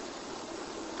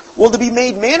 Well, to be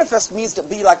made manifest means to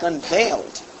be like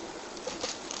unveiled.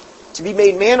 To be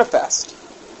made manifest.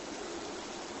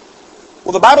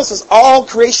 Well, the Bible says all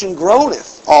creation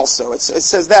groaneth also. It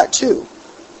says that too.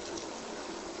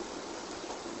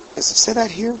 Does it say that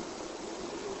here?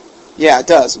 Yeah, it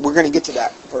does. We're going to get to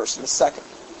that verse in a second.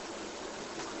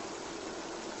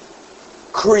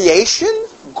 Creation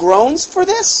groans for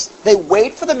this? They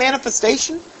wait for the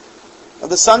manifestation of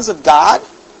the sons of God?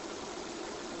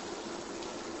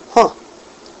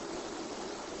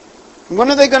 When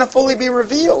are they going to fully be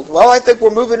revealed? Well, I think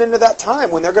we're moving into that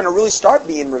time when they're going to really start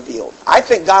being revealed. I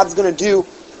think God's going to do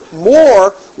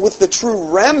more with the true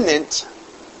remnant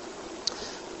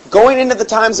going into the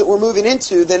times that we're moving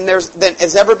into than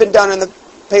has ever been done in the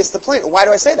face of the planet. Why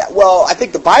do I say that? Well, I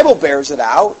think the Bible bears it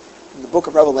out. In the book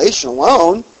of Revelation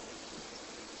alone.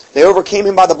 They overcame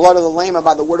him by the blood of the Lamb and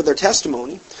by the word of their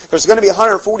testimony. There's going to be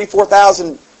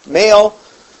 144,000 male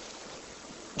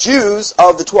Jews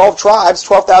of the 12 tribes,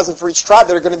 12,000 for each tribe,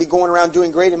 that are going to be going around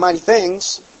doing great and mighty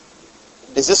things.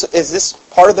 Is this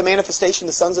part of the manifestation of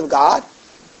the sons of God?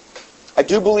 I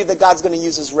do believe that God's going to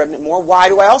use His remnant more. Why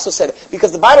do I also say that?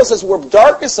 Because the Bible says, where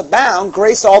darkness abound,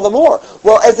 grace all the more.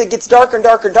 Well, as it gets darker and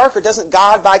darker and darker, doesn't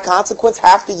God, by consequence,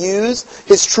 have to use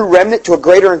His true remnant to a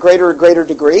greater and greater and greater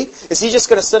degree? Is He just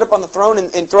going to sit up on the throne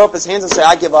and throw up His hands and say,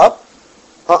 I give up?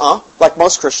 Like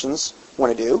most Christians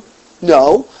want to do.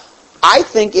 No. I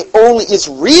think it only is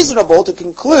reasonable to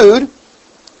conclude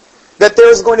that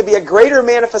there is going to be a greater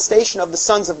manifestation of the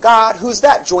sons of God. Who's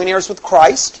that? Joint heirs with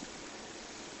Christ.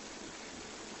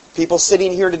 People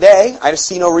sitting here today, I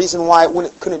see no reason why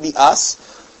it couldn't be us,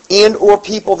 and or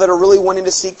people that are really wanting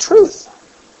to seek truth.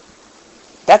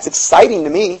 That's exciting to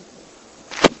me.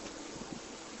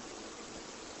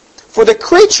 For the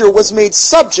creature was made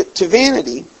subject to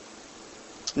vanity,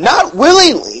 not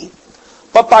willingly,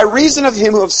 but by reason of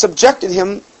him who have subjected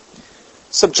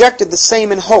the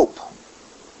same in hope.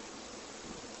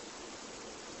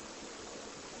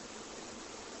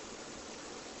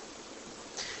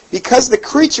 Because the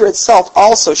creature itself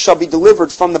also shall be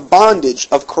delivered from the bondage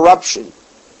of corruption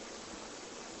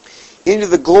into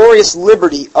the glorious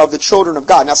liberty of the children of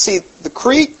God. Now see, the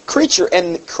creature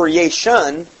and the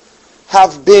creation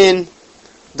have been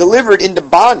delivered into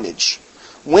bondage.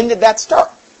 When did that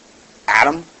start?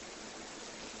 Adam.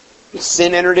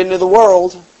 Sin entered into the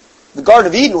world. The Garden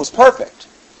of Eden was perfect.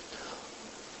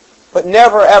 But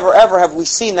never, ever, ever have we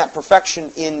seen that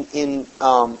perfection in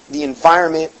the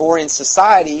environment or in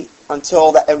society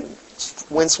until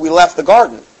once we left the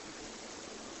garden.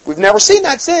 We've never seen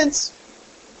that since.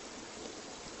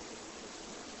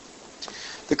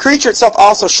 The creature itself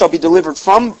also shall be delivered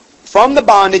from the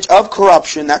bondage of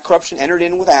corruption, that corruption entered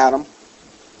in with Adam,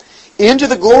 into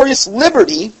the glorious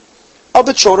liberty of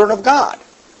the children of God.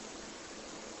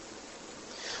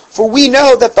 For we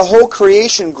know that the whole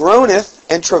creation groaneth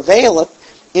and travaileth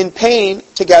in pain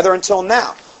together until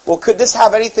now. Well, could this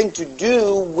have anything to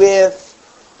do with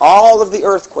all of the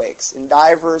earthquakes in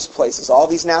diverse places, all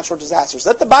these natural disasters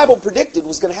that the Bible predicted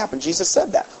was going to happen? Jesus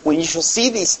said that. When you shall see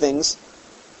these things,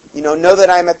 know that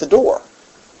I am at the door.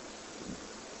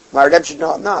 My redemption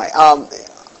not nigh.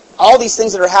 All these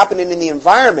things that are happening in the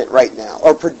environment right now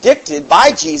are predicted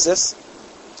by Jesus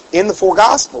in the four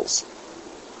Gospels.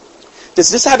 Does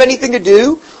this have anything to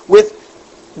do with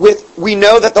we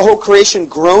know that the whole creation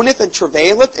groaneth and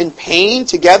travaileth in pain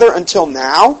together until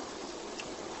now?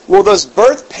 Well, those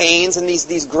birth pains and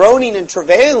these groaning and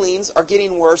travailings are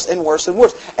getting worse and worse and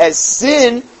worse. As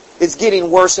sin is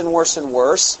getting worse and worse and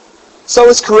worse, so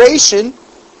is creation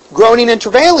groaning and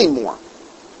travailing more.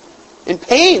 In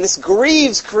pain, this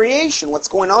grieves creation, what's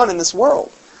going on in this world.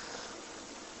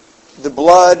 The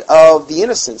blood of the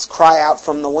innocents cry out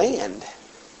from the land.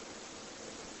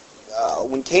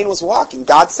 When Cain was walking,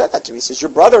 God said that to me. He says, your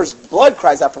brother's blood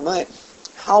cries out from the land.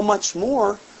 How much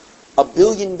more 1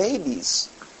 billion babies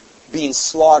being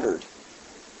slaughtered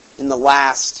in the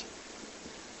last,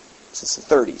 since the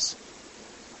 30s.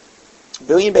 1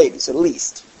 billion babies, at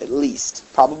least,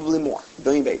 probably more, 1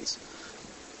 billion babies.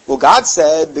 Well, God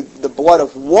said the blood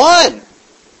of one,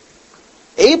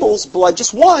 Abel's blood,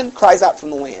 just one, cries out from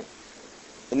the land.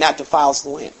 And that defiles the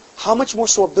land. how much more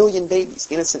so a billion babies,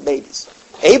 innocent babies?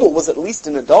 Abel was at least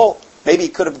an adult. Maybe he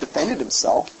could have defended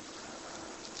himself.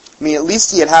 I mean, at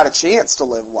least he had had a chance to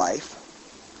live life.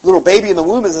 Little baby in the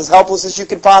womb is as helpless as you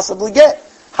could possibly get.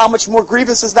 How much more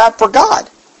grievous is that for God?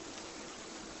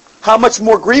 How much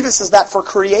more grievous is that for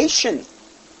creation?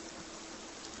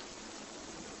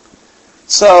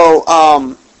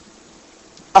 So,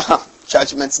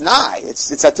 judgment's nigh.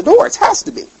 It's at the door. It has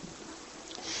to be.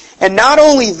 And not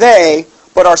only they,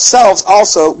 but ourselves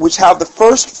also, which have the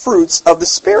first fruits of the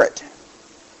Spirit.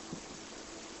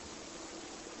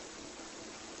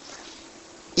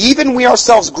 Even we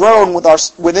ourselves groan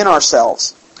within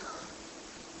ourselves,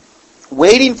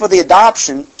 waiting for the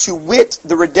adoption, to wit,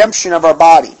 the redemption of our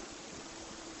body.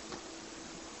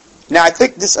 Now, I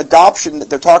think this adoption that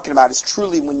they're talking about is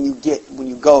truly when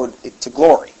you go to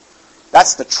glory.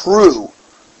 That's the true.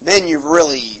 Then you've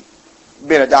really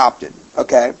been adopted.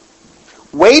 Okay?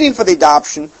 Waiting for the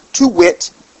adoption, to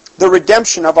wit, the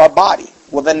redemption of our body.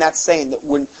 Well, then that's saying that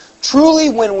when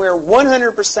we're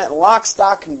 100% lock,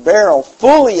 stock, and barrel,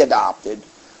 fully adopted,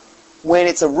 when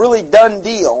it's a really done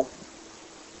deal,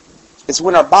 is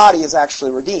when our body is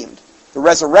actually redeemed. The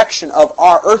resurrection of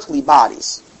our earthly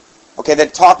bodies. Okay,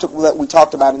 that we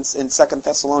talked about in 2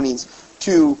 Thessalonians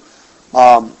 2,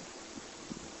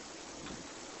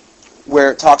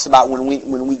 where it talks about when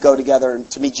we go together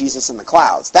to meet Jesus in the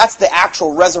clouds. That's the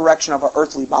actual resurrection of our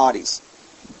earthly bodies.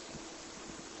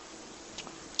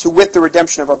 To wit, the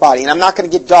redemption of our body. And I'm not going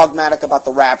to get dogmatic about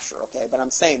the rapture, okay? But I'm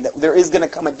saying that there is going to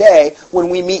come a day when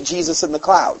we meet Jesus in the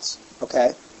clouds,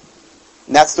 okay?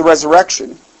 And that's the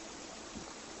resurrection.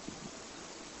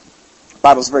 The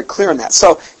Bible's very clear on that.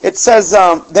 So it says,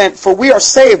 then, for we are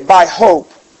saved by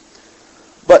hope,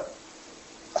 but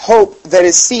hope that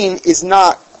is seen is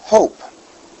not hope.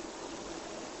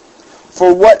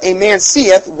 For what a man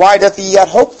seeth, why doth he yet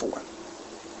hope for? Do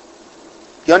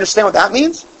you understand what that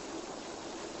means?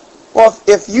 Well,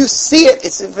 if you see it,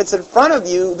 if it's in front of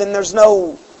you, then there's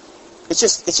no. It's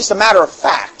just a matter of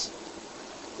fact.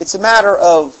 It's a matter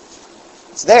of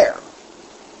it's there.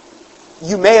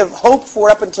 You may have hoped for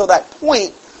it up until that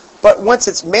point, but once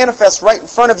it's manifest right in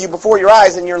front of you before your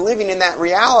eyes, and you're living in that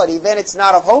reality, then it's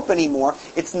not of hope anymore.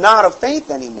 It's not of faith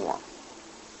anymore.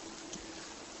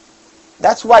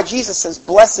 That's why Jesus says,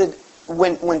 "Blessed."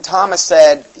 When Thomas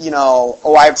said,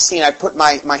 I put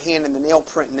my hand in the nail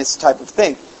print and this type of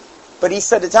thing. But he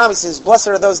said to Thomas, he says, blessed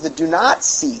are those that do not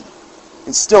see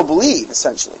and still believe,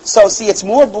 essentially. So, see, it's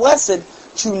more blessed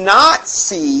to not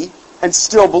see and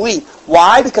still believe.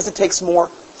 Why? Because it takes more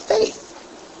faith.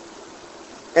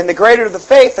 And the greater the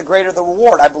faith, the greater the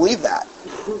reward. I believe that.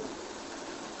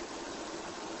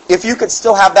 If you could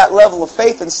still have that level of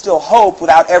faith and still hope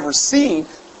without ever seeing,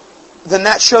 then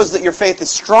that shows that your faith is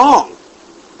strong.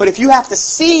 But if you have to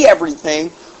see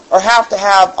everything, or have to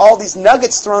have all these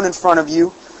nuggets thrown in front of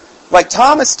you, like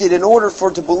Thomas did in order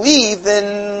for it to believe,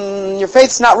 then your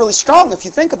faith's not really strong if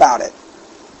you think about it.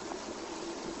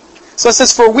 So it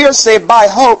says, for we are saved by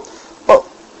hope,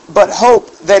 but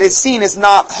hope that is seen is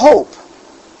not hope.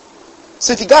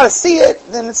 So if you got to see it,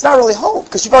 then it's not really hope,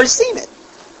 because you've already seen it.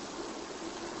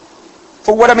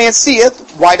 For what a man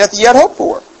seeth, why doth he yet hope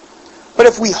for? But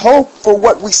if we hope for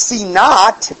what we see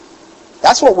not,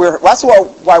 that's why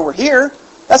we're here.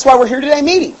 That's why we're here today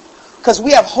meeting. Because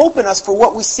we have hope in us for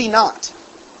what we see not.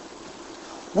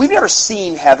 We've never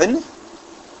seen heaven.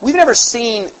 We've never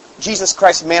seen Jesus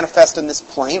Christ manifest in this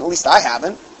plane. At least I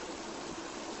haven't.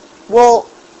 Well,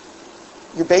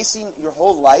 you're basing your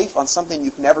whole life on something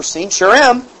you've never seen? Sure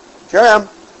am.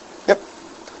 Yep.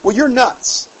 Well, you're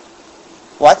nuts.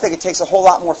 Well, I think it takes a whole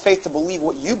lot more faith to believe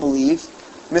what you believe.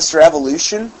 Mr.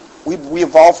 Evolution. We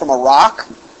evolved from a rock.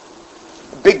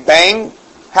 The Big Bang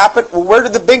happened. Well, where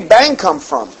did the Big Bang come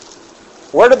from?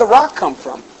 Where did the rock come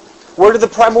from? Where did the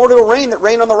primordial rain that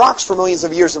rained on the rocks for millions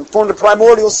of years and formed a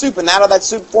primordial soup, and out of that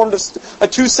soup formed a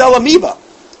two-cell amoeba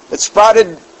that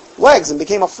sprouted legs and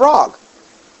became a frog,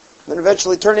 then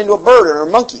eventually turned into a bird or a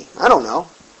monkey? I don't know.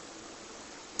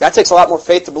 That takes a lot more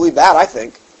faith to believe that, I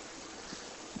think.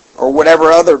 Or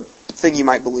whatever other thing you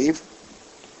might believe.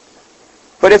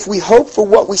 But if we hope for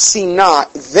what we see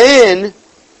not, then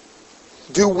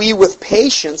do we with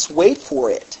patience wait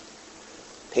for it.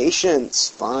 Patience,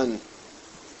 fun.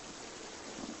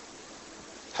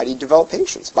 How do you develop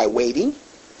patience? By waiting.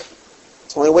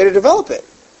 It's the only way to develop it.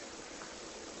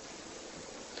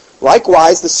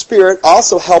 Likewise, the Spirit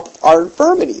also helped our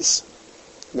infirmities.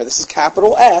 Now this is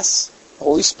capital S,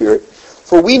 Holy Spirit.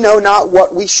 For we know not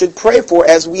what we should pray for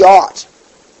as we ought.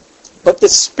 But the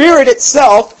Spirit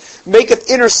itself maketh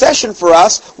intercession for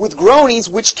us with groanings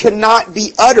which cannot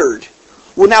be uttered.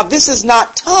 Well, now this is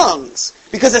not tongues,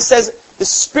 because it says the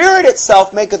Spirit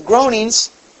itself maketh groanings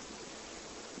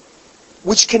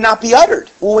which cannot be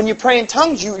uttered. Well, when you pray in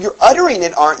tongues, you're uttering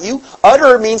it, aren't you?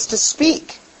 Utter means to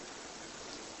speak.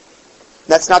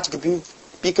 That's not to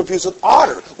be confused with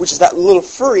otter, which is that little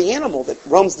furry animal that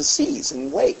roams the seas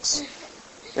and lakes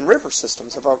and river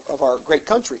systems of our great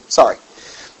country. Sorry.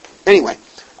 Anyway.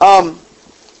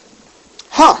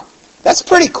 That's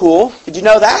pretty cool. Did you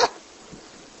know that?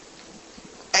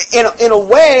 In a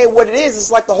way, what it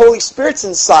is like the Holy Spirit's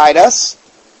inside us.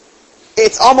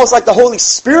 It's almost like the Holy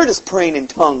Spirit is praying in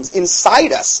tongues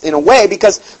inside us, in a way,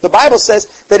 because the Bible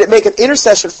says that it maketh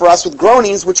intercession for us with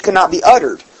groanings which cannot be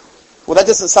uttered. Well, that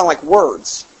doesn't sound like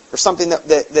words, or something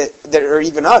that are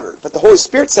even uttered. But the Holy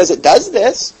Spirit says it does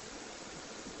this.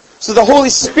 So the Holy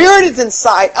Spirit is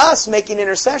inside us making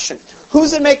intercession.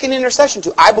 Who's it making intercession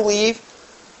to? I believe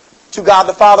to God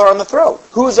the Father on the throne.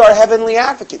 Who is our heavenly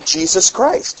advocate? Jesus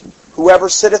Christ. Whoever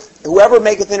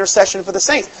maketh intercession for the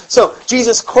saints. So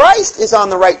Jesus Christ is on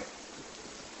the right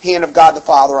hand of God the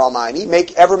Father Almighty,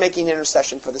 ever making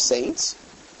intercession for the saints.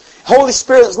 Holy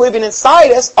Spirit is living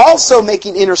inside us, also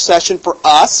making intercession for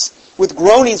us with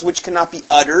groanings which cannot be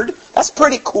uttered. That's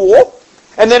pretty cool.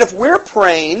 And then if we're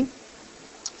praying,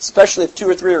 especially if 2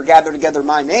 or 3 are gathered together in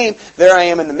my name, there I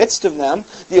am in the midst of them.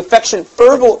 The effectual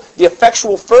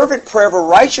fervent prayer of a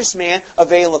righteous man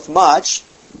availeth much.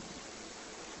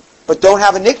 But don't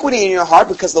have iniquity in your heart,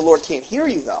 because the Lord can't hear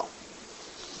you, though.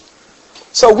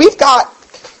 So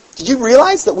did you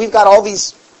realize that we've got all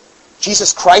these,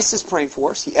 Jesus Christ is praying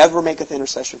for us. He ever maketh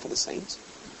intercession for the saints.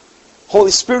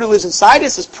 Holy Spirit who lives inside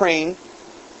us is praying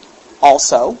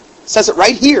also. It says it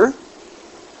right here.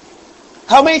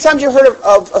 How many times have you heard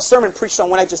of a sermon preached on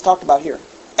what I just talked about here?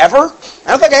 Ever? I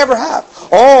don't think I ever have.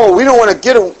 Oh, we don't want to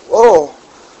get it. Oh,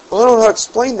 I don't know how to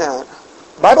explain that.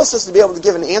 The Bible says to be able to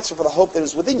give an answer for the hope that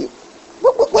is within you.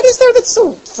 What is there that's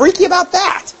so freaky about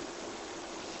that?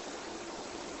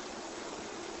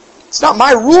 It's not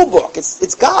my rule book.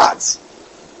 It's God's.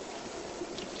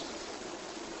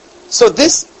 So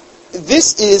this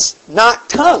is not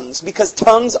tongues, because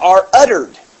tongues are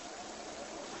uttered.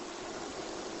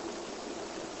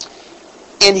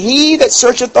 And he that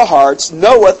searcheth the hearts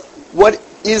knoweth what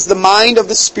is the mind of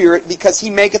the Spirit, because he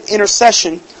maketh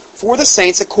intercession for the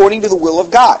saints according to the will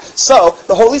of God. So,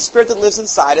 the Holy Spirit that lives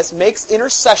inside us makes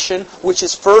intercession, which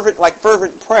is fervent, like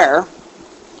fervent prayer,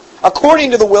 according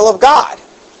to the will of God.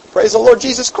 Praise the Lord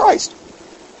Jesus Christ.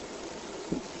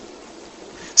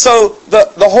 So,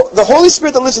 the Holy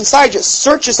Spirit that lives inside you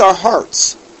searches our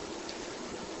hearts.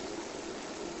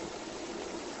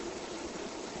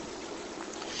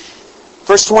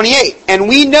 Verse 28, and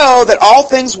we know that all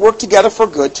things work together for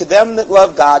good to them that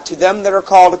love God, to them that are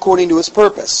called according to His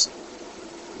purpose.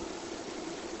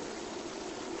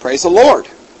 Praise the Lord.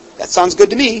 That sounds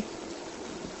good to me.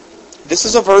 This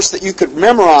is a verse that you could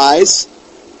memorize.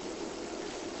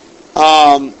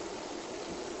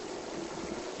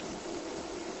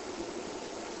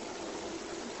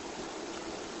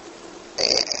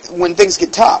 When things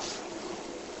get tough.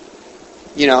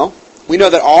 You know, we know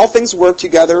that all things work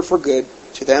together for good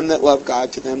to them that love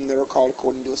God, to them that are called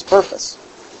according to His purpose.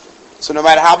 So no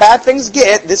matter how bad things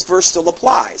get, this verse still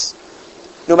applies.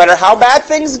 No matter how bad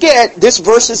things get, this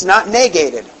verse is not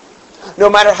negated. No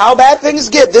matter how bad things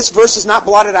get, this verse is not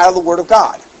blotted out of the Word of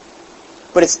God.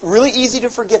 But it's really easy to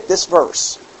forget this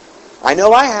verse. I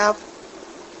know I have.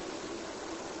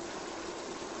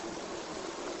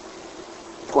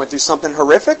 Going through something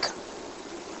horrific.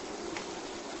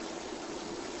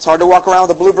 It's hard to walk around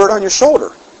with a bluebird on your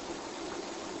shoulder.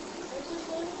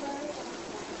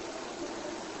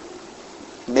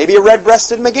 Maybe a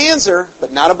red-breasted merganser,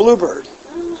 but not a bluebird.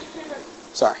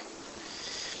 Sorry.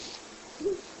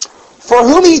 For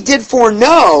whom He did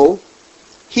foreknow,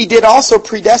 He did also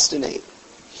predestinate.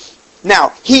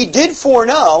 Now, He did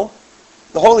foreknow,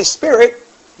 the Holy Spirit,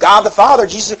 God the Father,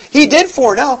 Jesus, He did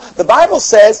foreknow. The Bible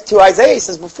says to Isaiah, it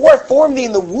says, before I formed thee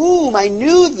in the womb, I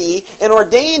knew thee and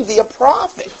ordained thee a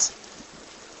prophet.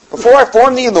 Before I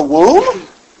formed thee in the womb?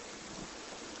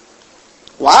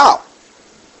 Wow.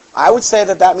 I would say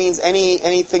that means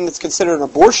anything that's considered an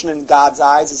abortion in God's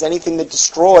eyes is anything that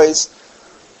destroys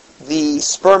the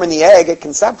sperm and the egg at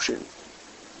conception.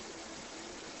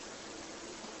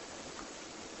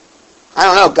 I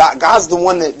don't know. God's the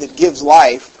one that gives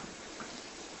life.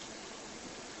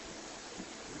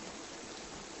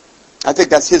 I think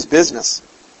that's His business.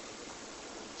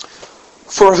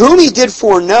 For whom He did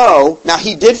foreknow, now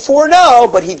He did foreknow,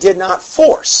 but He did not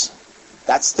force.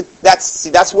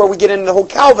 That's where we get into the whole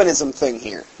Calvinism thing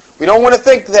here. We don't want to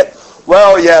think that,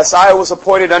 well, yes, I was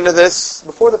appointed unto this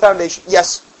before the foundation.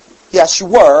 Yes, Yes, you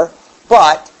were,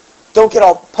 but don't get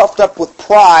all puffed up with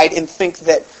pride and think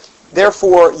that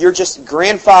therefore you're just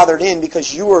grandfathered in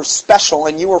because you were special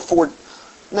and you were for...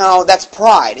 No, that's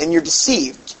pride, and you're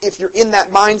deceived if you're in that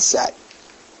mindset.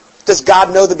 Does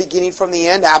God know the beginning from the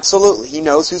end? Absolutely. He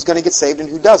knows who's going to get saved and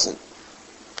who doesn't.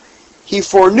 He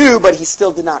foreknew, but he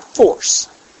still did not force.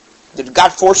 Did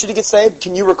God force you to get saved?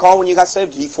 Can you recall when you got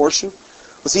saved? Did he force you?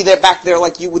 Was he there back there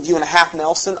like you with you in a half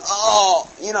Nelson? Oh,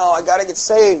 I got to get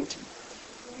saved.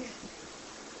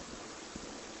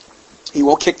 He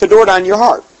will kick the door down your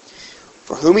heart.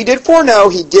 For whom he did foreknow,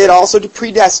 he did also to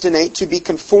predestinate to be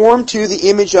conformed to the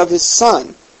image of his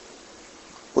Son.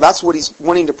 Well, that's what he's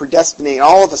wanting to predestinate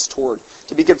all of us toward,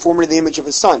 to be conformed to the image of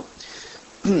his Son.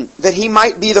 That he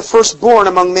might be the firstborn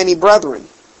among many brethren.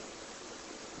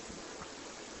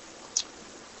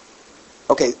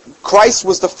 Okay, Christ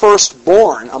was the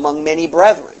firstborn among many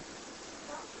brethren.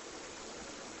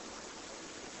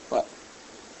 What?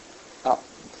 Oh.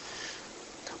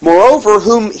 Moreover,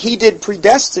 whom he did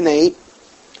predestinate,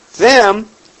 them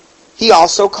he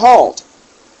also called.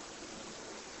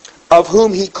 Of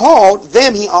whom he called,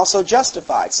 them he also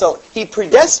justified. So he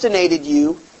predestinated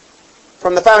you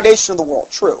from the foundation of the world.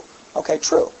 True. Okay,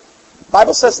 true. The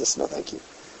Bible says this. No, thank you.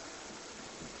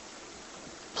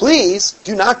 Please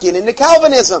do not get into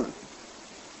Calvinism.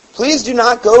 Please do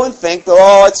not go and think,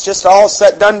 oh, it's just all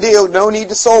set, done deal, no need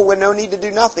to soul win, no need to do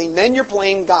nothing. Then you're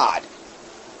playing God.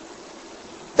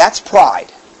 That's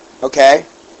pride. Okay?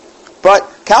 But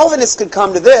Calvinists could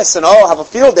come to this and, have a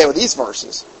field day with these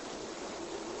verses.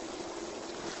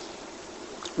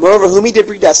 Moreover, whom he did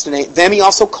predestinate, them he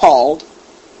also called.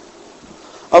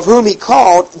 Of whom he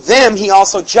called, them he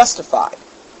also justified.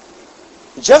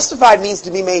 Justified means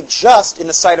to be made just in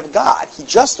the sight of God. He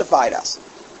justified us.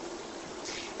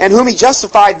 And whom he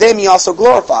justified, them he also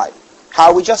glorified. How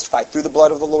are we justified? Through the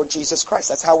blood of the Lord Jesus Christ.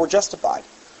 That's how we're justified.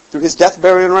 Through his death,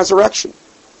 burial, and resurrection.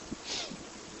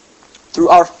 Through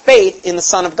our faith in the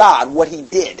Son of God, what he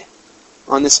did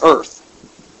on this earth.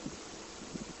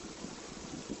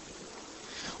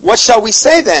 What shall we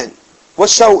say then? What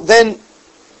shall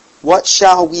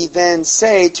we then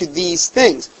say to these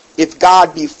things? If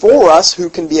God be for us, who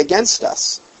can be against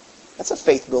us? That's a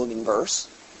faith-building verse.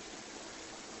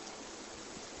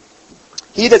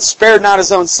 He that spared not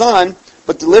his own Son,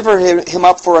 but delivered him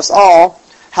up for us all,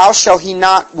 how shall he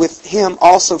not with him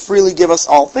also freely give us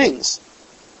all things?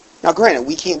 Now granted,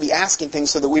 we can't be asking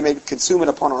things so that we may consume it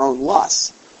upon our own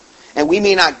lusts. And we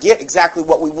may not get exactly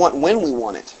what we want when we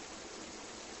want it.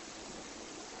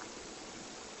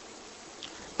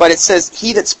 But it says,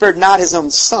 he that spared not his own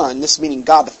Son, this meaning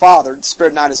God the Father,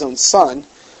 spared not his own Son,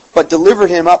 but delivered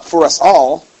him up for us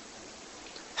all,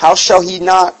 how shall he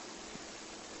not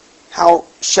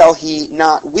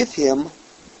with him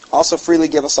also freely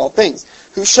give us all things?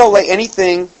 Who shall lay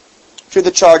anything to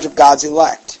the charge of God's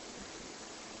elect?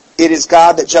 It is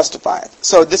God that justifieth.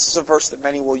 So this is a verse that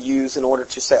many will use in order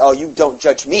to say, you don't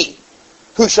judge me.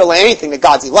 Who shall lay anything to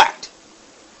God's elect?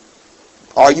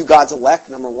 Are you God's elect,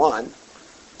 number one?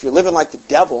 If you're living like the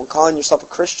devil and calling yourself a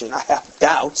Christian, I have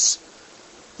doubts.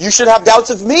 You should have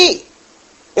doubts of me.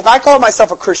 If I call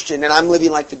myself a Christian and I'm living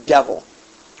like the devil,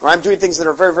 or I'm doing things that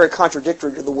are very, very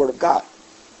contradictory to the Word of God,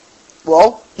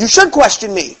 well, you should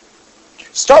question me.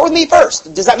 Start with me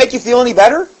first. Does that make you feel any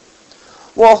better?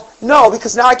 Well, no,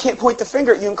 because now I can't point the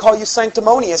finger at you and call you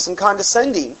sanctimonious and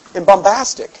condescending and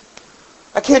bombastic.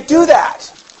 I can't do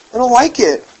that. I don't like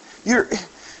it.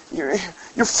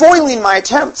 You're foiling my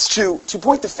attempts to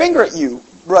point the finger at you,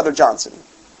 Brother Johnson.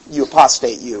 You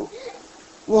apostate, you.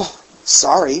 Well,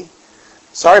 sorry.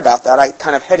 Sorry about that. I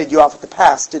kind of headed you off at the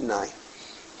pass, didn't I?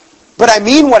 But I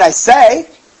mean what I say.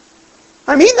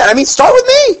 I mean that. Start with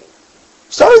me.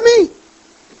 Start with me.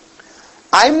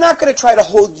 I'm not going to try to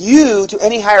hold you to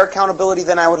any higher accountability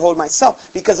than I would hold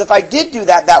myself. Because if I did do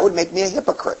that, that would make me a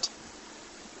hypocrite.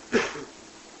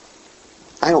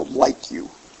 I don't like you.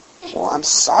 Well, I'm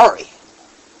sorry.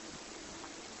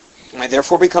 Am I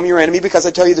therefore become your enemy because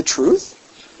I tell you the truth?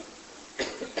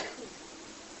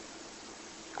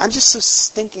 I'm just so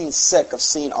stinking sick of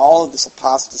seeing all of this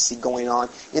apostasy going on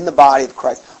in the body of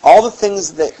Christ. All the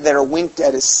things that are winked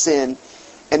at as sin,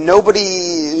 and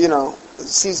nobody,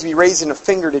 seems to be raising a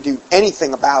finger to do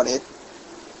anything about it.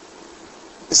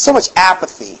 There's so much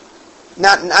apathy.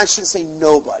 I shouldn't say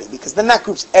nobody, because then that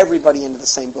groups everybody into the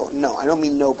same boat. No, I don't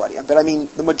mean nobody, but I mean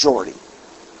the majority.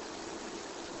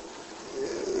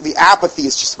 The apathy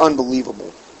is just unbelievable.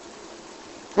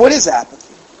 What is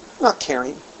apathy? Not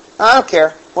caring. I don't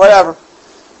care. Whatever.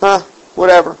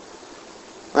 Whatever.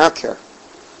 I don't care.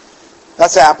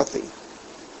 That's apathy.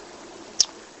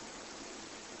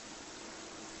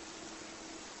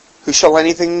 Who shall lay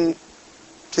anything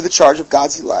to the charge of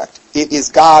God's elect? It is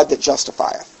God that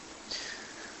justifieth.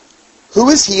 Who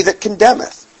is he that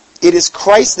condemneth? It is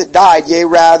Christ that died, yea,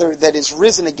 rather, that is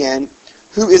risen again,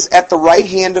 who is at the right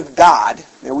hand of God.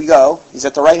 There we go. He's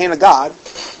at the right hand of God.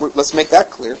 Let's make that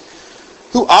clear.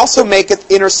 Who also maketh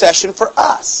intercession for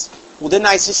us. Well, didn't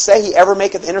I just say he ever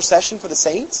maketh intercession for the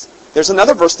saints? There's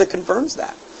another verse that confirms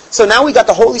that. So now we got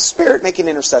the Holy Spirit making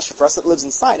intercession for us that lives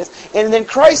inside us. And then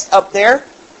Christ up there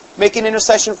making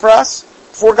intercession for us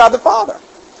before God the Father.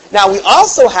 Now we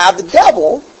also have the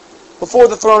devil before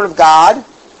the throne of God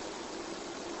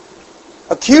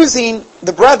accusing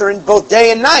the brethren both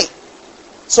day and night.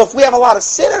 So if we have a lot of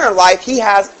sin in our life, he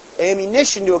has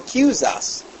ammunition to accuse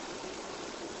us.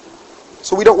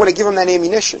 So we don't want to give him that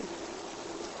ammunition.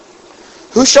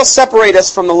 Who shall separate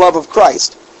us from the love of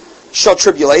Christ? Shall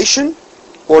tribulation,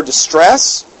 or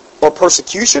distress, or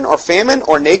persecution, or famine,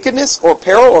 or nakedness, or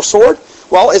peril, or sword?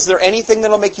 Well, is there anything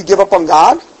that will make you give up on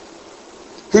God?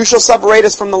 Who shall separate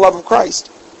us from the love of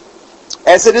Christ?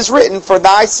 As it is written, for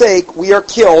thy sake we are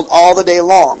killed all the day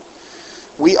long.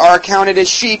 We are accounted as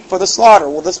sheep for the slaughter.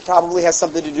 Well, this probably has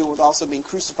something to do with also being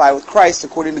crucified with Christ,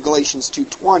 according to Galatians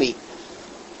 2:20.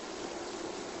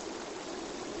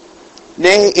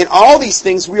 Nay, in all these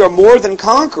things we are more than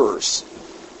conquerors,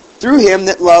 through him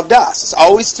that loved us. It's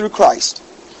always through Christ.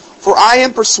 For I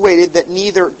am persuaded that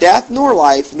neither death nor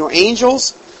life, nor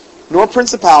angels, nor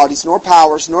principalities, nor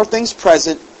powers, nor things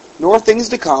present, nor things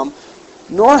to come,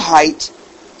 nor height,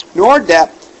 nor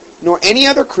depth, nor any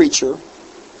other creature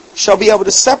shall be able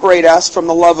to separate us from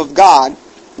the love of God,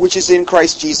 which is in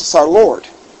Christ Jesus our Lord.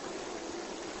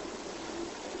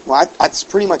 Well, that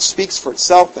pretty much speaks for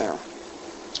itself there.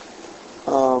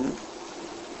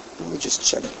 Let me just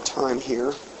check the time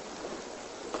here.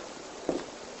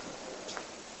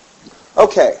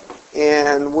 Okay,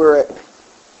 and we're at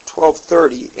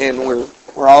 12:30, and we're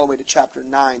all the way to chapter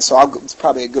 9, so it's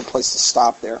probably a good place to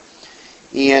stop there.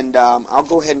 And I'll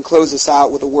go ahead and close this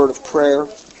out with a word of prayer.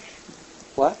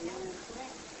 What?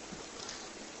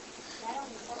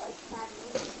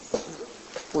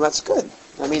 Well, that's good.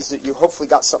 That means that you hopefully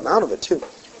got something out of it, too.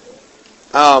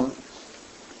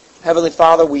 Heavenly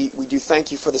Father, we do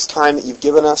thank you for this time that you've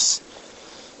given us.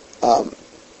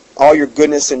 All your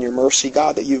goodness and your mercy,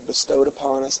 God, that you've bestowed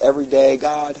upon us every day,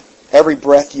 God. Every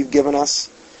breath you've given us.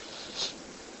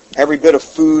 Every bit of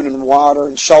food and water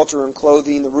and shelter and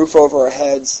clothing, the roof over our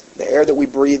heads, the air that we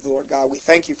breathe, Lord God. We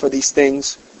thank you for these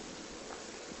things.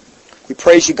 We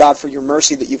praise you, God, for your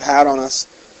mercy that you've had on us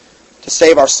to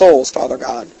save our souls, Father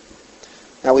God.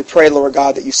 Now we pray, Lord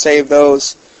God, that you save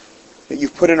those that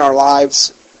you've put in our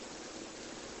lives.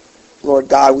 Lord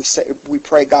God, we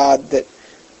pray, God, that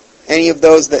any of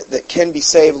those that can be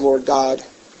saved, Lord God,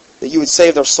 that you would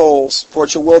save their souls. For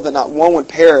it's your will that not one would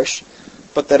perish,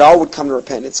 but that all would come to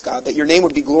repentance, God. That your name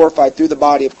would be glorified through the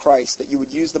body of Christ. That you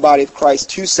would use the body of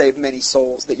Christ to save many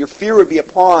souls. That your fear would be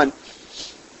upon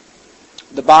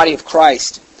the body of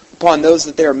Christ, upon those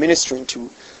that they are ministering to,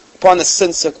 upon the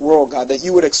sin-sick world, God. That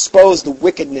you would expose the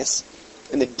wickedness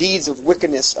and the deeds of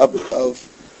wickedness of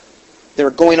that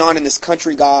are going on in this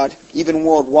country, God, even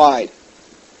worldwide.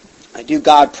 I do,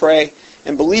 God, pray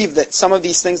and believe that some of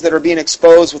these things that are being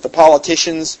exposed with the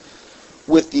politicians,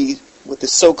 with the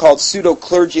so-called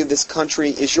pseudo-clergy of this country,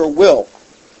 is your will.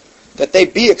 That they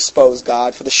be exposed,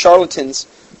 God, for the charlatans,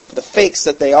 for the fakes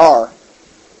that they are.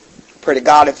 Pray to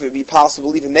God, if it would be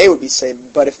possible, even they would be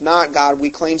saved. But if not, God, we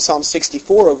claim Psalm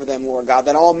 64 over them, Lord God,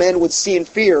 that all men would see and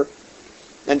fear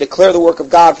and declare the work of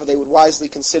God, for they would wisely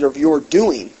consider of your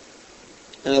doing.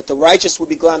 And that the righteous would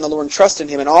be glad in the Lord and trust in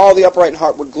him, and all the upright in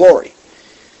heart would glory.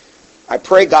 I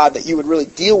pray, God, that you would really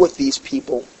deal with these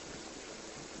people.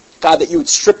 God, that you would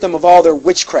strip them of all their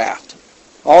witchcraft,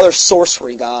 all their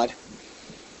sorcery, God.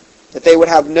 That they would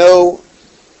have no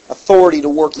authority to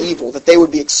work evil, that they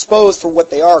would be exposed for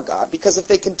what they are, God. Because if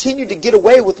they continue to get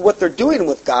away with what they're doing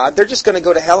with God, they're just going to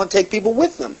go to hell and take people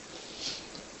with them.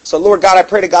 So, Lord God, I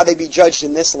pray to God they be judged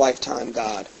in this lifetime,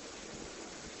 God.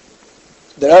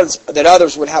 That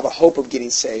others would have a hope of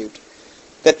getting saved.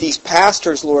 That these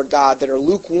pastors, Lord God, that are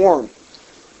lukewarm,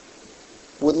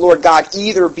 would, Lord God,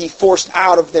 either be forced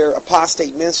out of their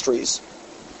apostate ministries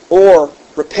or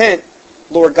repent,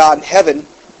 Lord God, in heaven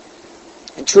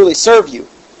and truly serve you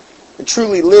and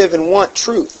truly live and want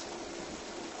truth.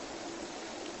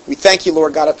 We thank you,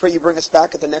 Lord God. I pray you bring us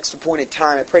back at the next appointed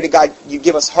time. I pray to God you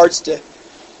give us hearts to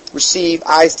receive,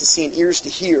 eyes to see, and ears to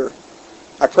hear.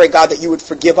 I pray, God, that you would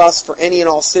forgive us for any and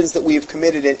all sins that we have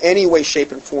committed in any way,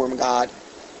 shape, and form, God.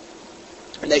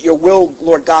 And that your will,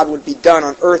 Lord God, would be done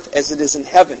on earth as it is in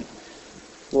heaven,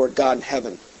 Lord God, in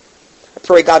heaven. I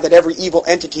pray, God, that every evil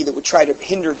entity that would try to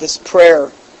hinder this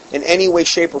prayer in any way,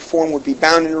 shape, or form would be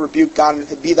bound and rebuked, God, and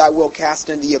if it be thy will, cast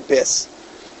into the abyss.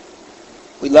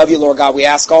 We love you, Lord God. We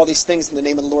ask all these things in the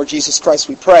name of the Lord Jesus Christ,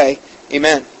 we pray.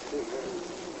 Amen.